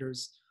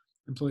ventilators,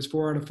 employs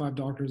 4 out of 5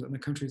 doctors, and the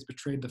country has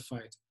betrayed the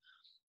fight.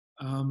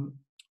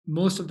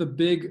 Most of the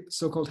big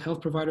so-called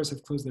health providers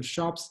have closed their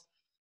shops.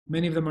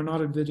 Many of them are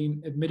not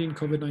admitting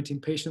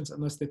COVID-19 patients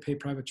unless they pay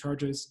private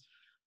charges.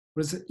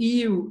 Whereas the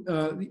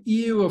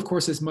EU, of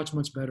course, is much,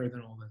 much better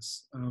than all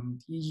this.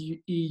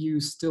 EU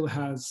still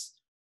has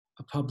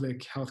a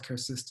public healthcare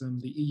system.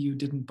 The EU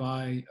didn't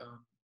buy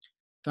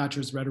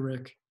Thatcher's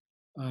rhetoric.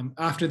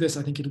 After this,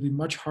 I think it'll be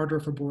much harder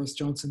for Boris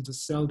Johnson to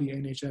sell the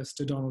NHS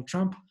to Donald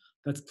Trump.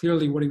 That's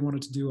clearly what he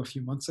wanted to do a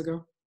few months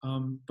ago.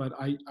 But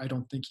I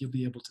don't think he'll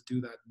be able to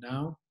do that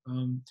now.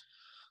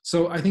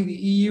 So I think the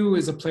EU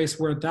is a place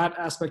where that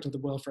aspect of the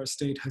welfare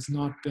state has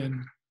not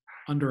been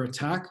under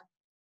attack.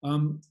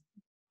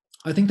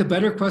 I think the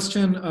better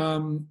question,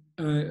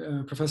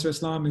 Professor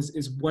Islam,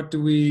 is what are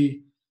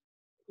we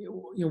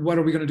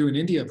going to do in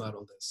India about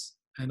all this?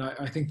 And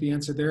I think the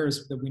answer there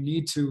is that we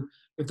need to,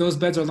 if those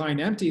beds are lying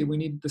empty,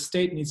 the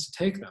state needs to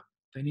take them.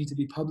 They need to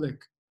be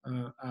public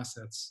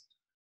assets.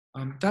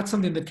 That's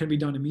something that can be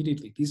done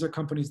immediately. These are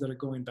companies that are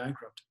going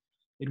bankrupt.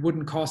 It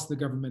wouldn't cost the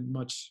government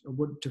much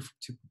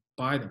to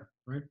buy them,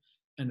 right?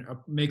 and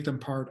make them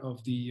part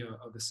of the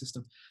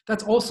system.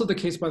 That's also the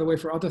case, by the way,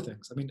 for other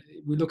things. I mean,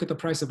 we look at the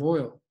price of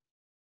oil.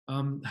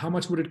 How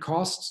much would it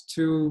cost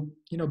to,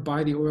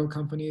 buy the oil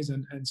companies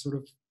and sort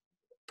of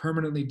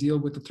permanently deal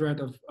with the threat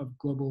of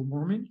global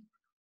warming?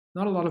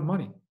 Not a lot of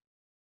money,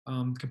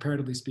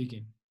 comparatively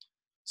speaking.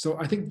 So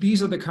I think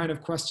these are the kind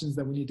of questions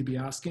that we need to be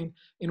asking.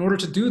 In order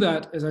to do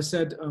that, as I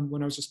said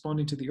when I was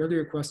responding to the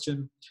earlier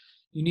question,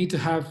 you need to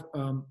have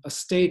a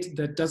state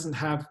that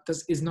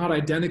is not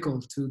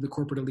identical to the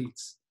corporate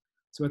elites.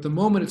 So at the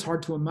moment, it's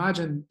hard to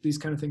imagine these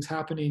kind of things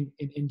happening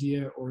in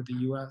India or the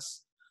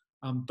US,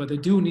 but they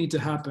do need to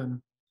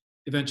happen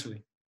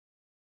eventually.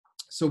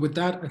 So with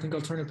that, I think I'll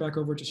turn it back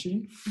over to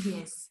Sheen.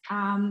 Yes,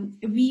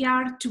 we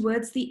are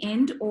towards the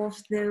end of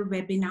the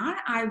webinar.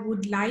 I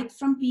would like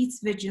from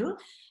Peace Vigil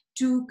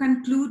to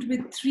conclude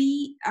with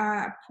 3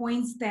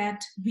 points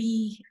that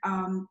we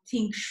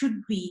think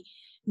should be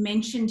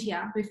mentioned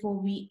here before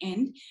we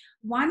end.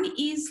 One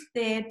is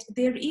that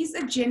there is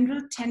a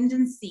general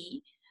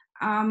tendency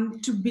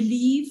to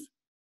believe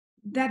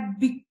that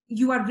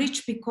you are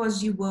rich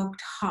because you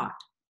worked hard.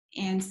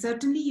 And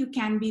certainly you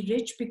can be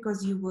rich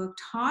because you worked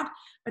hard,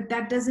 but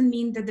that doesn't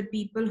mean that the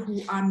people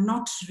who are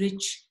not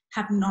rich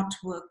have not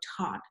worked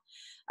hard.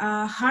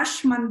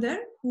 Harsh Mandar,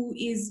 who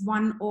is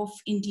one of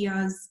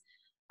India's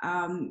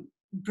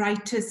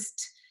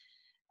brightest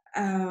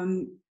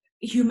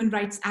human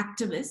rights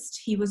activists,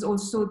 he was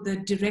also the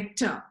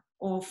director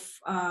of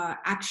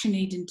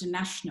ActionAid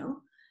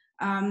International.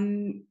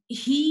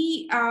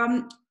 He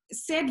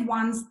said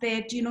once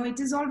that, it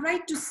is all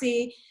right to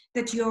say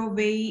that you're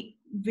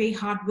very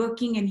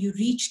hardworking and you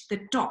reached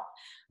the top,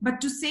 but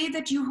to say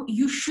that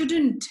you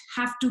shouldn't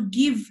have to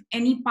give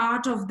any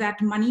part of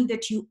that money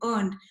that you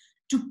earned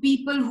to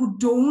people who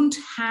don't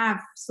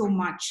have so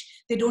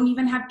much, they don't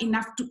even have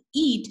enough to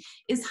eat,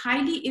 is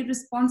highly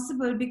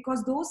irresponsible,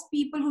 because those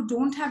people who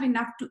don't have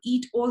enough to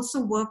eat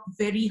also work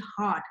very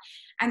hard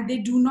and they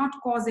do not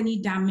cause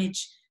any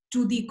damage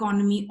to the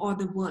economy or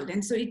the world.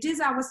 And so it is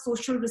our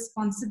social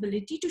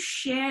responsibility to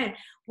share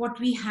what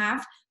we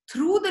have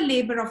through the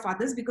labor of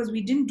others, because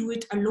we didn't do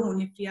it alone.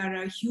 If we are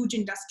a huge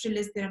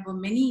industrialist, there were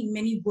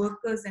many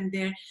workers and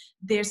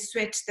their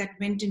sweat that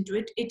went into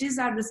it. It is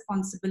our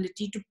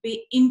responsibility to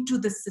pay into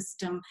the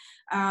system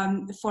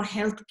for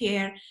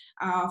healthcare,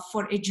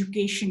 for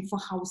education, for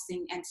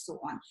housing, and so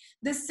on.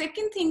 The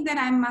second thing that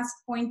I must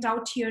point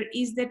out here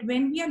is that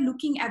when we are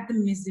looking at the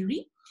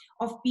misery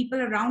of people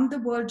around the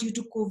world due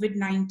to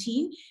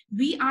COVID-19,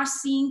 we are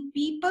seeing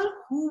people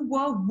who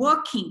were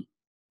working.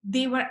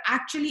 They were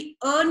actually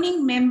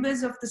earning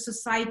members of the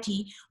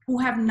society who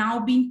have now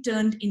been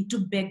turned into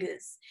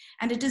beggars.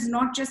 And it is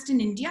not just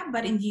in India,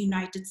 but in the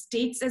United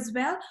States as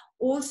well,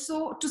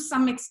 also to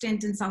some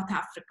extent in South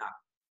Africa.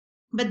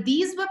 But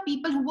these were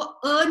people who were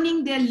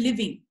earning their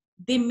living.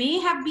 They may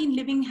have been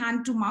living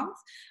hand to mouth,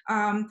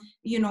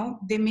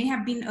 they may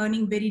have been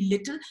earning very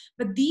little,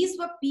 but these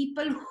were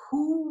people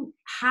who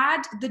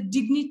had the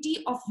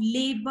dignity of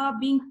labor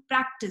being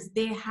practiced.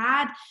 They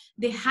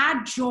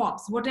had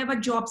jobs, whatever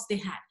jobs they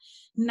had.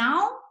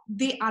 Now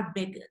they are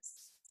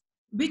beggars,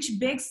 which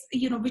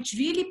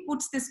really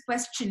puts this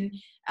question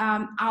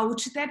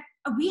out, that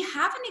we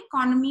have an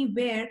economy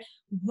where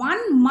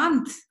 1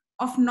 month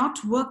of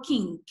not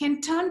working can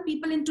turn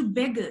people into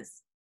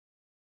beggars.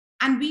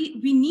 And we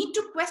need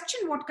to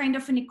question what kind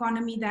of an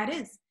economy that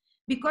is.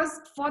 Because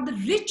for the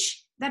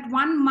rich, that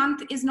 1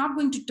 month is not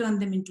going to turn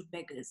them into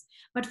beggars.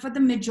 But for the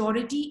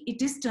majority,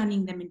 it is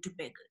turning them into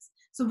beggars.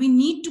 So we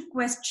need to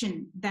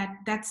question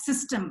that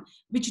system,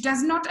 which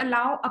does not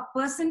allow a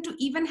person to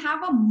even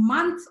have a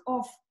month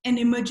of an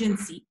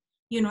emergency.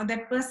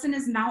 That person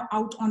is now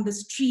out on the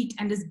street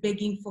and is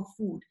begging for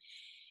food.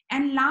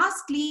 And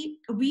lastly,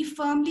 we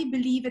firmly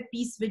believe at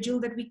Peace Vigil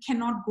that we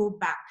cannot go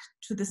back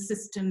to the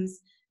systems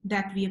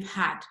that we have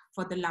had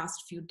for the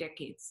last few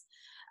decades.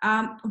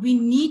 We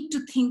need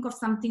to think of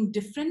something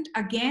different.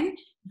 Again,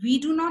 we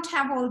do not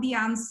have all the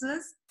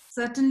answers,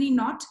 certainly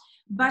not,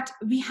 but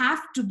we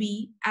have to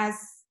be as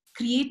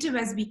creative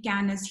as we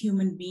can as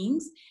human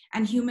beings.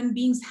 And human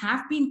beings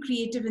have been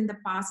creative in the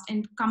past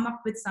and come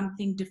up with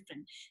something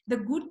different. The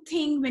good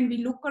thing when we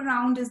look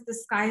around is the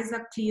skies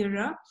are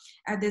clearer.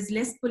 There's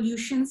less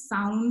pollution,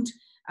 sound,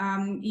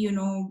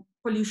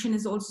 pollution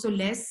is also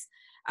less.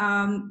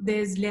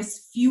 There's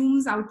less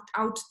fumes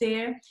out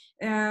there,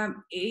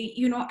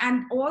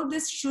 and all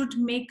this should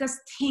make us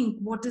think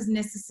what is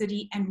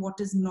necessary and what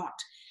is not.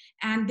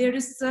 And there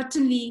is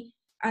certainly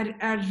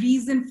a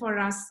reason for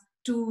us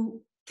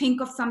to think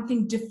of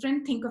something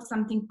different, think of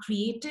something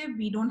creative.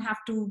 We don't have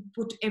to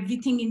put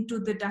everything into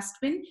the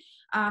dustbin.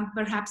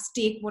 Perhaps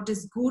take what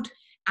is good,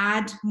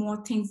 add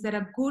more things that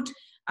are good,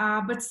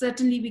 but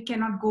certainly we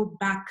cannot go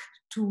back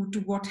to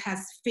what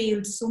has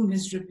failed so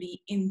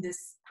miserably in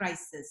this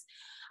crisis.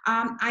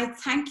 I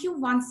thank you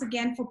once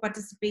again for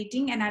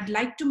participating, and I'd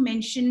like to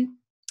mention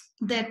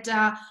that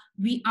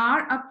we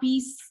are a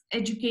peace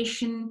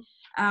education,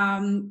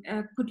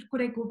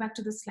 could I go back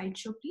to the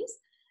slideshow, please?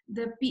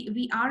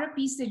 We are a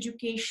peace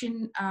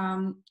education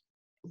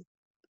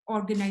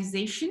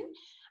organization.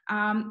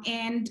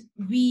 And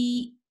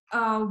we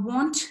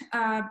want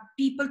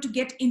people to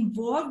get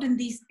involved in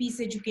these peace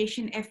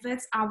education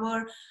efforts.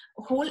 Our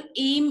whole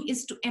aim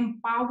is to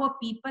empower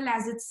people.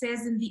 As it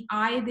says in the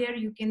eye there,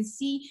 you can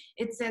see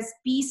it says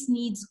peace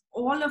needs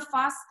all of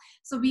us.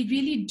 So we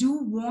really do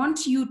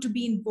want you to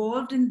be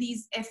involved in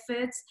these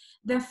efforts.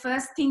 The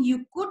first thing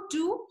you could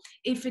do,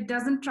 if it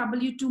doesn't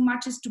trouble you too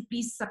much, is to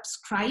please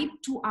subscribe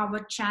to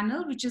our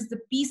channel, which is the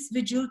Peace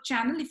Vigil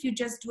channel. If you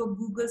just do a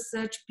Google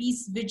search,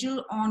 Peace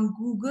Vigil on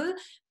Google,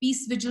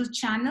 Peace Vigil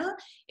channel,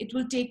 it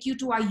will take you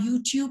to our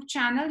YouTube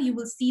channel. You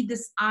will see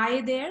this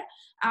eye there.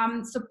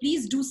 So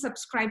please do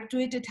subscribe to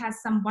it. It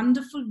has some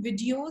wonderful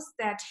videos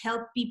that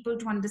help people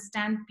to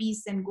understand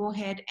peace and go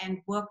ahead and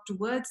work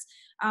towards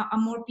a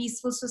more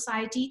peaceful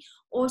society.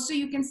 Also,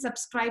 you can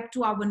subscribe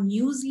to our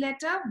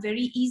newsletter.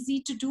 Very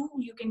easy to do.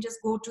 You can just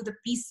go to the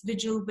Peace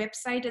Vigil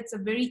website. It's a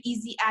very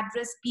easy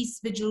address,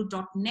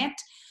 peacevigil.net.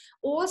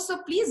 Also,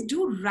 please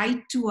do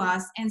write to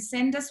us and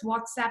send us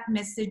WhatsApp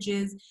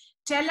messages.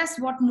 Tell us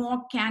what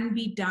more can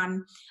be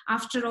done.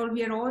 After all,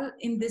 we are all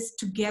in this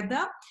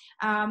together.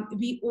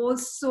 We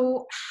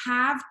also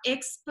have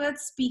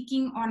experts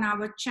speaking on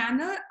our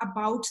channel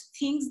about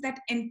things that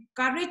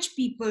encourage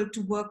people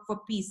to work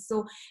for peace.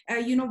 So,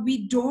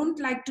 we don't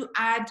like to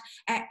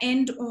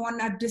end on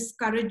a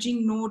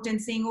discouraging note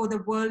and saying, oh,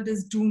 the world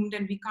is doomed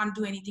and we can't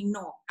do anything.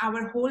 No,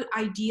 our whole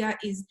idea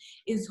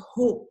is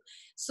hope.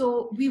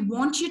 So we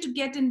want you to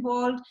get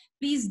involved.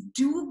 Please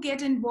do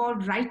get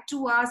involved. Write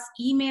to us,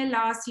 email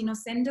us,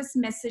 send us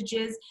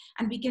messages,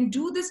 and we can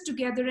do this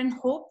together. And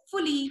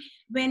hopefully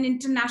when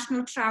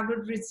international travel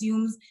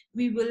resumes,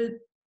 we will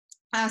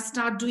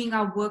start doing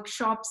our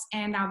workshops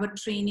and our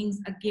trainings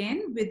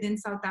again within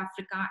South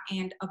Africa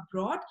and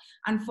abroad.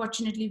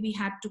 Unfortunately, we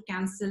had to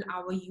cancel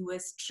our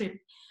US trip.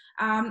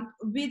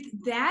 With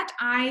that,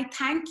 I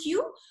thank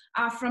you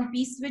from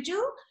Peace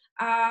Vigil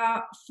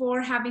for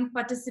having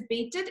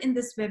participated in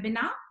this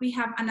webinar. We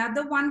have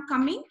another one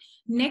coming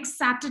next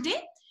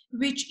Saturday,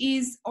 which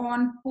is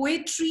on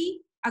poetry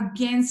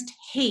against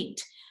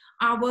hate.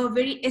 Our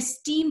very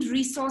esteemed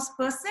resource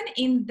person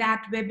in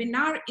that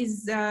webinar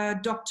is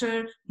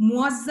Dr.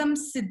 Muazzam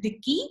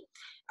Siddiqui,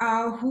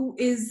 who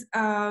is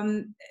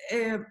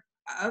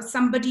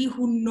somebody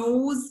who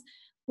knows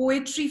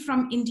poetry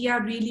from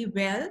India really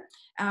well,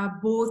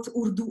 both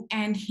Urdu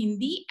and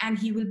Hindi, and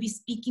he will be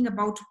speaking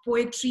about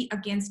poetry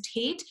against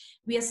hate.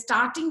 We are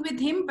starting with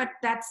him, but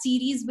that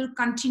series will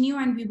continue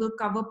and we will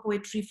cover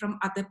poetry from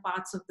other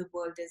parts of the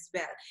world as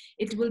well.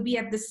 It will be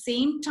at the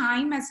same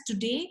time as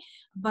today,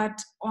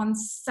 but on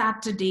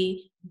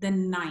Saturday, the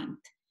 9th.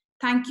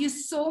 Thank you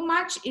so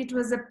much. It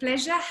was a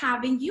pleasure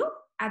having you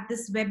at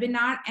this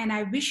webinar, and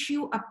I wish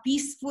you a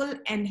peaceful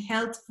and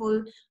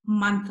healthful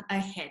month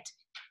ahead.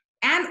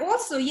 And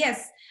also,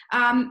 yes,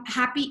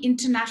 happy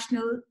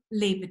International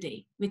Labor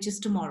Day, which is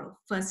tomorrow,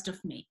 1st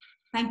of May.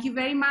 Thank you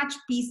very much.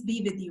 Peace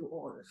be with you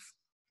all.